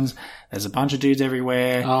Therons, there's a bunch of dudes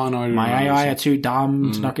everywhere. Oh, no, I didn't My remember AI this are too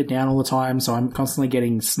dumb to knock it down all the time, so I'm constantly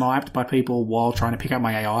getting sniped by people while trying to pick up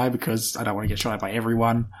my AI because I don't want to get shot at by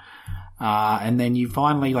everyone. And then you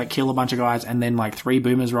finally like kill a bunch of guys, and then like 3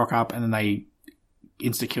 boomers rock up, and then they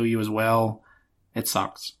insta kill you as well. It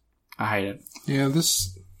sucks. I hate it. Yeah,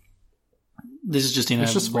 this is just in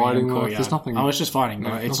it's a just random fighting. Like, courtyard. there's nothing. Oh, it's just fighting,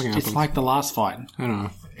 no, but it's happens. like the last fight. I don't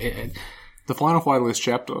know. The final fight of this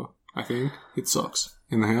chapter, I think, it sucks.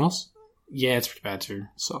 In the house? Yeah, it's pretty bad too.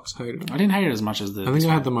 Sucks. Hated it. I didn't hate it as much as the... I think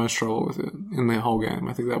I had the most trouble with it in the whole game.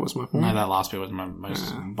 I think that was my point. No, that last bit was my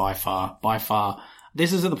most... By far.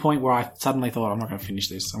 This is at the point where I suddenly thought, I'm not going to finish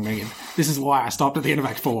this. I'm going to get... This is why I stopped at the end of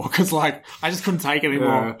Act 4, because, like, I just couldn't take it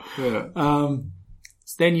anymore. Yeah.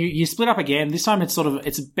 Then you split up again. This time it's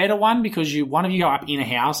a better one because one of you go up in a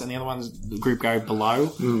house and the other the group go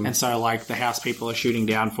below. And so like the house people are shooting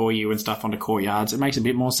down for you and stuff onto courtyards. It makes a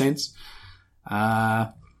bit more sense.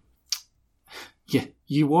 Yeah,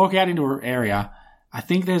 you walk out into an area. I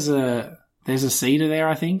think there's a cedar there,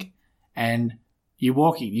 I think. And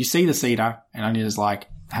you see the cedar and on it's like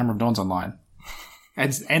Hammer of Dawn's online.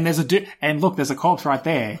 And there's there's a corpse right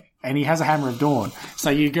there. And he has a Hammer of Dawn.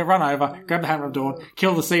 So you run over, grab the Hammer of Dawn,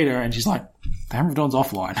 kill the cedar, and she's like, the Hammer of Dawn's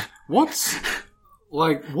offline.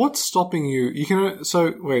 What's stopping you? You can,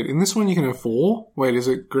 wait, in this one you can have 4? Wait, is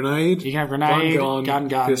it grenade? You can have grenade, gun,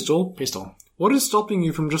 pistol. What is stopping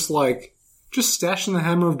you from just stashing the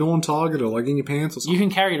Hammer of Dawn targeter, like in your pants or something? You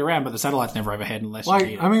can carry it around, but the satellite's never overhead unless you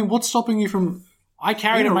need it. I mean, what's stopping you from... I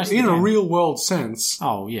carried it most of the in time. a real world sense.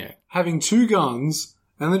 Oh, yeah. Having 2 guns...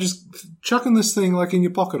 And then just chucking this thing like in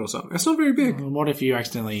your pocket or something. It's not very big. What if you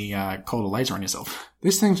accidentally called a laser on yourself?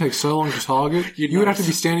 This thing takes so long to target. You would have to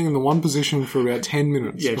be standing in the one position for about 10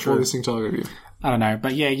 minutes before this thing targeted you. I don't know.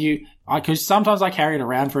 But yeah, because sometimes I carry it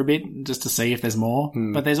around for a bit just to see if there's more.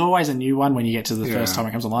 But there's always a new one when you get to the first time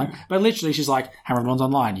it comes online. But literally she's like, Hammer of Dawn's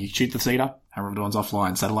online. You shoot the cedar, Hammer of Dawn's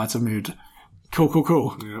offline. Satellites have moved.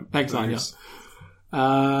 Cool. Yep, Thanks, Anya.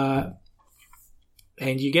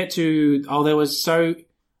 And you get to...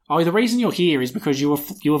 the reason you're here is because you were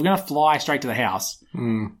going to fly straight to the house.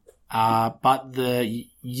 But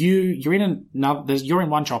you're in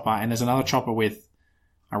one chopper and there's another chopper with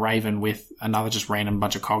a Raven with another just random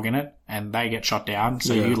bunch of cog in it, and they get shot down.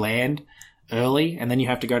 So you land early, and then you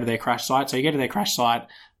have to go to their crash site. So you get to their crash site.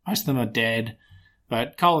 Most of them are dead,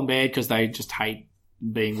 but Cole and Baird, because they just hate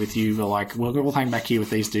being with you, are like, we'll hang back here with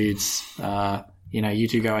these dudes. You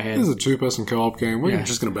two go ahead. This is a 2-person co-op game. We're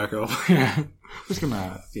just going to back off. Yeah. Just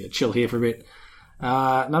gonna chill here for a bit.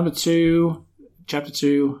 Number 2, chapter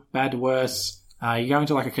 2, Bad to Worse. You go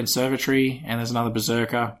into like a conservatory and there's another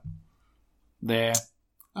berserker there.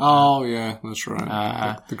 Oh yeah, that's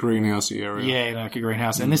right. The greenhousey area. Yeah, like a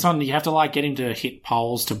greenhouse. And this one you have to like get him to hit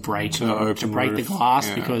poles to break the glass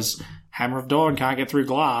because Hammer of Dawn can't get through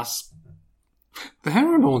glass. The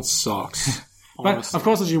Hammer of Dawn sucks. But of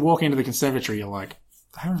course, as you walk into the conservatory, you're like,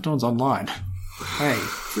 the Hammer of Dawn's online. Hey,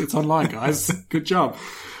 it's online, guys. Good job.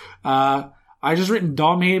 I just written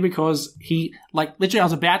Dom here because literally I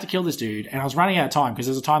was about to kill this dude and I was running out of time because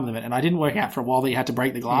there's a time limit and I didn't work out for a while that you had to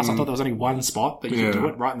break the glass. I thought there was only one spot that you could do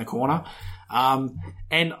it right in the corner.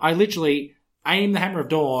 And I literally aim the Hammer of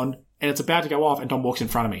Dawn and it's about to go off and Dom walks in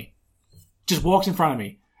front of me. Just walks in front of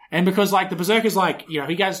me. And because the berserker's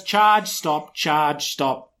he goes charge, stop,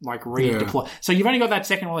 redeploy. So you've only got that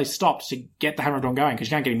second while he's stopped to get the Hammer of Dawn going because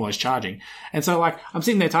you can't get him while he's charging. And so I'm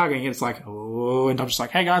sitting there targeting and it's like, oh, and Dom's just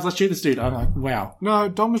like, hey guys, let's shoot this dude. I'm like, wow. No,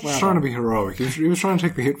 Dom was just trying to be heroic. He was trying to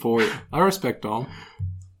take the hit for you. I respect Dom.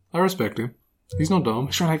 I respect him. He's not dumb.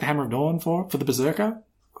 He's trying to take the Hammer of Dawn for the berserker?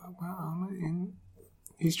 Well,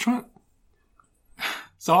 he's trying...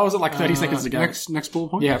 So I was at 30 seconds ago. Next bullet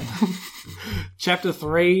point? Yeah. Chapter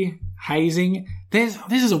 3, hazing. This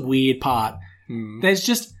is a weird part. There's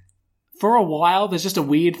just, for a while, there's just a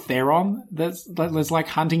weird Theron that's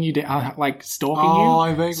hunting you down,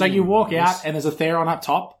 stalking you. So you walk out and there's a Theron up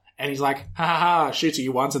top and he's like, ha, shoots at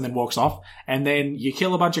you once and then walks off. And then you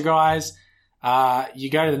kill a bunch of guys.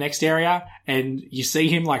 You go to the next area and you see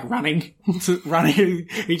him running.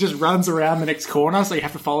 He just runs around the next corner. So you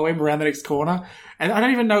have to follow him around the next corner. And I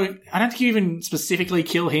don't think you even specifically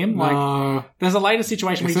kill him. There's a later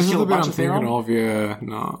situation where you just kill a bunch of Theron.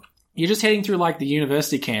 You're just heading through the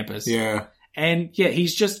university campus. Yeah. And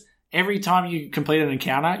he's just, every time you complete an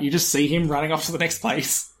encounter, you just see him running off to the next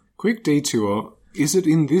place. Quick detour. Is it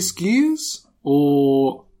in this Gears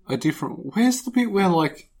or a different, where's the bit where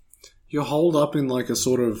you're holed up in a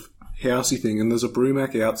sort of housey thing and there's a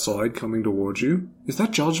Brumac outside coming towards you? Is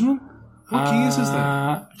that Judgment? What Gears is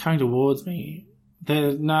that? Coming towards me.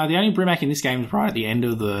 The only Brumac in this game is right at the end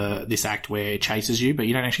of this act where it chases you, but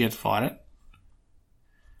you don't actually have to fight it.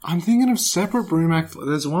 I'm thinking of separate Brumac.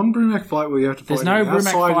 There's one Brumac fight where you have to fight. There's no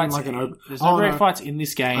Brumac fights. There's no Brumac no. fights in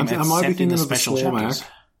this game. I might be thinking in the of the special Swarmac. chapters.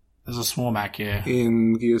 There's a Swarmac, yeah.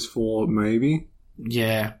 In Gears 4, maybe.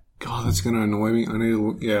 Yeah. God, that's going to annoy me. I need to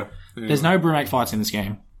look. Yeah. Anyway. There's no Brumac fights in this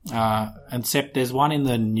game, except there's one in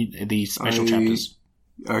the special chapters.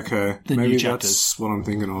 Okay, The maybe new that's chapters. what I'm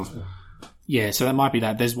thinking of. Yeah, so that might be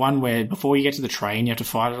that. There's one where before you get to the train, you have to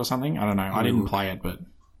fight it or something. I don't know. I didn't play it, but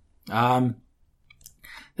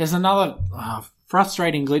there's another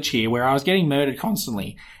frustrating glitch here where I was getting murdered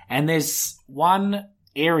constantly, and there's one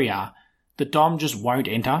area that Dom just won't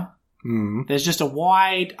enter. Mm. There's just a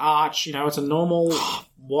wide arch, it's a normal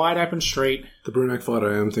wide open street. The Brumac fight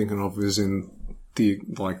I am thinking of is in the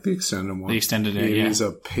extended one. The extended, It yeah. is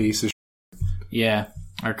a piece of Yeah.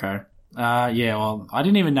 Okay. Well, I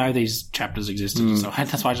didn't even know these chapters existed, so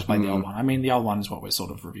that's why I just played the old one. I mean, the old one is what we're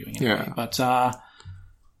sort of reviewing anyway. Yeah. But,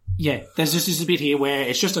 there's just this bit here where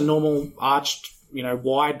it's just a normal arched,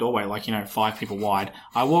 wide doorway, 5 people wide.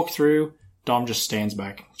 I walk through, Dom just stands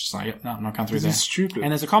back. Just like, yep, no, I'm not coming through This there. is stupid.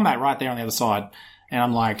 And there's a combat right there on the other side. And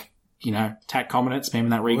I'm like, tack combat, spamming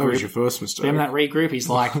that regroup. That was your first mistake. Spamming that regroup. He's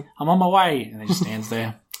like, I'm on my way. And he just stands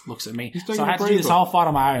there, looks at me. taking So I had a to do this breather. whole fight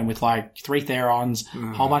on my own with 3 Therons,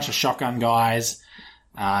 a whole bunch of shotgun guys.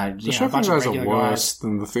 The shotgun guys are worse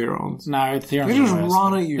than the Therons. No, the Therons They just are worse.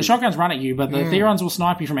 run at you. The shotguns run at you, but the Therons will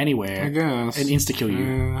snipe you from anywhere. I guess. And insta-kill you.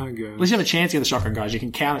 Yeah, I guess. At least you have a chance against the shotgun guys. You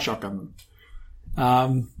can counter-shotgun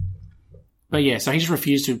them. But yeah, so he just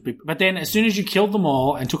refused to. But then as soon as you killed them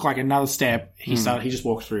all and took another step, he just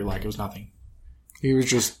walked through like it was nothing. He was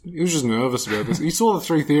just nervous about this. He saw the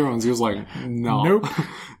 3 Therons. He was like, no. Nope.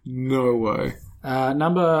 No way.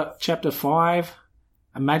 Chapter 5,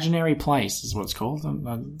 Imaginary Place is what it's called.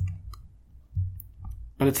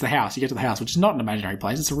 But it's the house. You get to the house, which is not an imaginary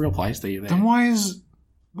place. It's a real place that you're there. Then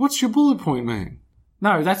what's your bullet point mean?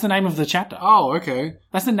 No, that's the name of the chapter. Oh, okay.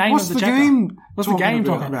 That's the name What's of the the chapter. game What's the talking game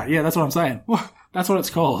about? talking about? Yeah, that's what I'm saying. That's what it's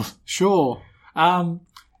called. Sure. Cole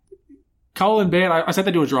and Bear, I said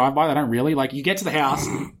they do a drive-by. They don't really. You get to the house.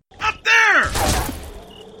 Up there!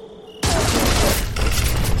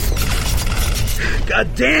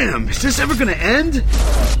 God damn, is this ever gonna end?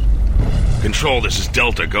 Control, this is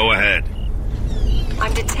Delta. Go ahead.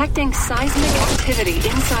 I'm detecting seismic activity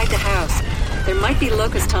inside the house. There might be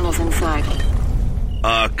locust tunnels inside.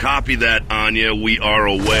 Copy that, Anya. We are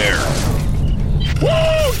aware.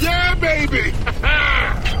 Woo! Yeah, baby!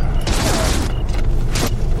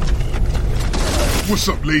 What's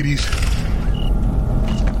up, ladies?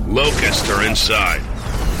 Locusts are inside.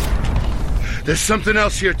 There's something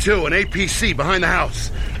else here, too. An APC behind the house.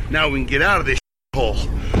 Now we can get out of this hole.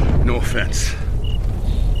 No offense.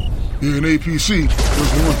 Yeah, an APC.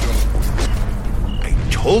 There's one, though. I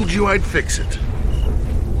told you I'd fix it.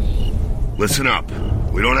 Listen up.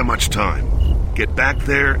 We don't have much time. Get back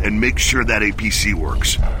there and make sure that APC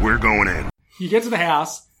works. We're going in. You get to the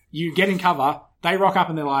house. You get in cover. They rock up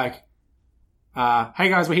and they're like, hey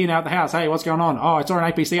guys, we're here now at the house. Hey, what's going on? Oh, I saw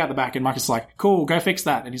an APC out the back. And Marcus is like, cool, go fix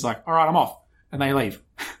that. And he's like, all right, I'm off. And they leave.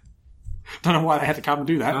 Don't know why they had to come and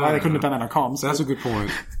do that. Why they couldn't have done that on comms. That's a good point.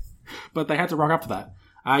 But they had to rock up for that.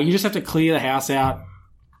 You just have to clear the house out.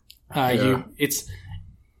 It's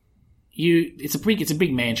a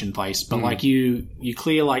big mansion place, but you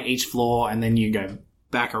clear each floor and then you go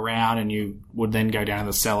back around and you would then go down to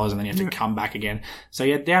the cellars and then you have to come back again. So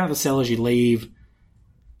you're down to the cellars, you leave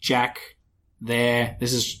Jack there.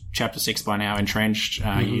 This is chapter 6 by now, entrenched.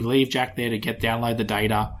 You leave Jack there to download the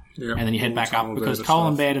data. Yep. And then you head back up because Cole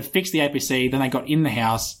and Baird have fixed the APC. Then they got in the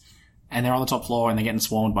house and they're on the top floor and they're getting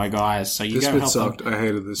swarmed by guys. So you This go bit help sucked. them. I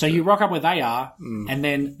hated this. So you rock up where they are and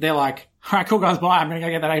then they're like, all right, cool guys, bye. I'm going to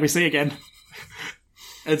go get that APC again.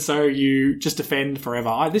 And so you just defend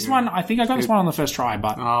forever. This one, I think I got this one on the first try,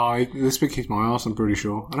 but this bit kicked my ass, I'm pretty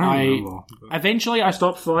sure. I don't remember. Eventually, I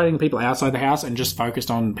stopped fighting the people outside the house and just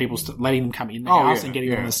focused on people letting them come in the house and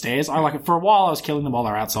getting them on the stairs. For a while, I was killing them while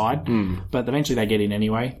they're outside, but eventually they get in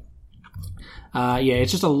anyway.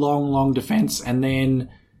 It's just a long, long defense, and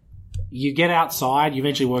then you get outside. You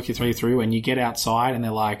eventually work your way through, and you get outside, and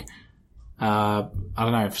they're like, I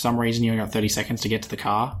don't know, for some reason you only got 30 seconds to get to the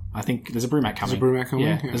car. I think there's a Brumac coming. There's a Brumac coming?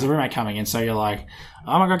 Yeah, there's a Brumac coming, and so you're like,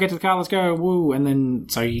 oh my god, get to the car, let's go, woo! And then,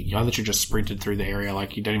 so I literally just sprinted through the area,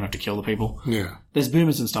 you don't even have to kill the people. Yeah. There's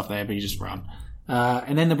boomers and stuff there, but you just run.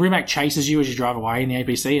 And then the Brumac chases you as you drive away in the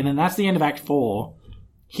APC, and then that's the end of Act 4.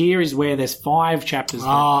 Here is where there's 5 chapters.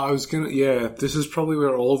 This is probably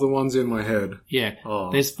where all the ones in my head. Yeah.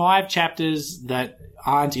 There's 5 chapters that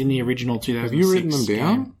aren't in the original 2006 Have you written them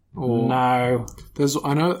down? game. Or No.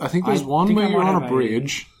 I think there's one where you're on a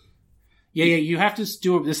bridge. Yeah, you have to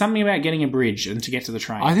do it. There's something about getting a bridge and to get to the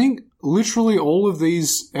train. I think literally all of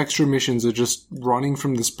these extra missions are just running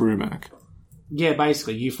from this Brumac. Yeah,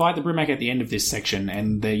 basically. You fight the Brumac at the end of this section,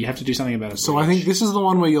 and you have to do something about it. So I think this is the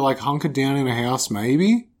one where you're like hunkered down in a house,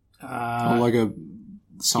 maybe? Or like a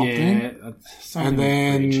something. Yeah, and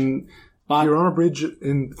then you're on a bridge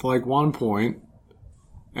in like one point,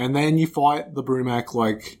 and then you fight the Brumac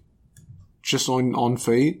like just on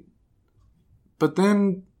feet. But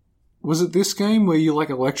then, was it this game where you like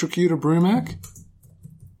electrocute a Brumac?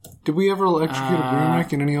 Did we ever electrocute a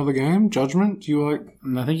Brumac in any other game? Judgment? Do you like?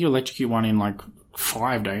 I think you electrocute one in like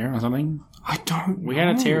 5, don't you, or something? I don't know. We had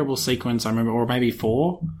a terrible sequence, I remember, or maybe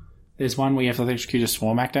 4. There's one where you have to electrocute a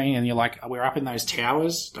Swarmac, don't you? And you're like, we're up in those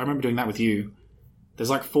towers. I remember doing that with you.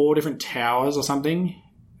 There's like 4 different towers or something,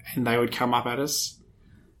 and they would come up at us.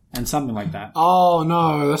 And something like that. Oh,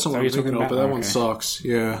 no, that's not what I'm you're thinking talking of, but about- that one okay. sucks.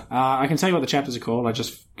 Yeah. I can tell you what the chapters are called. I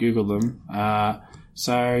just Googled them.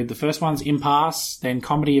 So the first one's Impasse, then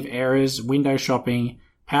Comedy of Errors, Window Shopping,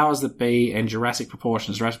 Powers That Be, and Jurassic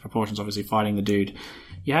Proportions. Jurassic Proportions obviously fighting the dude.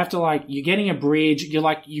 You have to you're getting a bridge.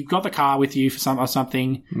 You've got the car with you for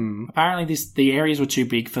something. Apparently the areas were too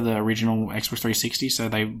big for the original Xbox 360, so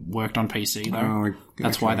they worked on PC though.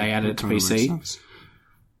 That's why they added it to PC.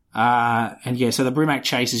 And yeah, so the Brumac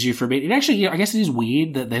chases you for a bit. It actually, I guess it is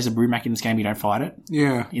weird that there's a Brumac in this game, you don't fight it.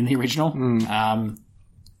 Yeah. In the original.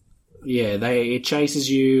 It chases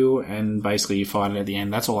you and basically you fight it at the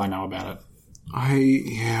end. That's all I know about it.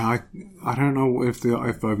 I don't know if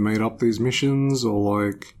I've made up these missions or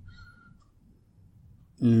like.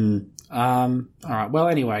 Alright, well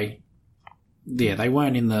anyway. Yeah, they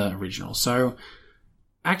weren't in the original. So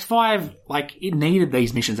Act 5, it needed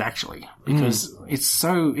these missions actually, because it's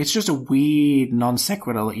just a weird non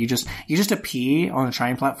sequitur that you just appear on a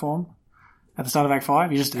train platform at the start of Act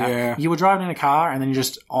 5. You were driving in a car and then you're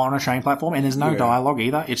just on a train platform and there's no dialogue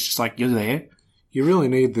either. It's just like, you're there. You really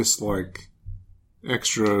need this,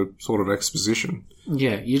 extra sort of exposition.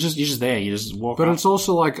 Yeah, you're just there. You just walk But up. it's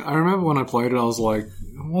also I remember when I played it, I was like,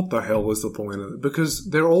 what the hell is the point of it? Because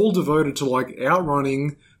they're all devoted to,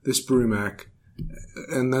 outrunning this Brumac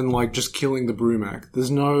and then, just killing the Brumac.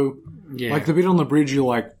 There's no... Yeah. the bit on the bridge, you're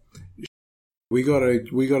like, we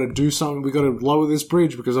gotta do something, we gotta lower this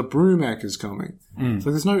bridge because a Brumac is coming.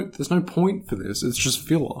 So there's no point for this. It's just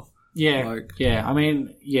filler. Yeah, I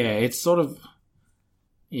mean, it's sort of...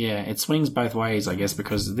 Yeah, it swings both ways, I guess,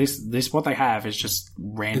 because this what they have is just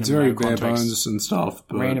random. It's very no bare context. bones and stuff.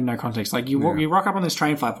 But Random, no context. You rock up on this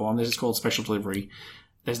train platform. This is called special delivery.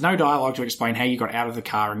 There's no dialogue to explain how you got out of the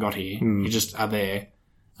car and got here. You just are there.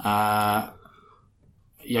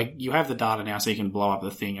 You have the data now, so you can blow up the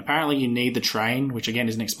thing. Apparently, you need the train, which again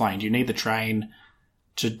isn't explained. You need the train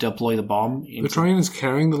to deploy the bomb. The train is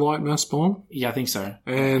carrying the light mass bomb? Yeah, I think so.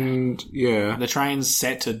 And, yeah. The train's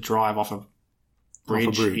set to drive off a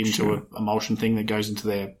bridge into an emulsion thing that goes into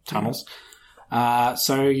their tunnels. But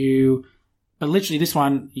literally this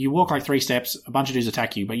one, you walk 3 steps, a bunch of dudes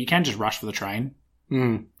attack you, but you can just rush for the train.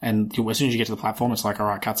 And as soon as you get to the platform, it's like,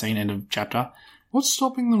 alright, cutscene, end of chapter. What's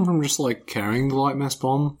stopping them from just, carrying the light mass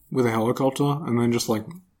bomb with a helicopter and then just,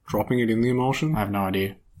 dropping it in the emulsion? I have no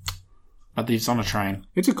idea. But it's on a train.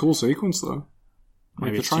 It's a cool sequence, though.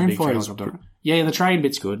 Maybe the it's too train big for fight a is... helicopter. Yeah, the train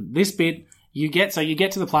bit's good. This bit, you get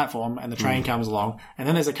to the platform and the train comes along, and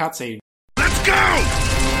then there's a cutscene. Let's go!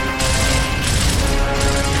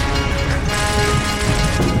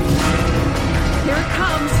 Here it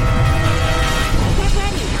comes. Get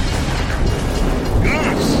ready.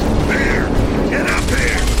 Gus! There! Get up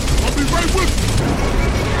here! I'll be right with you!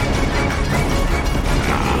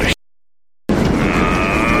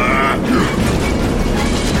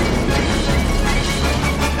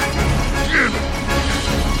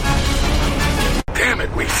 Damn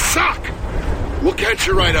it, we suck! We'll catch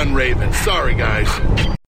you right on Raven. Sorry, guys.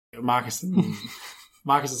 Marcus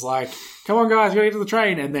is like, come on guys, we gotta get to the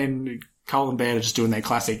train, and then Cole and Baird are just doing their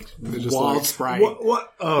classic wild spray.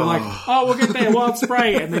 What? Oh. They're like, oh, we'll get there, wild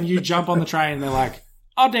spray, and then you jump on the train and they're like,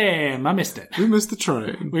 oh damn, I missed it. We missed the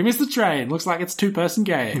train. Looks like it's a 2-person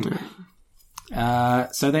game.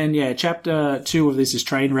 So then, chapter 2 of this is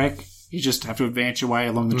Trainwreck. You just have to advance your way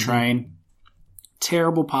along the train.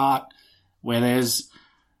 Terrible part where there's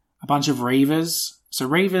a bunch of Reavers. So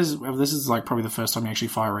Reavers, this is probably the first time you actually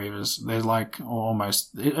fight Reavers. They're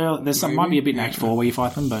almost, there's some, might be a bit in Act 4 where you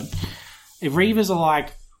fight them, but if Reavers are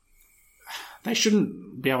they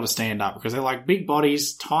shouldn't be able to stand up because they're like big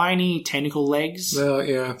bodies, tiny tentacle legs.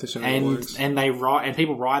 Yeah, the tentacle legs. And they ride, and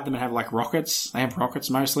people ride them and have like rockets. They have rockets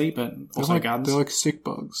mostly, but also guns. They're like stick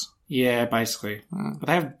bugs. Yeah, basically. But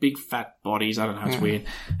they have big fat bodies. I don't know. It's weird,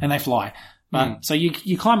 and they fly. But so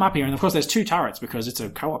you climb up here, and of course there's 2 turrets because it's a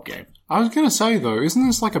co-op game. I was gonna say though, isn't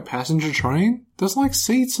this like a passenger train? There's like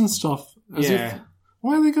seats and stuff.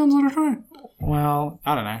 Why are there guns on a train? Well,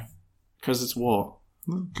 I don't know, because it's war.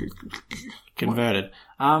 Converted.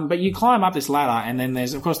 But you climb up this ladder, and then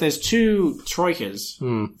there's 2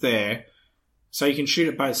 troikas there, so you can shoot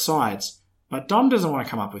at both sides. But Dom doesn't want to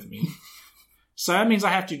come up with me. So that means I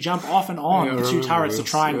have to jump off and on the 2 turrets to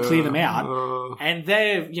try and clear them out. And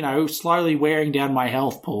they're, slowly wearing down my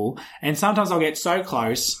health pool. And sometimes I'll get so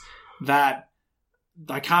close that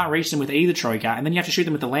I can't reach them with either troika. And then you have to shoot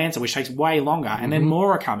them with the Lancer, which takes way longer. And then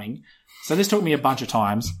more are coming. So this took me a bunch of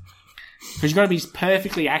times. Because you've got to be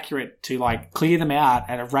perfectly accurate to, clear them out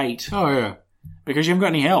at a rate. Oh, yeah. Because you haven't got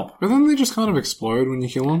any help. But then they just kind of explode when you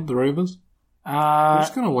kill them, the Reavers? They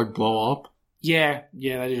just kind of, blow up. Yeah,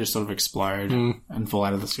 they just sort of explode and fall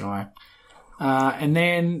out of the sky. And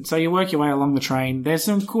then, so you work your way along the train. There's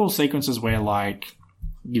some cool sequences where,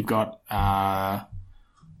 you've got the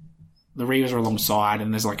Reavers are alongside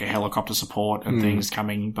and there's, a helicopter support and things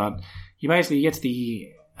coming. But you basically get to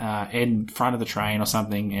the end front of the train or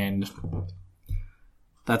something, and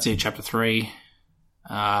that's it, Chapter 3.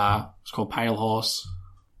 It's called Pale Horse.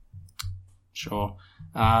 Sure.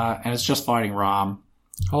 And it's just fighting Ram.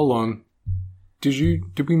 Hold on.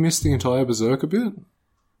 Did we miss the entire Berserker bit?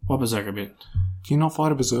 What Berserker bit? Do you not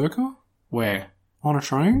fight a Berserker? Where? On a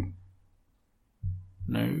train?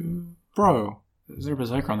 No. Bro. Is there a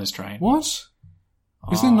Berserker on this train? What?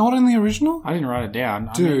 Is there not in the original? I didn't write it down.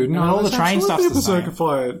 Dude, all the train stuff's the same. Berserker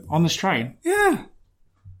fight. On this train? Yeah.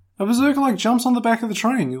 A Berserker, jumps on the back of the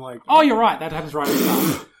train. You're like... Oh, you're right. That happens right at the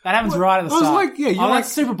start. That happens right at the start. I was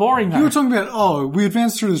that's super boring, though. You were talking about, we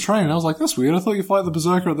advanced through the train. And I was like, that's weird. I thought you fight the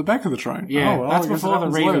Berserker at the back of the train. Yeah, that's before the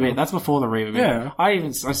Reaver bit. That's before the Reaver bit. Yeah. I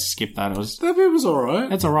skipped that. That bit was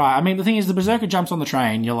alright. It's alright. I mean, the thing is, the Berserker jumps on the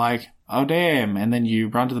train. You're like, oh, damn. And then you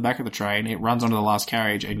run to the back of the train. It runs onto the last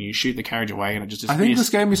carriage, and you shoot the carriage away, and it just disappears. I think this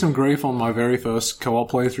gave me some grief on my very first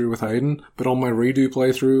co-op playthrough with Hayden, but on my redo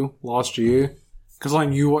playthrough last year, because I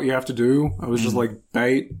knew what you have to do, I was just like,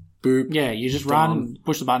 bait, boop. Yeah, you just run,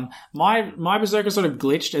 push the button. My Berserker sort of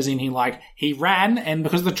glitched, as in he ran, and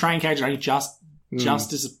because the train carriage only just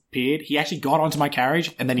disappeared, he actually got onto my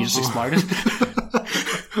carriage, and then he just exploded.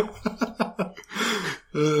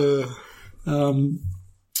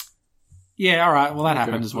 Yeah, alright, well that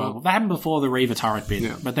happened as well. That happened before the Reaver turret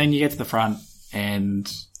bit, but then you get to the front,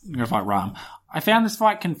 and you're gonna fight Ram. I found this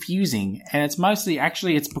fight confusing, and it's mostly,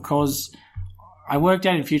 it's because I worked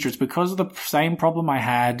out in future, it's because of the same problem I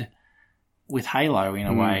had with Halo in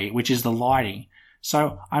a way, which is the lighting.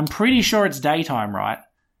 So I'm pretty sure it's daytime, right?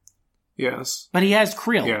 Yes. But he has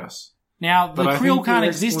Krill. Yes. Now, the Krill can't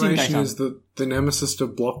exist in daytime. Is that the Nemesis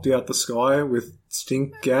have blocked out the sky with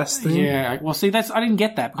stink gas thing? Yeah, well see, I didn't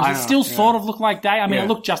get that, because it still sort of looked like day. I mean, it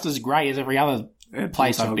looked just as grey as every other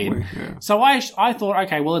place I've been. Yeah. So I thought,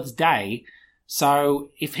 okay, well it's day,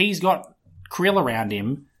 so if he's got Krill around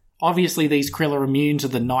him, obviously these Krill are immune to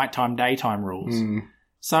the nighttime, daytime rules.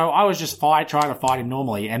 So I was just trying to fight him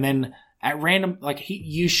normally, and then at random,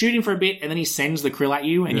 you shoot him for a bit, and then he sends the Krill at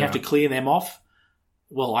you, and you have to clear them off.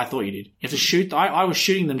 Well, I thought you did. You have to shoot. I was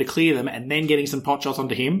shooting them to clear them, and then getting some pot shots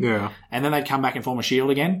onto him. Yeah. And then they'd come back and form a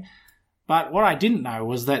shield again. But what I didn't know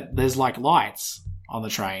was that there's lights on the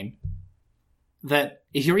train. That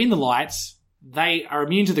if you're in the lights, they are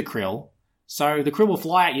immune to the Krill. So the Krill will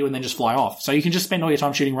fly at you and then just fly off. So you can just spend all your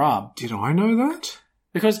time shooting Ram. Did I know that?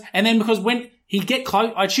 Because when he'd get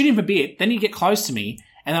close, I'd shoot him for a bit, then he'd get close to me,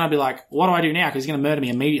 and then I'd be like, what do I do now? Because he's going to murder me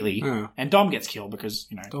immediately. Yeah. And Dom gets killed because,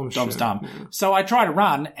 Dom's dumb. Yeah. So I try to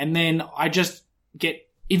run, and then I just get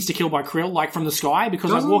insta-killed by Krill, from the sky,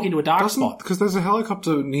 because I walk into a dark spot. Because there's a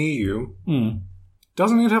helicopter near you.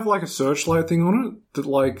 Doesn't it have, a searchlight thing on it?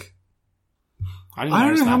 That, I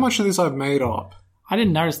don't know how much of this I've made up. I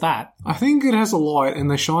didn't notice that. I think it has a light, and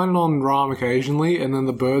they shine it on Ram occasionally, and then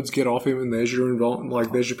the birds get off him, and there's your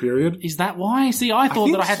period. Is that why? See, I thought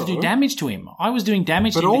that I had to do damage to him. I was doing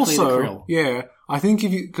damage to him to clear the Krill. Yeah, I think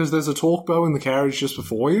because there's a torque bow in the carriage just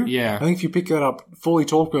before you. Yeah. I think if you pick that up, fully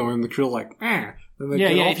torque bow, and the Krill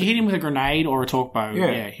if you hit him with a grenade or a torque bow,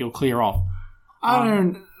 he'll clear off.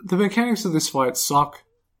 The mechanics of this fight suck.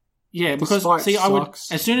 Yeah, because,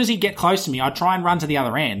 as soon as he'd get close to me, I'd try and run to the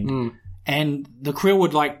other end. And the Krill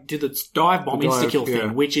would do the dive bomb insta-kill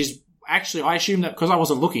thing, which is actually, I assume that because I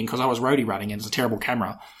wasn't looking, because I was roadie running and it's a terrible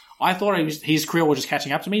camera, I thought his krill were just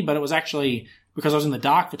catching up to me, but it was actually because I was in the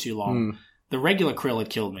dark for too long. The regular krill had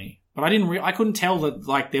killed me. But I couldn't tell that,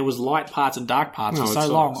 like, there was light parts and dark parts for so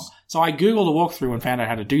long. So I Googled a walkthrough and found out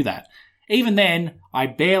how to do that. Even then, I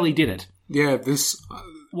barely did it. Yeah,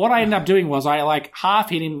 what I ended up doing was I, like, half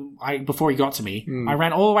hit him before he got to me. I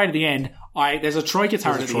ran all the way to the end. There's a troika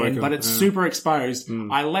turret at the end, but it's super exposed.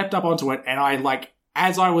 I leapt up onto it, and I, like,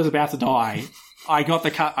 as I was about to die, I got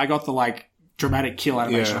the, like, dramatic kill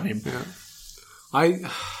animation on him. Yeah.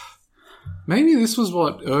 Maybe this was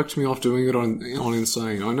what irked me off doing it on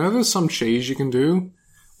Insane. I know there's some cheese you can do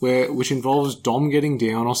which involves Dom getting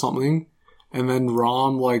down or something, and then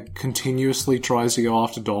Ram, like, continuously tries to go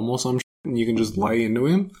after Dom or some shit, and you can just lay into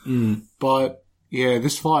him. But yeah,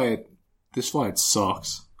 this fight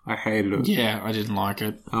sucks. I hated it. Yeah, I didn't like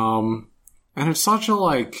it. And it's such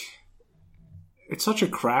a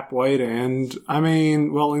crap way to end. I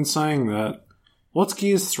mean, well, in saying that, what's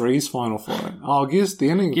Gears 3's final fight? Oh, the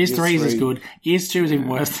ending of Gears 3 is good. Gears 2 is even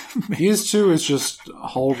worse. Gears 2 is just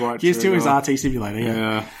hold right. Gears 2 is RT Simulator,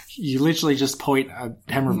 yeah. You literally just point a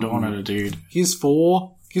Hammer of Dawn at a dude. Gears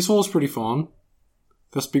 4 is pretty fun.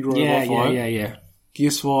 That's big robot fight. Yeah.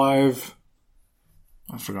 Gears 5...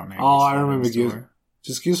 I forgot now. Oh, I remember Gears...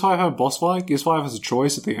 Does Gears 5 have a boss fight? Gears 5 has a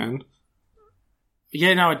choice at the end.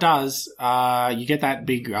 Yeah, no, it does. You get that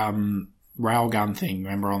big railgun thing,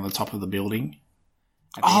 remember, on the top of the building?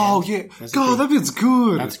 Oh, yeah. God, that bit's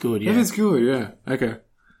good. That's good, yeah. That bit's good, yeah. Okay.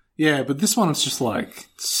 Yeah, but this one, it's just, like,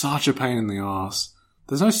 such a pain in the ass.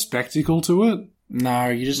 There's no spectacle to it. No,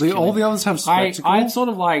 you just... all the others have spectacle. I sort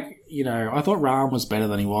of, like, you know, I thought Ram was better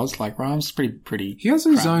than he was. Like, Ram's pretty... He has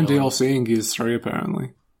his own DLC in Gears 3,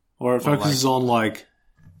 apparently. Or it focuses on, like...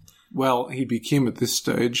 Well, he'd be Kim at this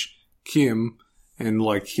stage. Kim and,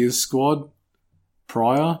 like, his squad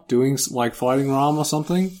prior doing, like, fighting Ram or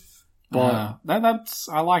something. But that's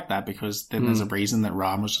I like that because then there's a reason that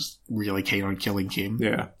Ram was just really keen on killing Kim.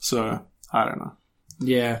 Yeah, so I don't know.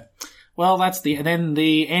 Yeah, well, then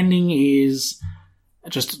the ending is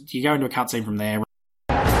just you go into a cutscene from there.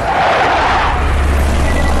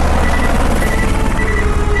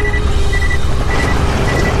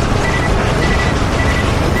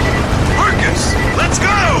 Marcus, let's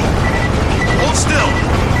go! Hold still.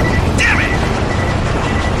 Damn it!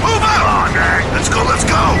 Move out! Oh, dang. Let's go!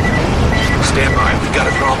 Stand by, we've got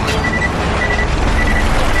a problem.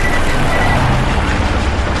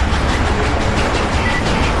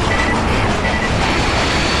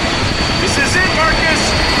 This is it, Marcus!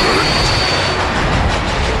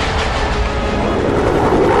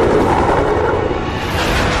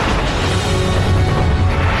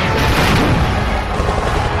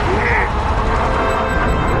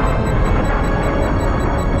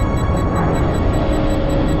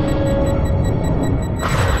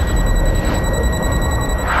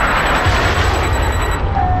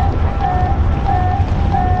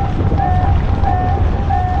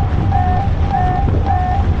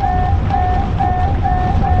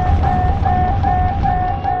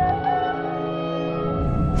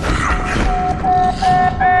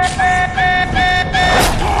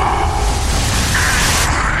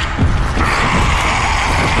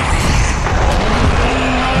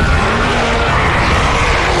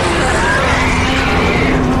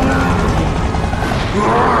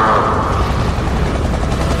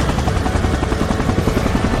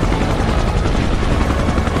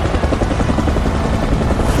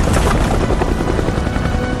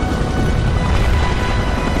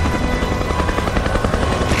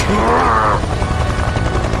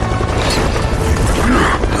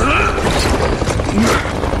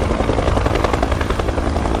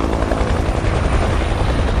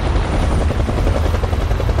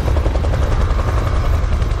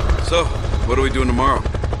 So, what are we doing tomorrow?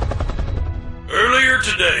 Earlier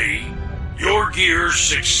today, your gears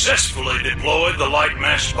successfully deployed the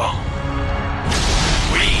Lightmass bomb.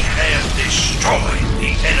 We have destroyed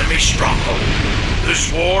the enemy stronghold.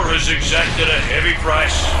 This war has exacted a heavy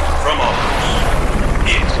price from all of us.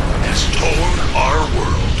 It has torn our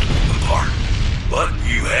world apart. But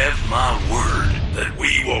you have my word that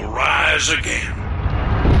we will rise again.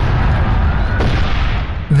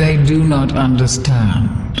 They do not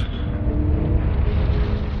understand.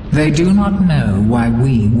 They do not know why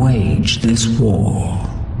we wage this war.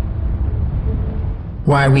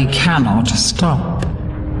 Why we cannot stop.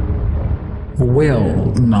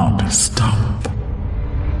 Will not stop.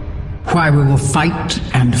 Why we will fight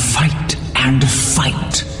and fight and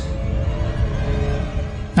fight.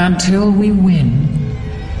 Until we win.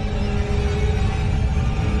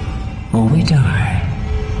 Or we die.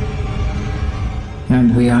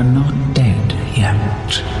 And we are not dead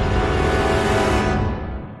yet.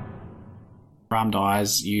 Ram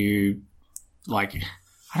dies, you like.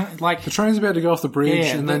 I don't like the train's about to go off the bridge,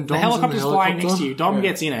 and then the helicopter's flying next to you. Dom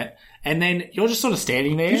gets in it, and then you're just sort of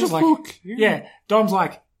standing there. You just like, look. Yeah. Dom's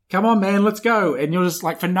like, "Come on, man, let's go," and you're just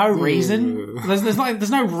like, for no reason. There's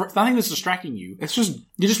nothing that's distracting you. It's just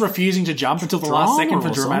you're just refusing to jump until the last second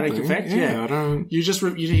for dramatic effect. Yeah, I don't. You just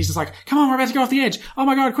he's just like, "Come on, we're about to go off the edge. Oh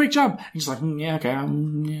my god, quick jump!" And he's like, yeah, okay,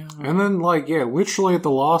 yeah. And then literally at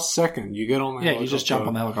the last second, you get on the helicopter. You just jump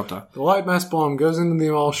on the helicopter. The light mass bomb goes into the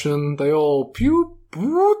emulsion. They all pew.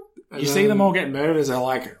 You see them all get murdered as they're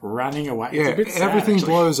like running away. Yeah, it's a bit sad, everything actually.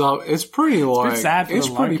 blows up. It's pretty like it's a bit sad for it's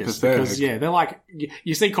the pretty locusts pathetic because they're like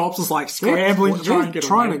you see corpses like scrambling to try and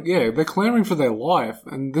get away. They're clamoring for their life,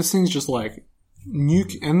 and this thing's just like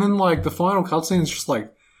nuke. And then like the final cutscene is just like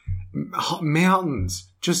mountains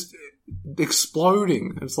just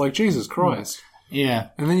exploding. It's like Jesus Christ.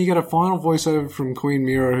 Yeah, and then you get a final voiceover from Queen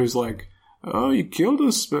Mira, who's like, "Oh, you killed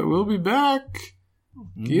us, but we'll be back."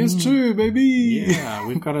 Gears 2, baby. Yeah,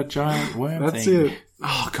 we've got a giant worm. That's thing. it.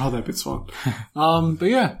 Oh god, that bit's fun. But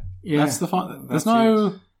yeah, that's the fun. There's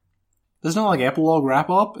no like epilogue wrap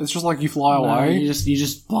up. It's just like you fly away. You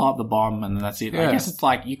just blow up the bomb and that's it. Yeah. I guess it's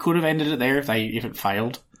like you could have ended it there if it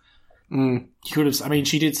failed. You could have. I mean,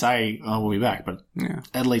 she did say, "Oh, we'll be back," but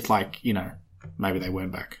at least maybe they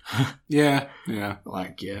weren't back. Yeah. It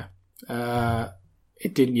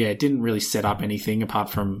didn't really set up anything apart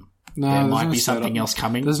from. No, there might be something else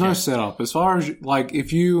coming. There's no setup. As far as, like,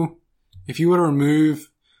 if you were to remove...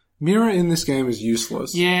 Mira in this game is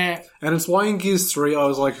useless. Yeah. And it's why in Gears 3 I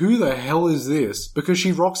was like, who the hell is this? Because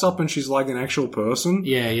she rocks up and she's like an actual person.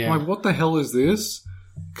 Yeah. I'm like, what the hell is this?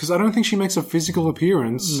 Because I don't think she makes a physical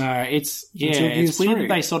appearance. No, it's weird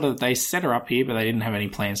that they set her up here, but they didn't have any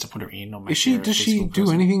plans to put her in. Or make Does she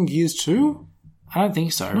do anything in Gears 2? I don't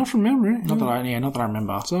think so. Not from memory. Not that I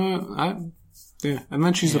remember. So, yeah, and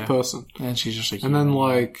then she's a person. And then she's just a human. And then,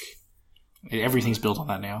 like... Everything's built on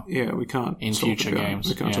that now. Yeah, we can't... In future games.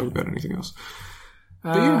 We can't talk about anything else.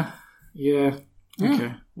 But yeah.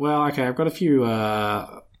 Okay. Well, okay, I've got a few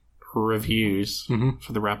reviews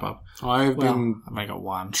for the wrap-up. I've only got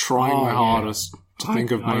one. Trying my hardest to think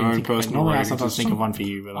of my own personal ratings. ratings. I sometimes think of one for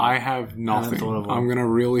you, but I have nothing. I'm going to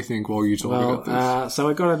really think while you talk about this. So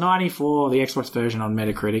it got a 94, the Xbox version on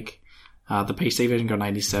Metacritic. The PC version got an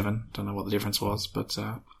 87. Don't know what the difference was, but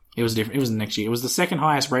it was different. It was next year. It was the second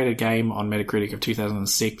highest rated game on Metacritic of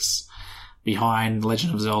 2006, behind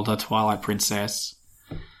Legend of Zelda: Twilight Princess.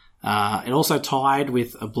 It also tied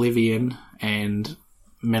with Oblivion and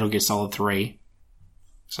Metal Gear Solid 3.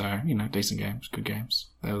 So, decent games, good games.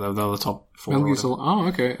 They were the top 4. Metal Gear Solid. Oh,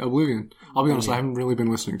 okay. Oblivion. I'll be honest, I haven't really been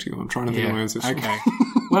listening to you. I'm trying to think of my answers. Okay.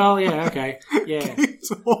 Well, yeah, okay. Yeah.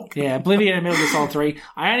 Yeah, Oblivion and Metal Gear Solid 3.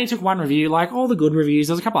 I only took one review, like all the good reviews.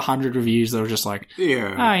 There was a couple of hundred reviews that were just like,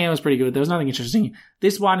 it was pretty good. There was nothing interesting.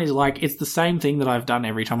 This one is like, it's the same thing that I've done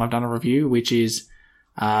every time I've done a review, which is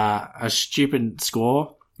a stupid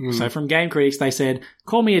score. So from Game Critics, they said,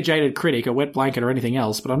 "Call me a jaded critic, a wet blanket, or anything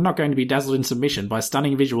else, but I'm not going to be dazzled in submission by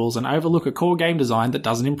stunning visuals and overlook a core game design that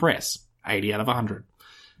doesn't impress." 80 out of 100.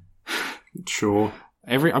 Sure.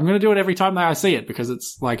 I'm going to do it every time that I see it, because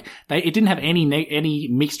it's like it didn't have any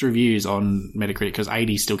mixed reviews on Metacritic, because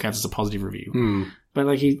 80 still counts as a positive review. But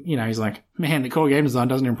like he's like, "Man, the core game design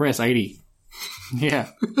doesn't impress." 80. Yeah,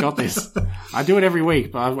 got this. I do it every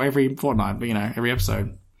week, but every fortnight, but every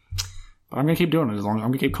episode. But I'm going to keep doing it as long as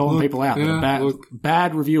I'm going to keep calling people out.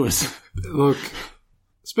 Bad reviewers. Look,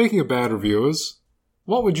 speaking of bad reviewers,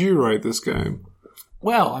 what would you rate this game?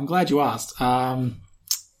 Well, I'm glad you asked.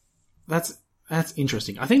 That's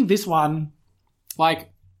interesting. I think this one,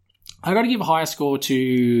 like, I got to give a higher score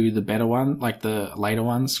to the better one, like the later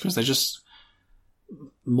ones, because they're just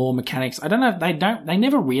more mechanics. I don't know. They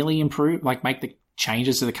never really improve, like make the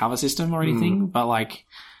changes to the cover system or anything, but like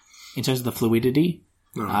in terms of the fluidity.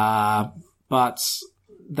 But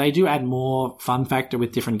they do add more fun factor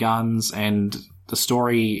with different guns, and the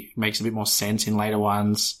story makes a bit more sense in later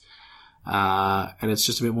ones. And it's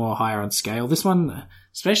just a bit more higher on scale. This one,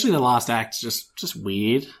 especially the last act, just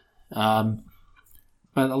weird.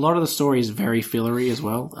 But a lot of the story is very fillery as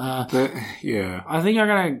well. Yeah. I think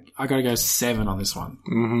I gotta go 7 on this one.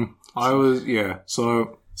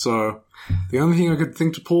 So the only thing I could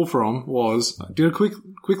think to pull from was, I did a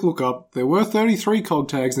quick look up. There were 33 cog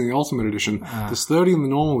tags in the Ultimate Edition. There's 30 in the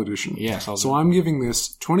normal edition. Yes. So I'm giving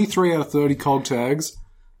this 23 out of 30 cog tags,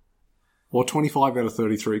 or 25 out of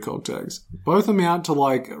 33 cog tags. Both amount to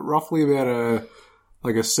like roughly about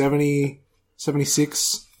a 70,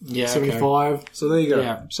 76, 75. Okay. So there you go.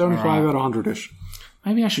 Yeah. 75 out of 100-ish.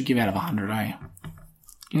 Maybe I should give out of 100, eh?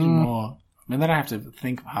 Give you more I mean, they don't have to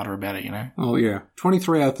think harder about it, you know? Oh, yeah.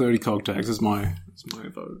 23 out of 30 cog tags is my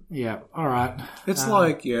vote. Yeah, all right. It's the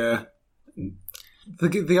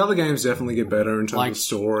other games definitely get better in terms of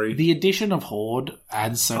story. The addition of Horde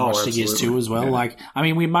adds so much to Gears 2 as well. Yeah. Like, I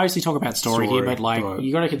mean, we mostly talk about story here, but like,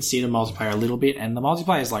 you got to consider multiplayer a little bit, and the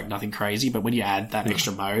multiplayer is like nothing crazy, but when you add that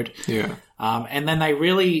extra mode. Yeah. And then they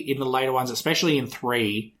really, in the later ones, especially in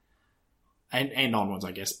 3, and onwards,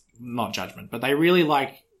 I guess, not Judgment, but they really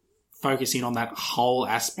like focus in on that whole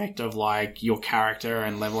aspect of like your character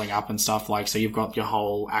and leveling up and stuff. Like, so you've got your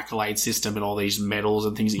whole accolade system and all these medals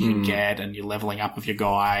and things that you can get, and you're leveling up with your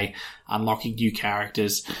guy, unlocking new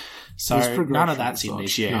characters. So none of that's in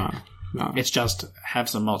this yet. No. It's just have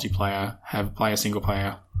some multiplayer, play a single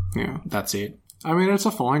player. Yeah. That's it. I mean, it's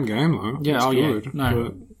a fine game though. Yeah, it's good, yeah.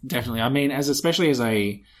 No, definitely. I mean, especially as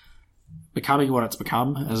becoming what it's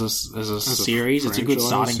become as a series, it's a good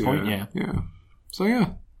starting point. Yeah. So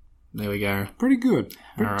yeah. There we go. Pretty good.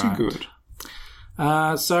 Pretty good.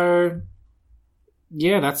 So,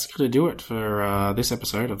 yeah, that's going to do it for this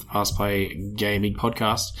episode of the Fast Play Gaming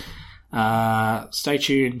Podcast. Stay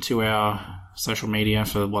tuned to our social media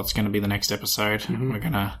for what's going to be the next episode. Mm-hmm. We're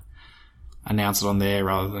going to announce it on there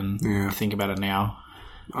rather than think about it now.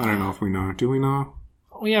 I don't know if we know. Do we know?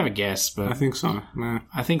 We have a guess, but I think so. Nah.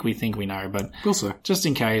 I think we know, but we'll see. Just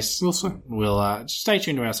in case, we'll see. We'll stay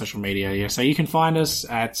tuned to our social media. Yeah, so you can find us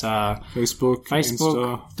at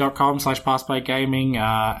Facebook.com/PastPlayGaming,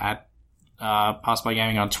 at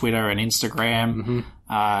PastPlayGaming on Twitter and Instagram,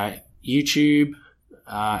 YouTube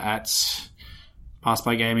at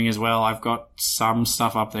PastPlayGaming as well. I've got some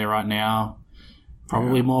stuff up there right now.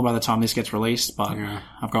 Probably more by the time this gets released, but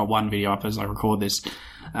I've got one video up as I record this.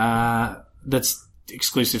 That's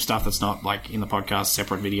exclusive stuff that's not like in the podcast,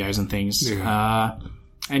 separate videos and things.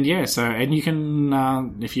 And you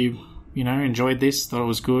can if you enjoyed this, thought it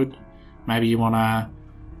was good, maybe you want us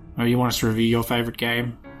to review your favorite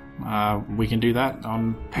game, we can do that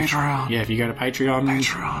on Patreon. Yeah, if you go to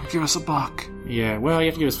Patreon, give us $1. Yeah, well, you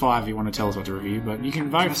have to give us $5 if you want to tell us what to review, but you can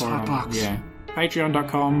vote for it. $5. Yeah,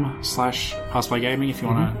 patreon.com/PastPlayGaming if you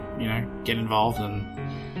want to get involved and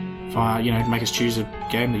make us choose a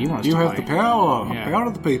game that you want us to play. You have the power. Power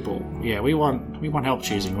to the people. Yeah, we want help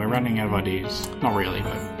choosing. We're running out of ideas. Not really,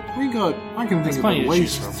 but I can think of at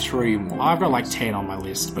least 3 more. I've got like 10 on my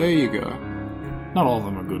list. But there you go. Not all of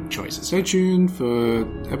them are good choices. Stay tuned for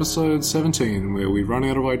episode 17 where we run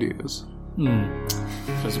out of ideas.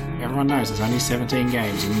 Because everyone knows there's only 17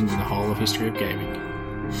 games in the whole of history of gaming.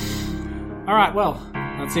 Alright, well,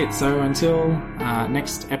 that's it. So until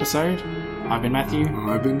next episode, I've been Matthew.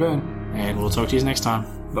 I've been Ben. And we'll talk to you next time.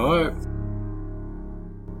 Bye.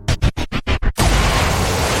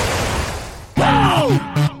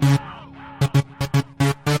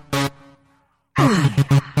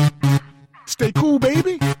 Stay cool,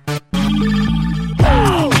 baby.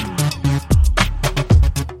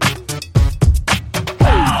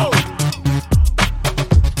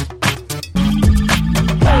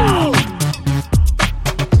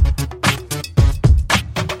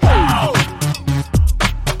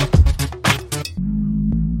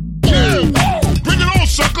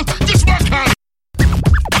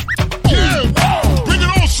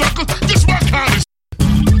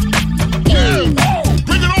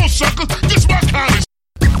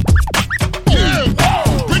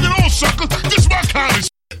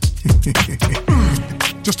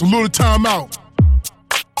 Just a little time out.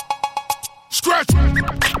 Scratch.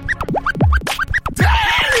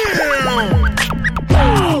 Damn!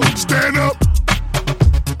 Stand up.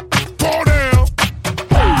 Fall down.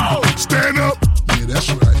 Stand up. Yeah,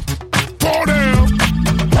 that's right. Fall down.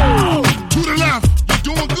 To the left.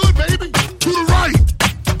 You're doing good, baby. To the right.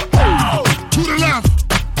 To the left.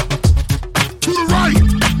 To the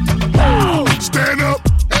right. Stand up.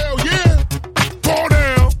 Hell yeah. Fall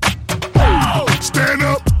down. Stand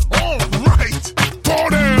up. All right. Fall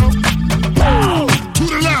down. To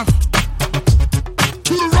the left.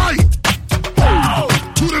 To the right.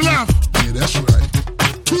 To the left. Yeah, that's right.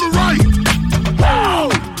 To the right.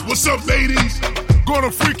 What's up, ladies?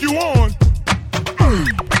 Gonna freak you on.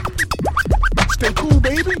 Stay cool,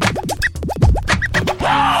 baby.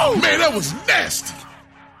 Man, that was nasty.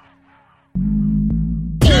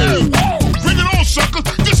 Yeah. Bring it on, sucker.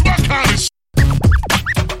 This my kind of shit.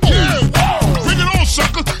 Yeah. Bring it on,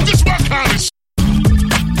 sucker. This my kind of shit.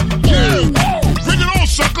 Yeah. Bring it on,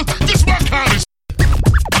 sucker. This my kind of shit.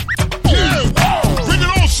 Yeah. Bring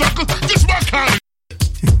it on, sucker. This my kind of shit.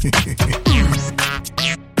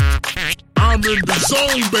 I'm in the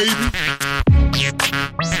zone, baby.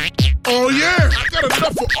 Oh yeah, I got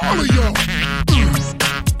enough for all of y'all.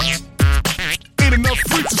 Ain't enough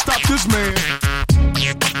freaks to stop this man.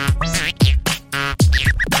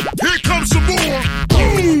 Here comes some more.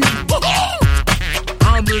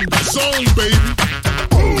 I'm in the zone, baby.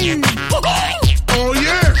 Oh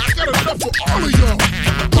yeah, I got enough for all of y'all.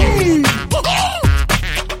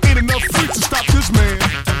 Ain't enough freaks to stop this man.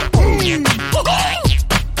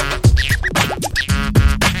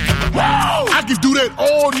 I can do that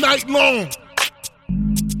all night long.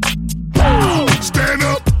 Stand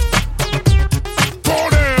up. Fall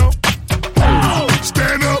down.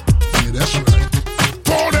 Stand up. Yeah, that's right.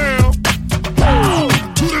 Fall down.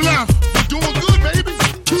 To the left. You're doing good, baby.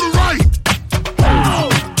 To the right.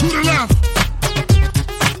 To the left.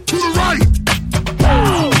 To the right.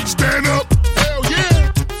 Stand up. Hell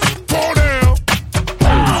yeah. Fall down.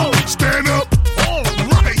 Stand up. All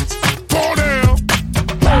right. Fall down.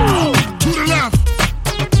 To the left.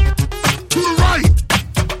 To the right.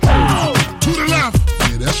 To the left.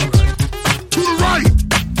 Yeah, that's right. To the right.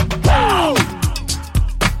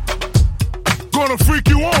 Gonna freak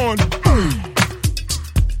you on.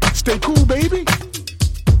 Stay cool, baby.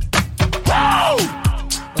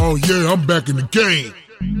 Oh yeah, I'm back in the game.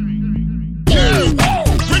 Yeah,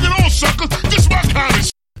 bring it on, sucker. This my kind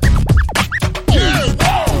of. Yeah,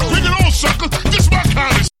 bring it on, sucker. This my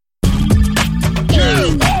kind of. Yeah,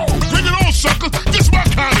 bring it on, sucker. This my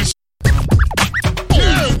kind of.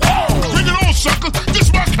 Yeah, bring it on, sucker. This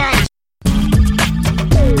my kind of.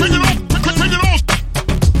 Bring it on, bring it on,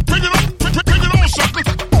 bring it on, bring it on, sucker.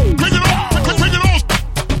 Bring it on, bring it on,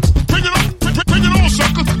 bring it on, bring it on,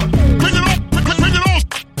 sucker. Bring it on, bring it on,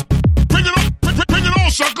 bring it on, bring it on,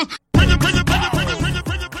 sucker. Bring it, bring it, bring it, bring it, bring it,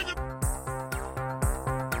 bring it, bring it.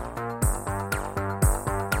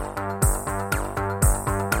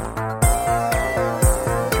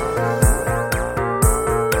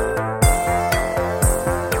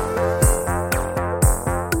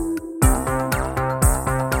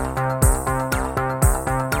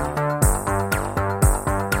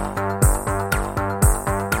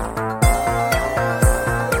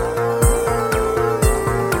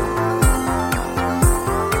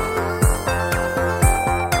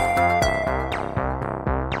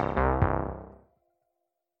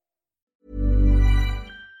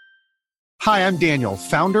 Hi, I'm Daniel,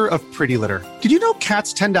 founder of Pretty Litter. Did you know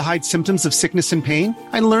cats tend to hide symptoms of sickness and pain?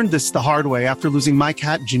 I learned this the hard way after losing my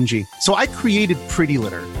cat, Gingy. So I created Pretty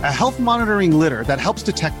Litter, a health monitoring litter that helps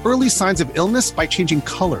detect early signs of illness by changing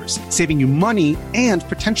colors, saving you money and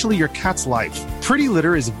potentially your cat's life. Pretty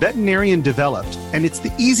Litter is veterinarian developed, and it's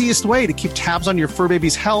the easiest way to keep tabs on your fur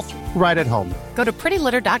baby's health right at home. Go to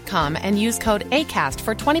prettylitter.com and use code ACAST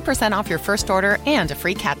for 20% off your first order and a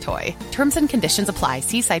free cat toy. Terms and conditions apply.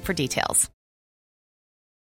 See site for details.